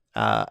hear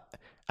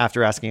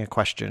after asking a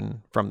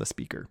question from the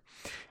speaker.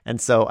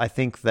 And so I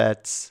think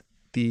that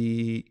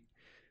the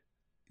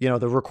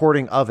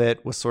recording of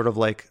it was sort of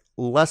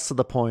less to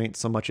the point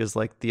so much as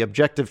the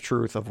objective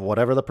truth of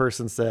whatever the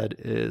person said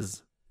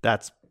is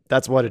that's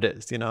what it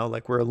is,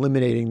 we're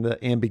eliminating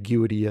the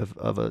ambiguity of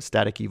a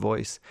staticky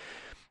voice.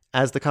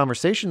 As the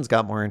conversations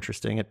got more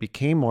interesting, it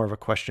became more of a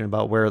question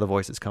about where the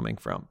voice is coming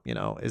from.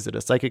 Is it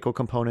a psychical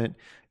component?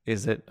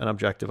 Is it an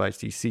objective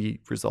ITC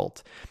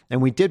result?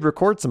 And we did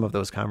record some of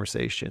those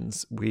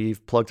conversations.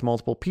 We've plugged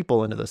multiple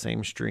people into the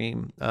same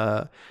stream.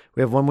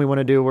 We have one we want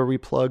to do where we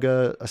plug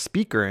a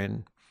speaker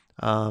in,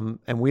 and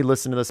we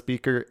listen to the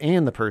speaker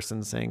and the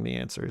person saying the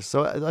answers.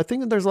 So I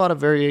think that there's a lot of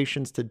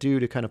variations to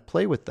do to kind of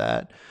play with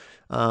that.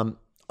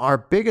 Our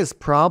biggest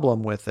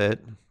problem with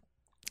it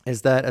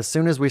is that as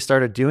soon as we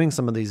started doing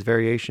some of these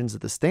variations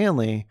at the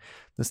Stanley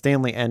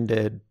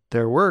ended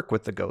their work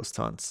with the ghost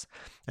hunts.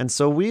 And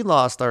so we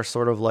lost our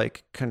sort of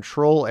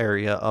control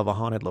area of a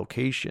haunted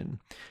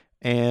location,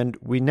 and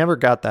we never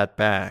got that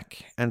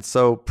back. And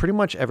so pretty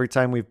much every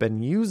time we've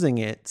been using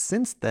it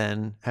since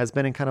then has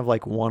been in kind of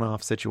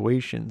one-off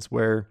situations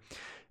where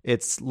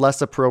it's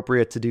less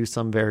appropriate to do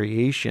some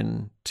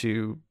variation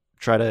to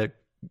try to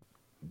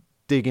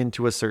dig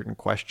into a certain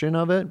question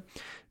of it.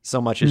 So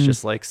much as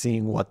just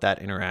seeing what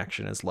that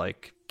interaction is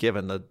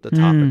given the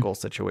topical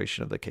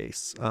situation of the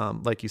case,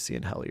 like you see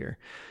in Hellier.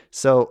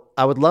 So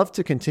I would love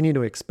to continue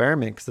to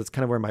experiment because that's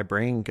kind of where my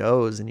brain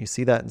goes. And you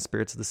see that in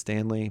Spirits of the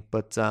Stanley,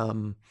 but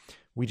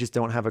we just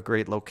don't have a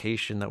great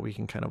location that we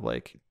can kind of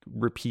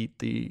repeat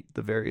the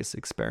various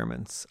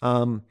experiments.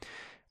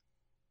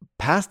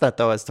 Past that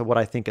though, as to what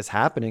I think is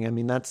happening, I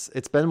mean,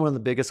 it's been one of the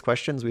biggest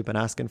questions we've been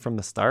asking from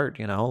the start,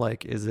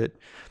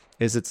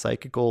 is it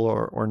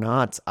psychical or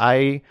not?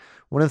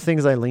 One of the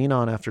things I lean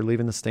on after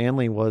leaving the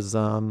Stanley was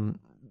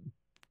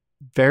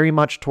very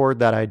much toward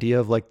that idea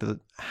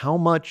of how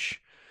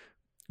much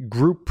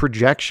group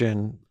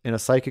projection in a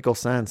psychical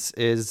sense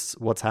is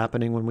what's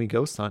happening when we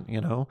ghost hunt,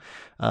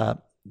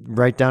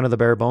 right down to the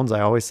bare bones. I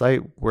always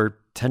cite we're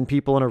 10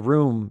 people in a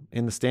room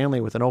in the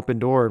Stanley with an open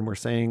door, and we're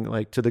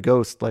saying to the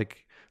ghost,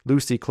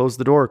 Lucy, close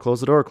the door,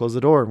 close the door, close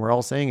the door. And we're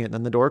all saying it. And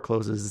then the door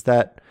closes. Is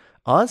that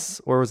us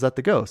or was that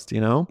the ghost,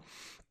 And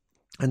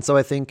so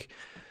I think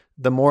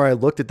the more I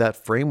looked at that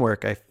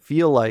framework, I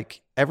feel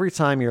every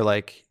time you're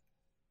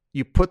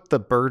you put the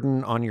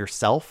burden on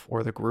yourself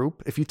or the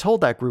group. If you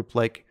told that group,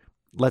 like,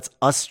 let's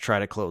us try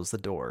to close the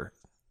door,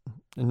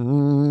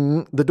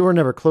 the door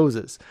never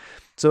closes.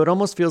 So it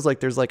almost feels like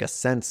there's like a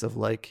sense of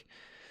like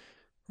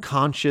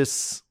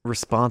conscious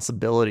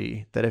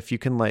responsibility that if you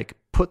can like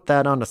put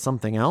that onto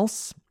something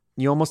else,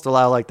 you almost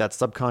allow like that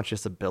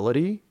subconscious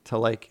ability to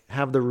like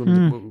have the room to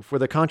move, where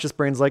the conscious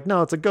brain's like,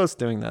 no, it's a ghost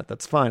doing that.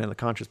 That's fine. And the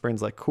conscious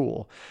brain's like,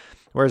 cool.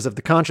 Whereas if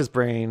the conscious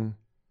brain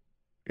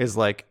is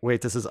like,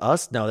 wait, this is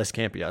us? No, this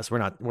can't be us. We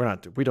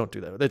don't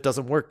do that. It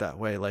doesn't work that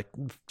way. Like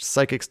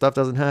psychic stuff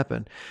doesn't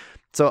happen.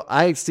 So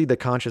I see the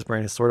conscious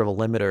brain as sort of a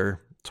limiter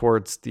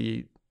towards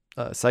the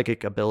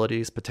psychic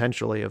abilities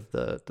potentially of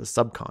the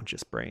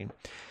subconscious brain.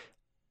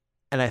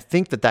 And I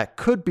think that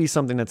could be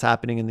something that's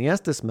happening in the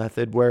Estes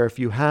method, where if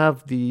you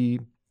have the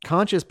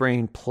conscious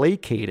brain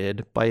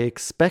placated by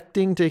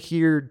expecting to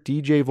hear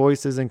DJ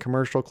voices and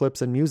commercial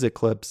clips and music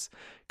clips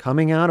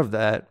coming out of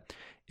that,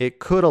 it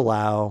could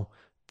allow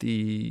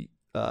the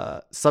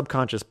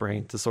subconscious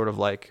brain to sort of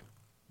like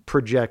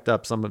project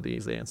up some of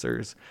these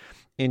answers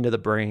into the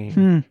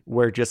brain,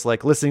 where just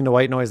like listening to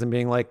white noise and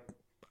being like,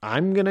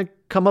 I'm going to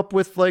come up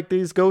with like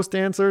these ghost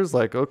answers.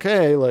 Like,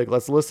 okay, like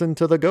let's listen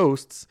to the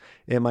ghosts.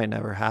 It might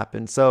never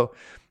happen. So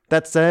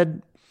that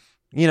said,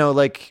 you know,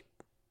 like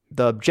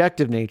the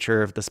objective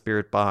nature of the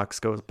spirit box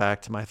goes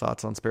back to my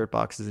thoughts on spirit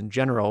boxes in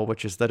general,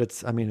 which is that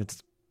it's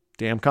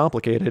damn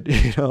complicated.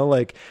 You know,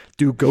 like,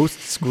 do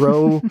ghosts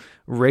grow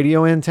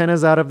radio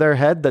antennas out of their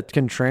head that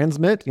can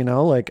transmit? You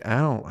know, like I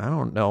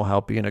don't know how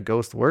being a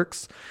ghost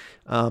works.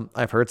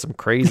 I've heard some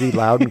crazy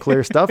loud and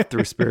clear stuff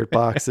through spirit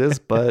boxes,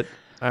 but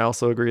I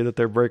also agree that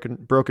they're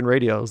broken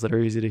radios that are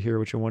easy to hear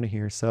what you want to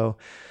hear. So,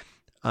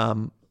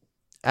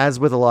 as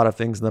with a lot of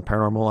things in the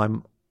paranormal,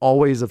 I'm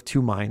always of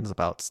two minds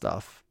about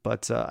stuff,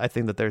 but I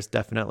think that there's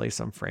definitely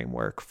some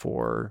framework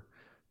for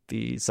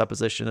the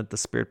supposition that the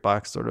spirit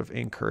box sort of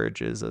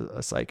encourages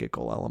a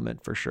psychical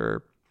element for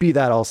sure. Be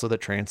that also the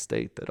trance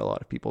state that a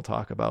lot of people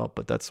talk about,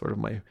 but that's sort of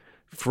my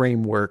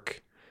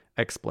framework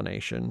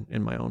explanation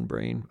in my own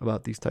brain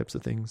about these types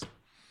of things.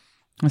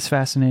 That's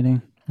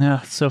fascinating.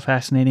 Yeah, so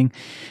fascinating.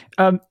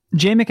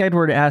 J.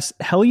 McEdward asks,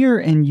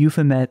 Hellier and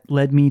Euphemet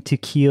led me to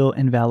Keel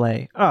and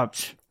Valet. Oh,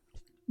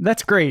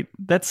 that's great.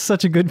 That's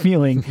such a good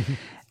feeling.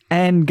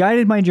 And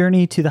guided my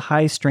journey to the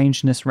high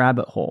strangeness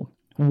rabbit hole.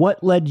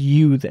 What led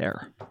you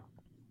there?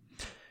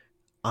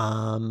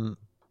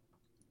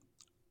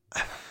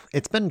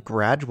 It's been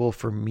gradual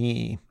for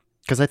me,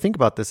 because I think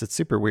about this. It's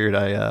super weird.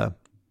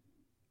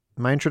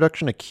 My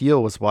introduction to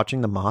Keel was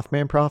watching the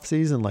Mothman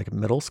Prophecies in like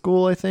middle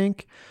school, I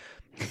think.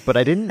 But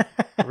I didn't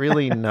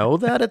really know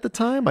that at the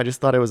time. I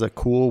just thought it was a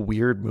cool,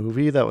 weird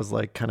movie that was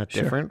like kind of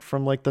different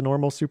from like the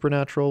normal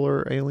supernatural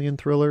or alien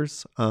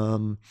thrillers.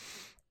 And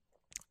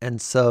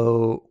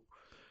so,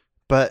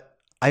 but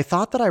I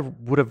thought that I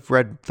would have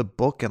read the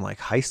book in like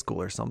high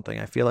school or something.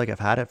 I feel like I've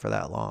had it for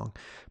that long.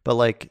 But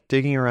like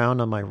digging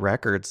around on my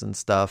records and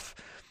stuff,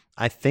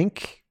 I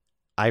think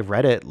I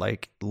read it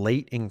like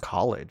late in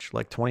college,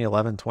 like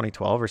 2011,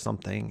 2012 or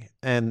something.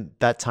 And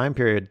that time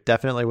period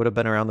definitely would have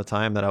been around the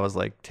time that I was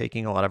like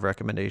taking a lot of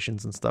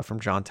recommendations and stuff from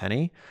John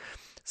Tenney.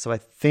 So I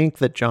think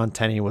that John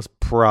Tenney was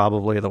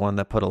probably the one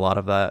that put a lot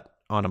of that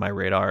onto my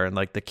radar, and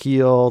like the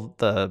Keel,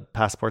 the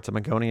Passports of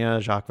Magonia,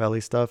 Jacques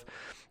Vallée stuff.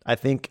 I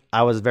think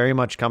I was very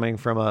much coming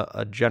from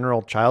a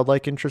general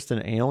childlike interest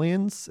in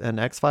aliens and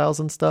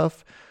X-Files and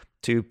stuff,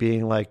 to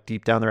being like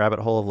deep down the rabbit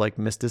hole of like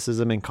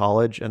mysticism in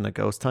college and the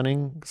ghost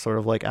hunting sort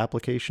of like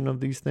application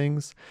of these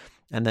things.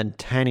 And then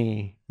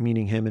Tenney,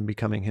 meeting him and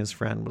becoming his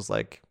friend, was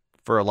like,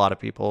 for a lot of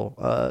people,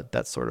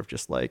 that's sort of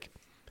just like,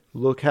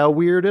 look how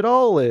weird it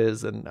all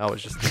is. And I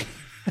was just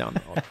down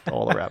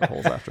all the rabbit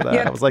holes after that.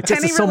 Yeah, I was like, this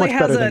Tenney is so really much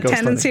better than ghost has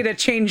a tendency hunting. to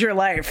change your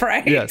life,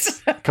 right?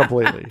 Yes,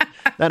 completely.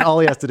 Then all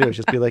he has to do is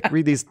just be like,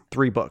 read these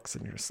 3 books,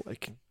 and you're just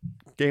like,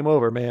 game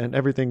over, man.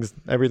 Everything's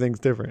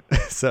different.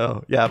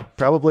 So yeah,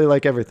 probably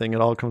like everything,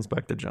 it all comes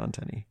back to John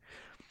Tenney.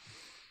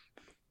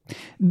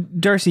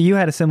 Darcy, you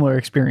had a similar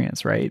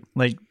experience, right?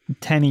 Like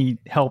Tenney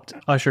helped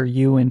usher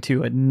you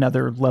into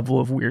another level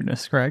of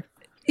weirdness, correct?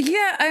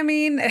 Yeah, I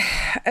mean,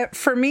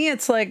 for me,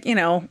 it's like, you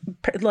know,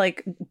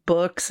 like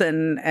books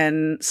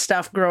and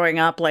stuff growing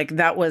up, like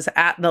that was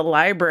at the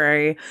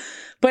library.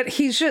 But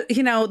he's just,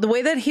 you know, the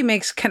way that he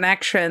makes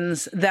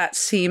connections that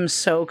seems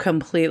so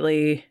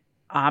completely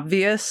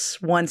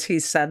obvious once he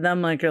said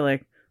them, like you're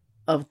like,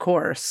 of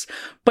course.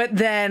 But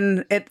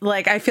then it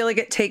like, I feel like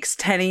it takes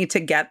Tenney to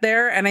get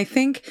there. And I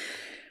think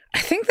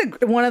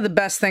that one of the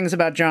best things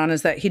about John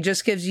is that he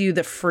just gives you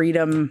the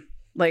freedom.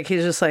 Like,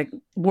 he's just like,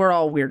 we're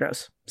all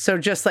weirdos. So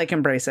just like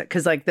embrace it,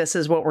 because like this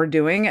is what we're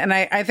doing. And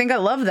I think I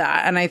love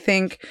that. And I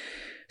think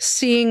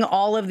seeing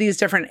all of these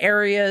different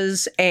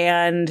areas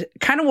and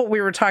kind of what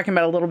we were talking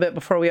about a little bit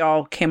before we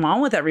all came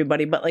on with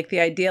everybody, but like the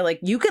idea, like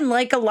you can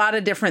like a lot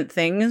of different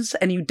things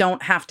and you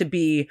don't have to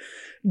be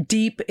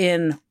deep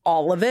in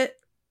all of it.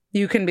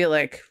 You can be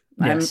like,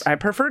 yes, I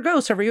prefer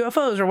ghosts over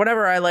UFOs or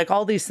whatever. I like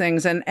all these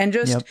things, and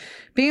just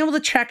being able to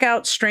check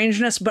out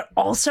strangeness, but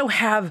also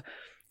have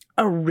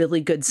a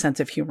really good sense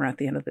of humor at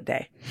the end of the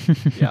day.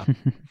 Yeah.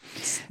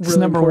 It's Really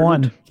number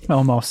important. one,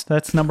 almost.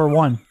 That's number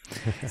one.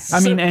 I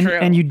mean, true.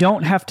 and you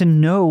don't have to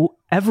know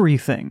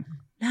everything.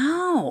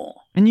 No.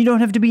 And you don't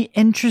have to be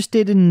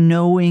interested in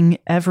knowing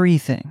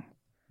everything.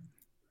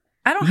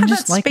 I don't You have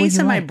just that like what space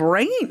you in my like.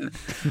 brain.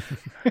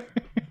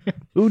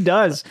 Who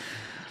does?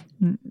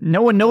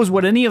 No one knows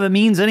what any of it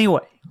means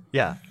anyway.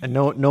 Yeah. And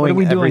knowing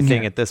we doing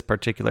everything here? at this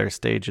particular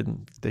stage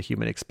in the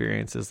human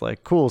experience is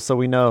like, cool. So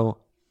we know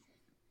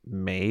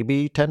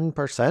maybe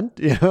 10%,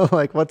 you know,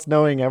 like what's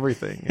knowing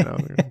everything, you know?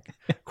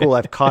 Cool.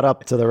 I've caught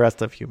up to the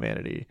rest of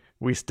humanity.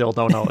 We still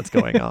don't know what's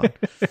going on.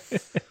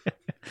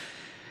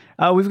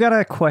 We've got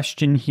a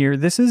question here.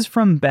 This is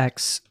from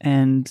Bex,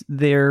 and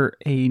they're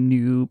a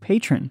new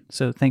patron.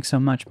 So thanks so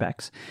much,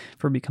 Bex,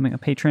 for becoming a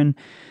patron.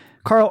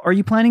 Karl, are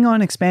you planning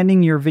on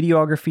expanding your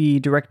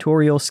videography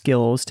directorial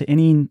skills to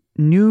any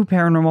new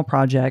paranormal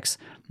projects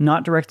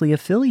not directly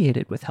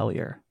affiliated with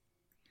Hellier?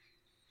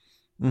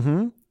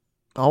 Mm-hmm.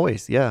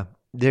 Always, yeah.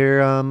 They're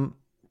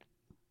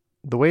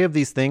the way of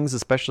these things,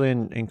 especially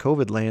in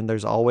COVID land,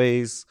 there's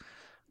always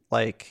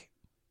like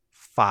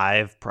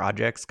 5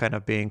 projects kind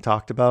of being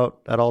talked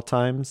about at all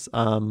times.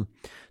 The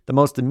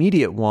most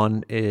immediate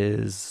one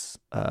is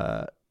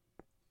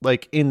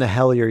like in the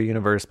Hellier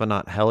universe, but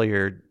not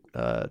Hellier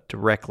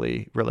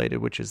directly related,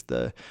 which is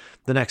the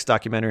next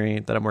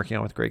documentary that I'm working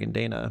on with Greg and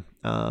Dana,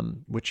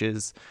 which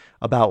is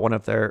about one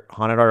of their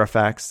haunted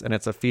artifacts, and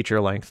it's a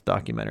feature-length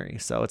documentary.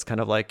 So it's kind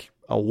of like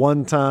a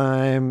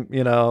one-time,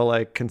 you know,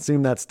 like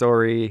consume that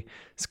story,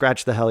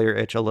 scratch the Hellier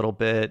itch a little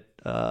bit.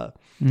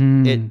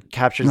 It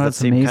captures the that's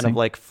same kind amazing. of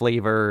like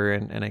flavor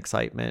and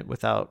excitement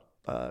without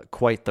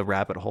quite the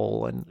rabbit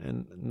hole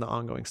and the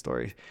ongoing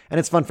story.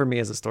 And it's fun for me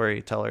as a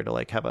storyteller to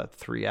like have a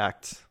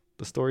 3-act,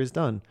 the story's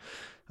done.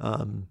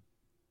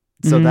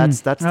 So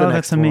that's the next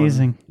that's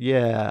amazing. one.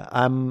 Yeah.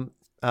 I'm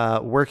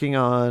working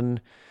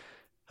on,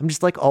 I'm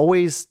just like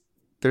always,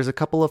 there's a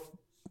couple of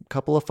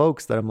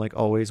folks that I'm like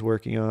always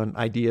working on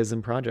ideas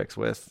and projects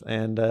with.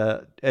 And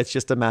it's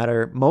just a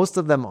matter, most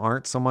of them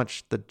aren't so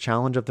much the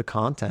challenge of the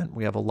content.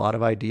 We have a lot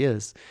of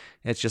ideas.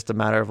 It's just a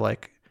matter of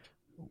like,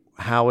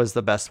 how is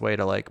the best way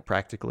to like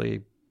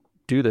practically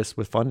do this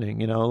with funding?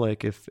 You know,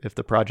 like if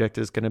the project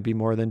is going to be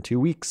more than 2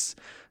 weeks,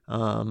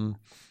 you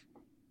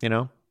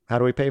know, how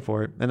do we pay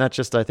for it? And that's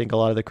just, I think a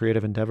lot of the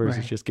creative endeavors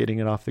is just getting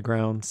it off the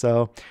ground.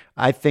 So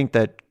I think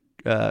that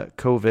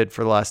COVID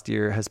for the last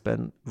year has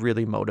been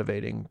really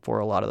motivating for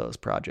a lot of those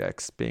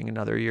projects, being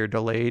another year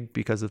delayed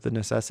because of the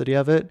necessity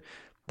of it,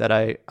 that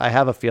I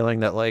have a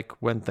feeling that like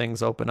when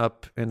things open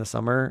up in the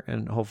summer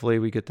and hopefully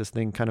we get this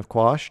thing kind of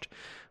quashed,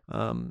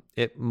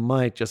 it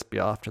might just be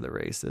off to the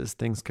races.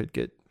 Things could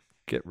get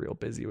real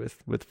busy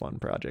with fun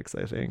projects,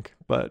 I think.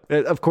 But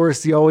of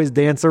course, you always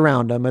dance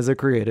around them as a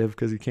creative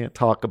because you can't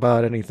talk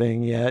about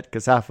anything yet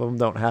because half of them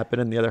don't happen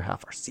and the other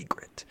half are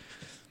secret.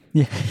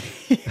 Yeah,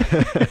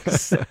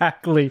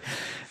 exactly.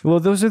 Well,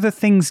 those are the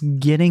things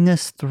getting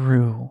us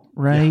through,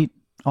 right?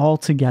 All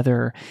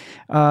together.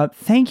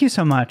 Thank you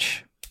so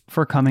much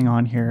for coming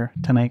on here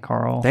tonight,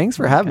 Karl. Thanks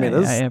for having me.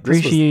 I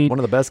appreciate this was one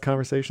of the best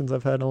conversations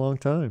I've had in a long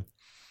time.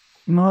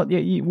 Well,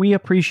 yeah, we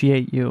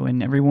appreciate you,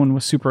 and everyone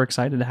was super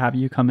excited to have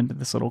you come into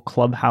this little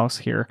clubhouse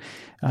here.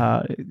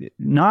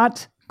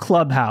 Not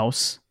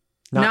Clubhouse.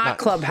 Not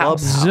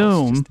Clubhouse.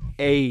 Zoom. Just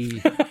a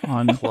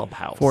on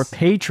Clubhouse. For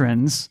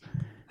patrons.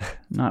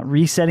 Not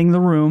resetting the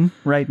room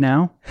right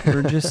now.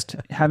 We're just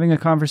having a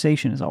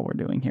conversation is all we're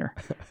doing here.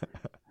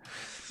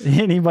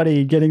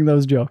 Anybody getting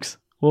those jokes?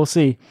 We'll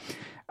see.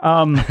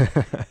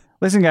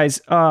 Listen, guys,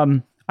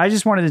 I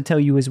just wanted to tell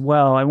you as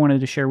well, I wanted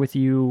to share with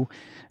you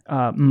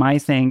my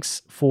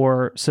thanks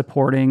for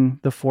supporting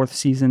the 4th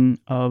season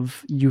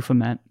of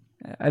Euphomet.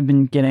 I've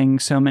been getting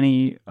so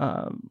many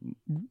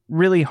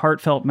really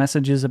heartfelt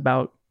messages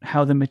about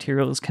how the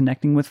material is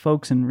connecting with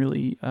folks in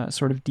really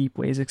sort of deep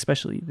ways,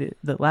 especially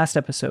the last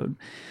episode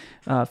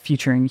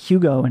featuring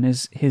Hugo and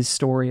his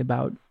story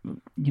about,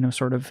 you know,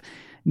 sort of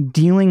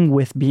dealing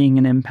with being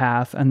an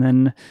empath and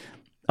then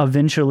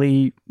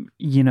eventually,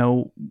 you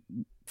know,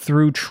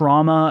 through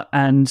trauma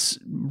and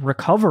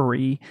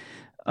recovery,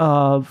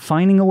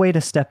 finding a way to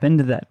step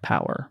into that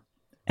power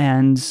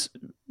and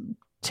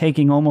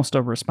taking almost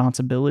a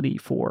responsibility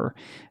for,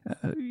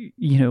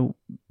 you know,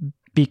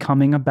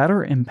 becoming a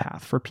better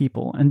empath for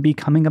people and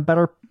becoming a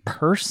better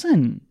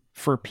person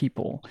for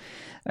people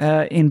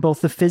in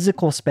both the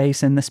physical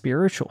space and the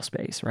spiritual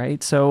space,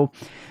 right? So,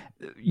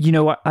 you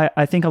know,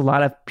 I think a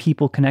lot of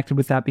people connected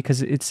with that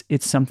because it's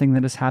something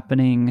that is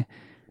happening.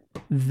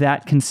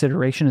 That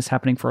consideration is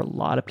happening for a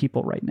lot of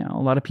people right now.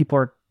 A lot of people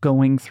are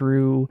going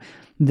through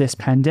this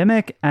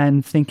pandemic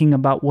and thinking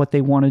about what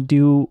they want to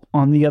do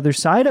on the other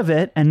side of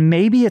it. And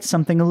maybe it's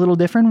something a little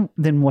different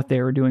than what they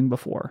were doing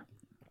before.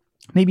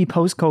 maybe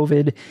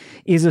post-COVID,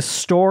 is a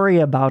story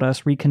about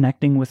us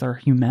reconnecting with our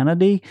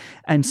humanity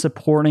and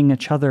supporting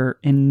each other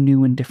in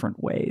new and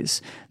different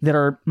ways that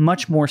are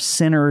much more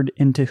centered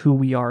into who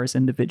we are as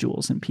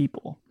individuals and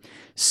people.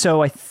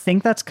 So I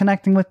think that's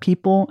connecting with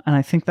people, and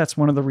I think that's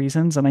one of the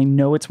reasons, and I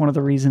know it's one of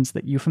the reasons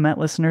that Euphomet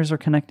listeners are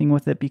connecting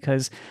with it,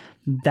 because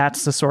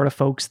that's the sort of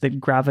folks that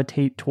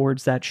gravitate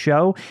towards that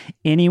show.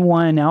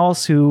 Anyone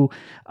else who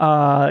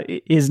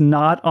is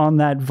not on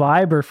that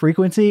vibe or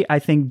frequency, I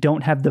think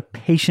don't have the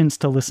patience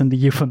to listen to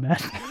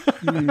Euphomet.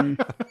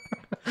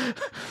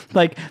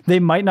 Like, they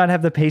might not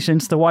have the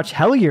patience to watch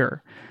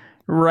Hellier,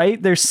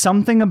 right? There's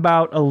something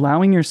about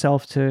allowing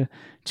yourself to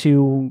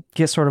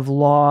get sort of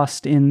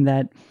lost in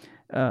that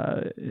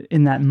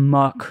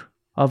muck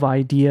of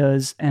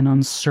ideas and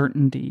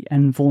uncertainty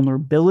and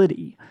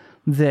vulnerability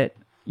that,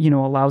 you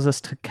know, allows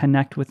us to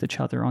connect with each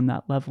other on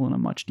that level in a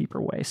much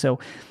deeper way. So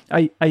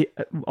I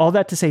all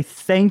that to say,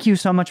 thank you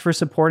so much for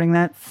supporting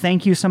that.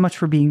 Thank you so much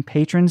for being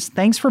patrons.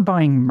 Thanks for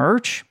buying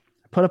merch.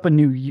 I put up a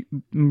new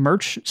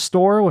merch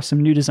store with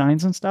some new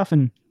designs and stuff,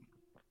 and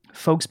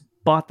folks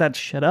bought that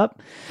shit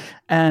up.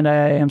 And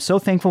I am so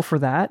thankful for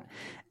that.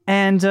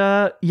 And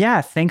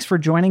thanks for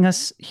joining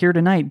us here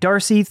tonight.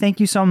 Darcy, thank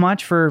you so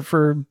much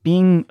for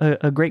being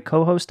a great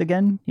co-host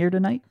again here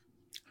tonight.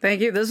 Thank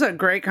you. This is a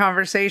great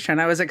conversation.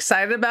 I was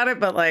excited about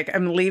it, but like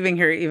I'm leaving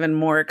here even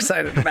more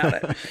excited about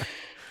it.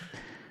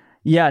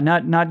 Yeah,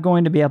 not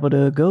going to be able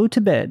to go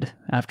to bed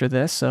after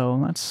this, so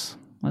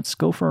let's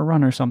go for a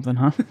run or something,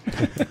 huh?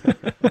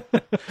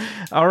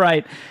 All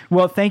right.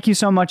 Well, thank you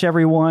so much,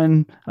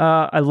 everyone.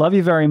 I love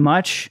you very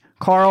much.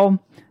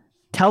 Karl,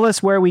 tell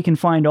us where we can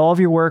find all of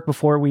your work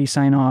before we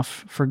sign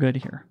off for good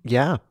here.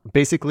 Yeah,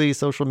 basically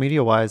social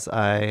media wise,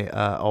 I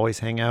always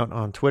hang out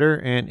on Twitter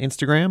and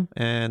Instagram,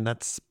 and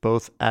that's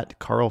both at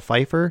Karl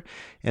Pfeiffer.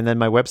 And then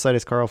my website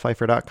is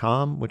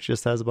karlpfeiffer.com, which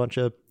just has a bunch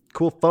of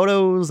cool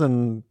photos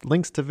and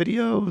links to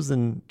videos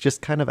and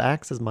just kind of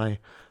acts as my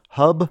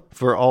hub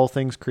for all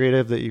things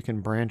creative that you can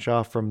branch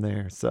off from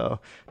there. So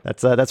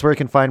that's where you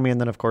can find me.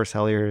 And then of course,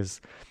 Hellier is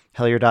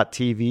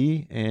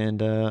hellier.tv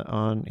and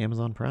on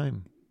Amazon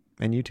Prime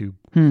and YouTube.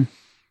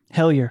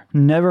 Hellier,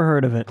 never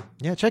heard of it.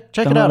 Yeah, check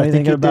it out. I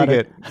think you'll dig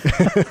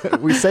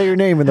it. We say your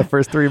name in the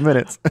first 3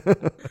 minutes.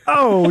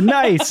 Oh,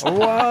 nice.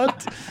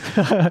 What?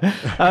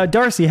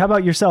 Darcy, how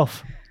about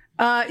yourself?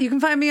 You can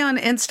find me on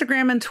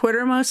Instagram and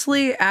Twitter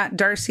mostly at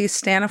Darcy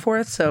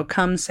Staniforth. So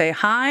come say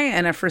hi.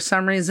 And if for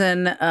some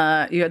reason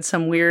you had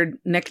some weird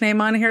nickname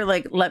on here,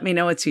 like let me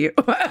know it's you.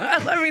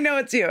 Let me know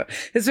it's you.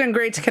 It's been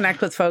great to connect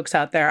with folks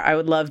out there. I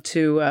would love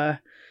to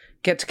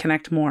get to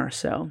connect more.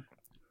 So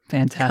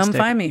fantastic. Come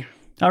find me.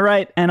 All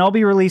right. And I'll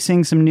be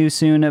releasing some news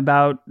soon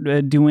about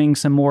doing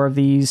some more of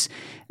these.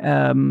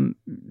 Darcy,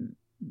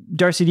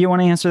 do you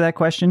want to answer that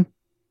question?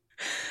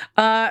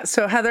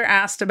 So Heather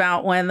asked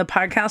about when the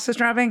podcast is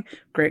dropping.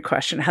 Great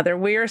question, Heather.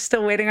 We are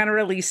still waiting on a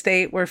release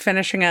date. We're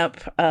finishing up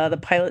the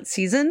pilot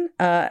season.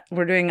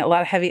 We're doing a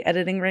lot of heavy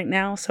editing right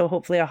now, so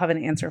hopefully I'll have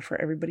an answer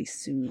for everybody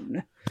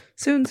soon.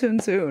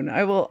 Soon.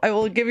 I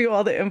will give you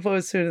all the info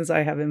as soon as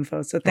I have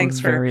info. So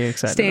thanks for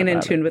staying in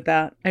tune with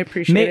that. I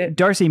appreciate it.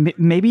 Darcy,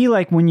 maybe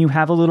like when you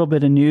have a little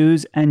bit of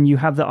news and you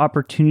have the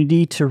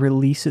opportunity to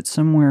release it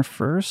somewhere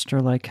first, or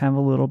like have a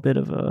little bit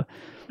of a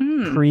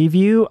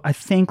preview, I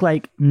think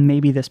like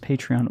maybe this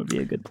Patreon would be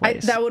a good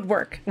place. That would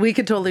work. We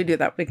could totally do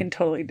that.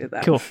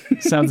 Cool.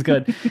 Sounds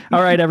good.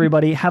 All right,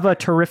 everybody. Have a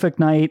terrific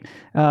night.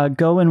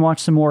 Go and watch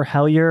some more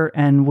Hellier,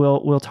 and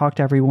we'll talk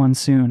to everyone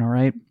soon. All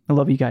right. I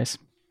love you guys.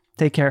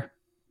 Take care.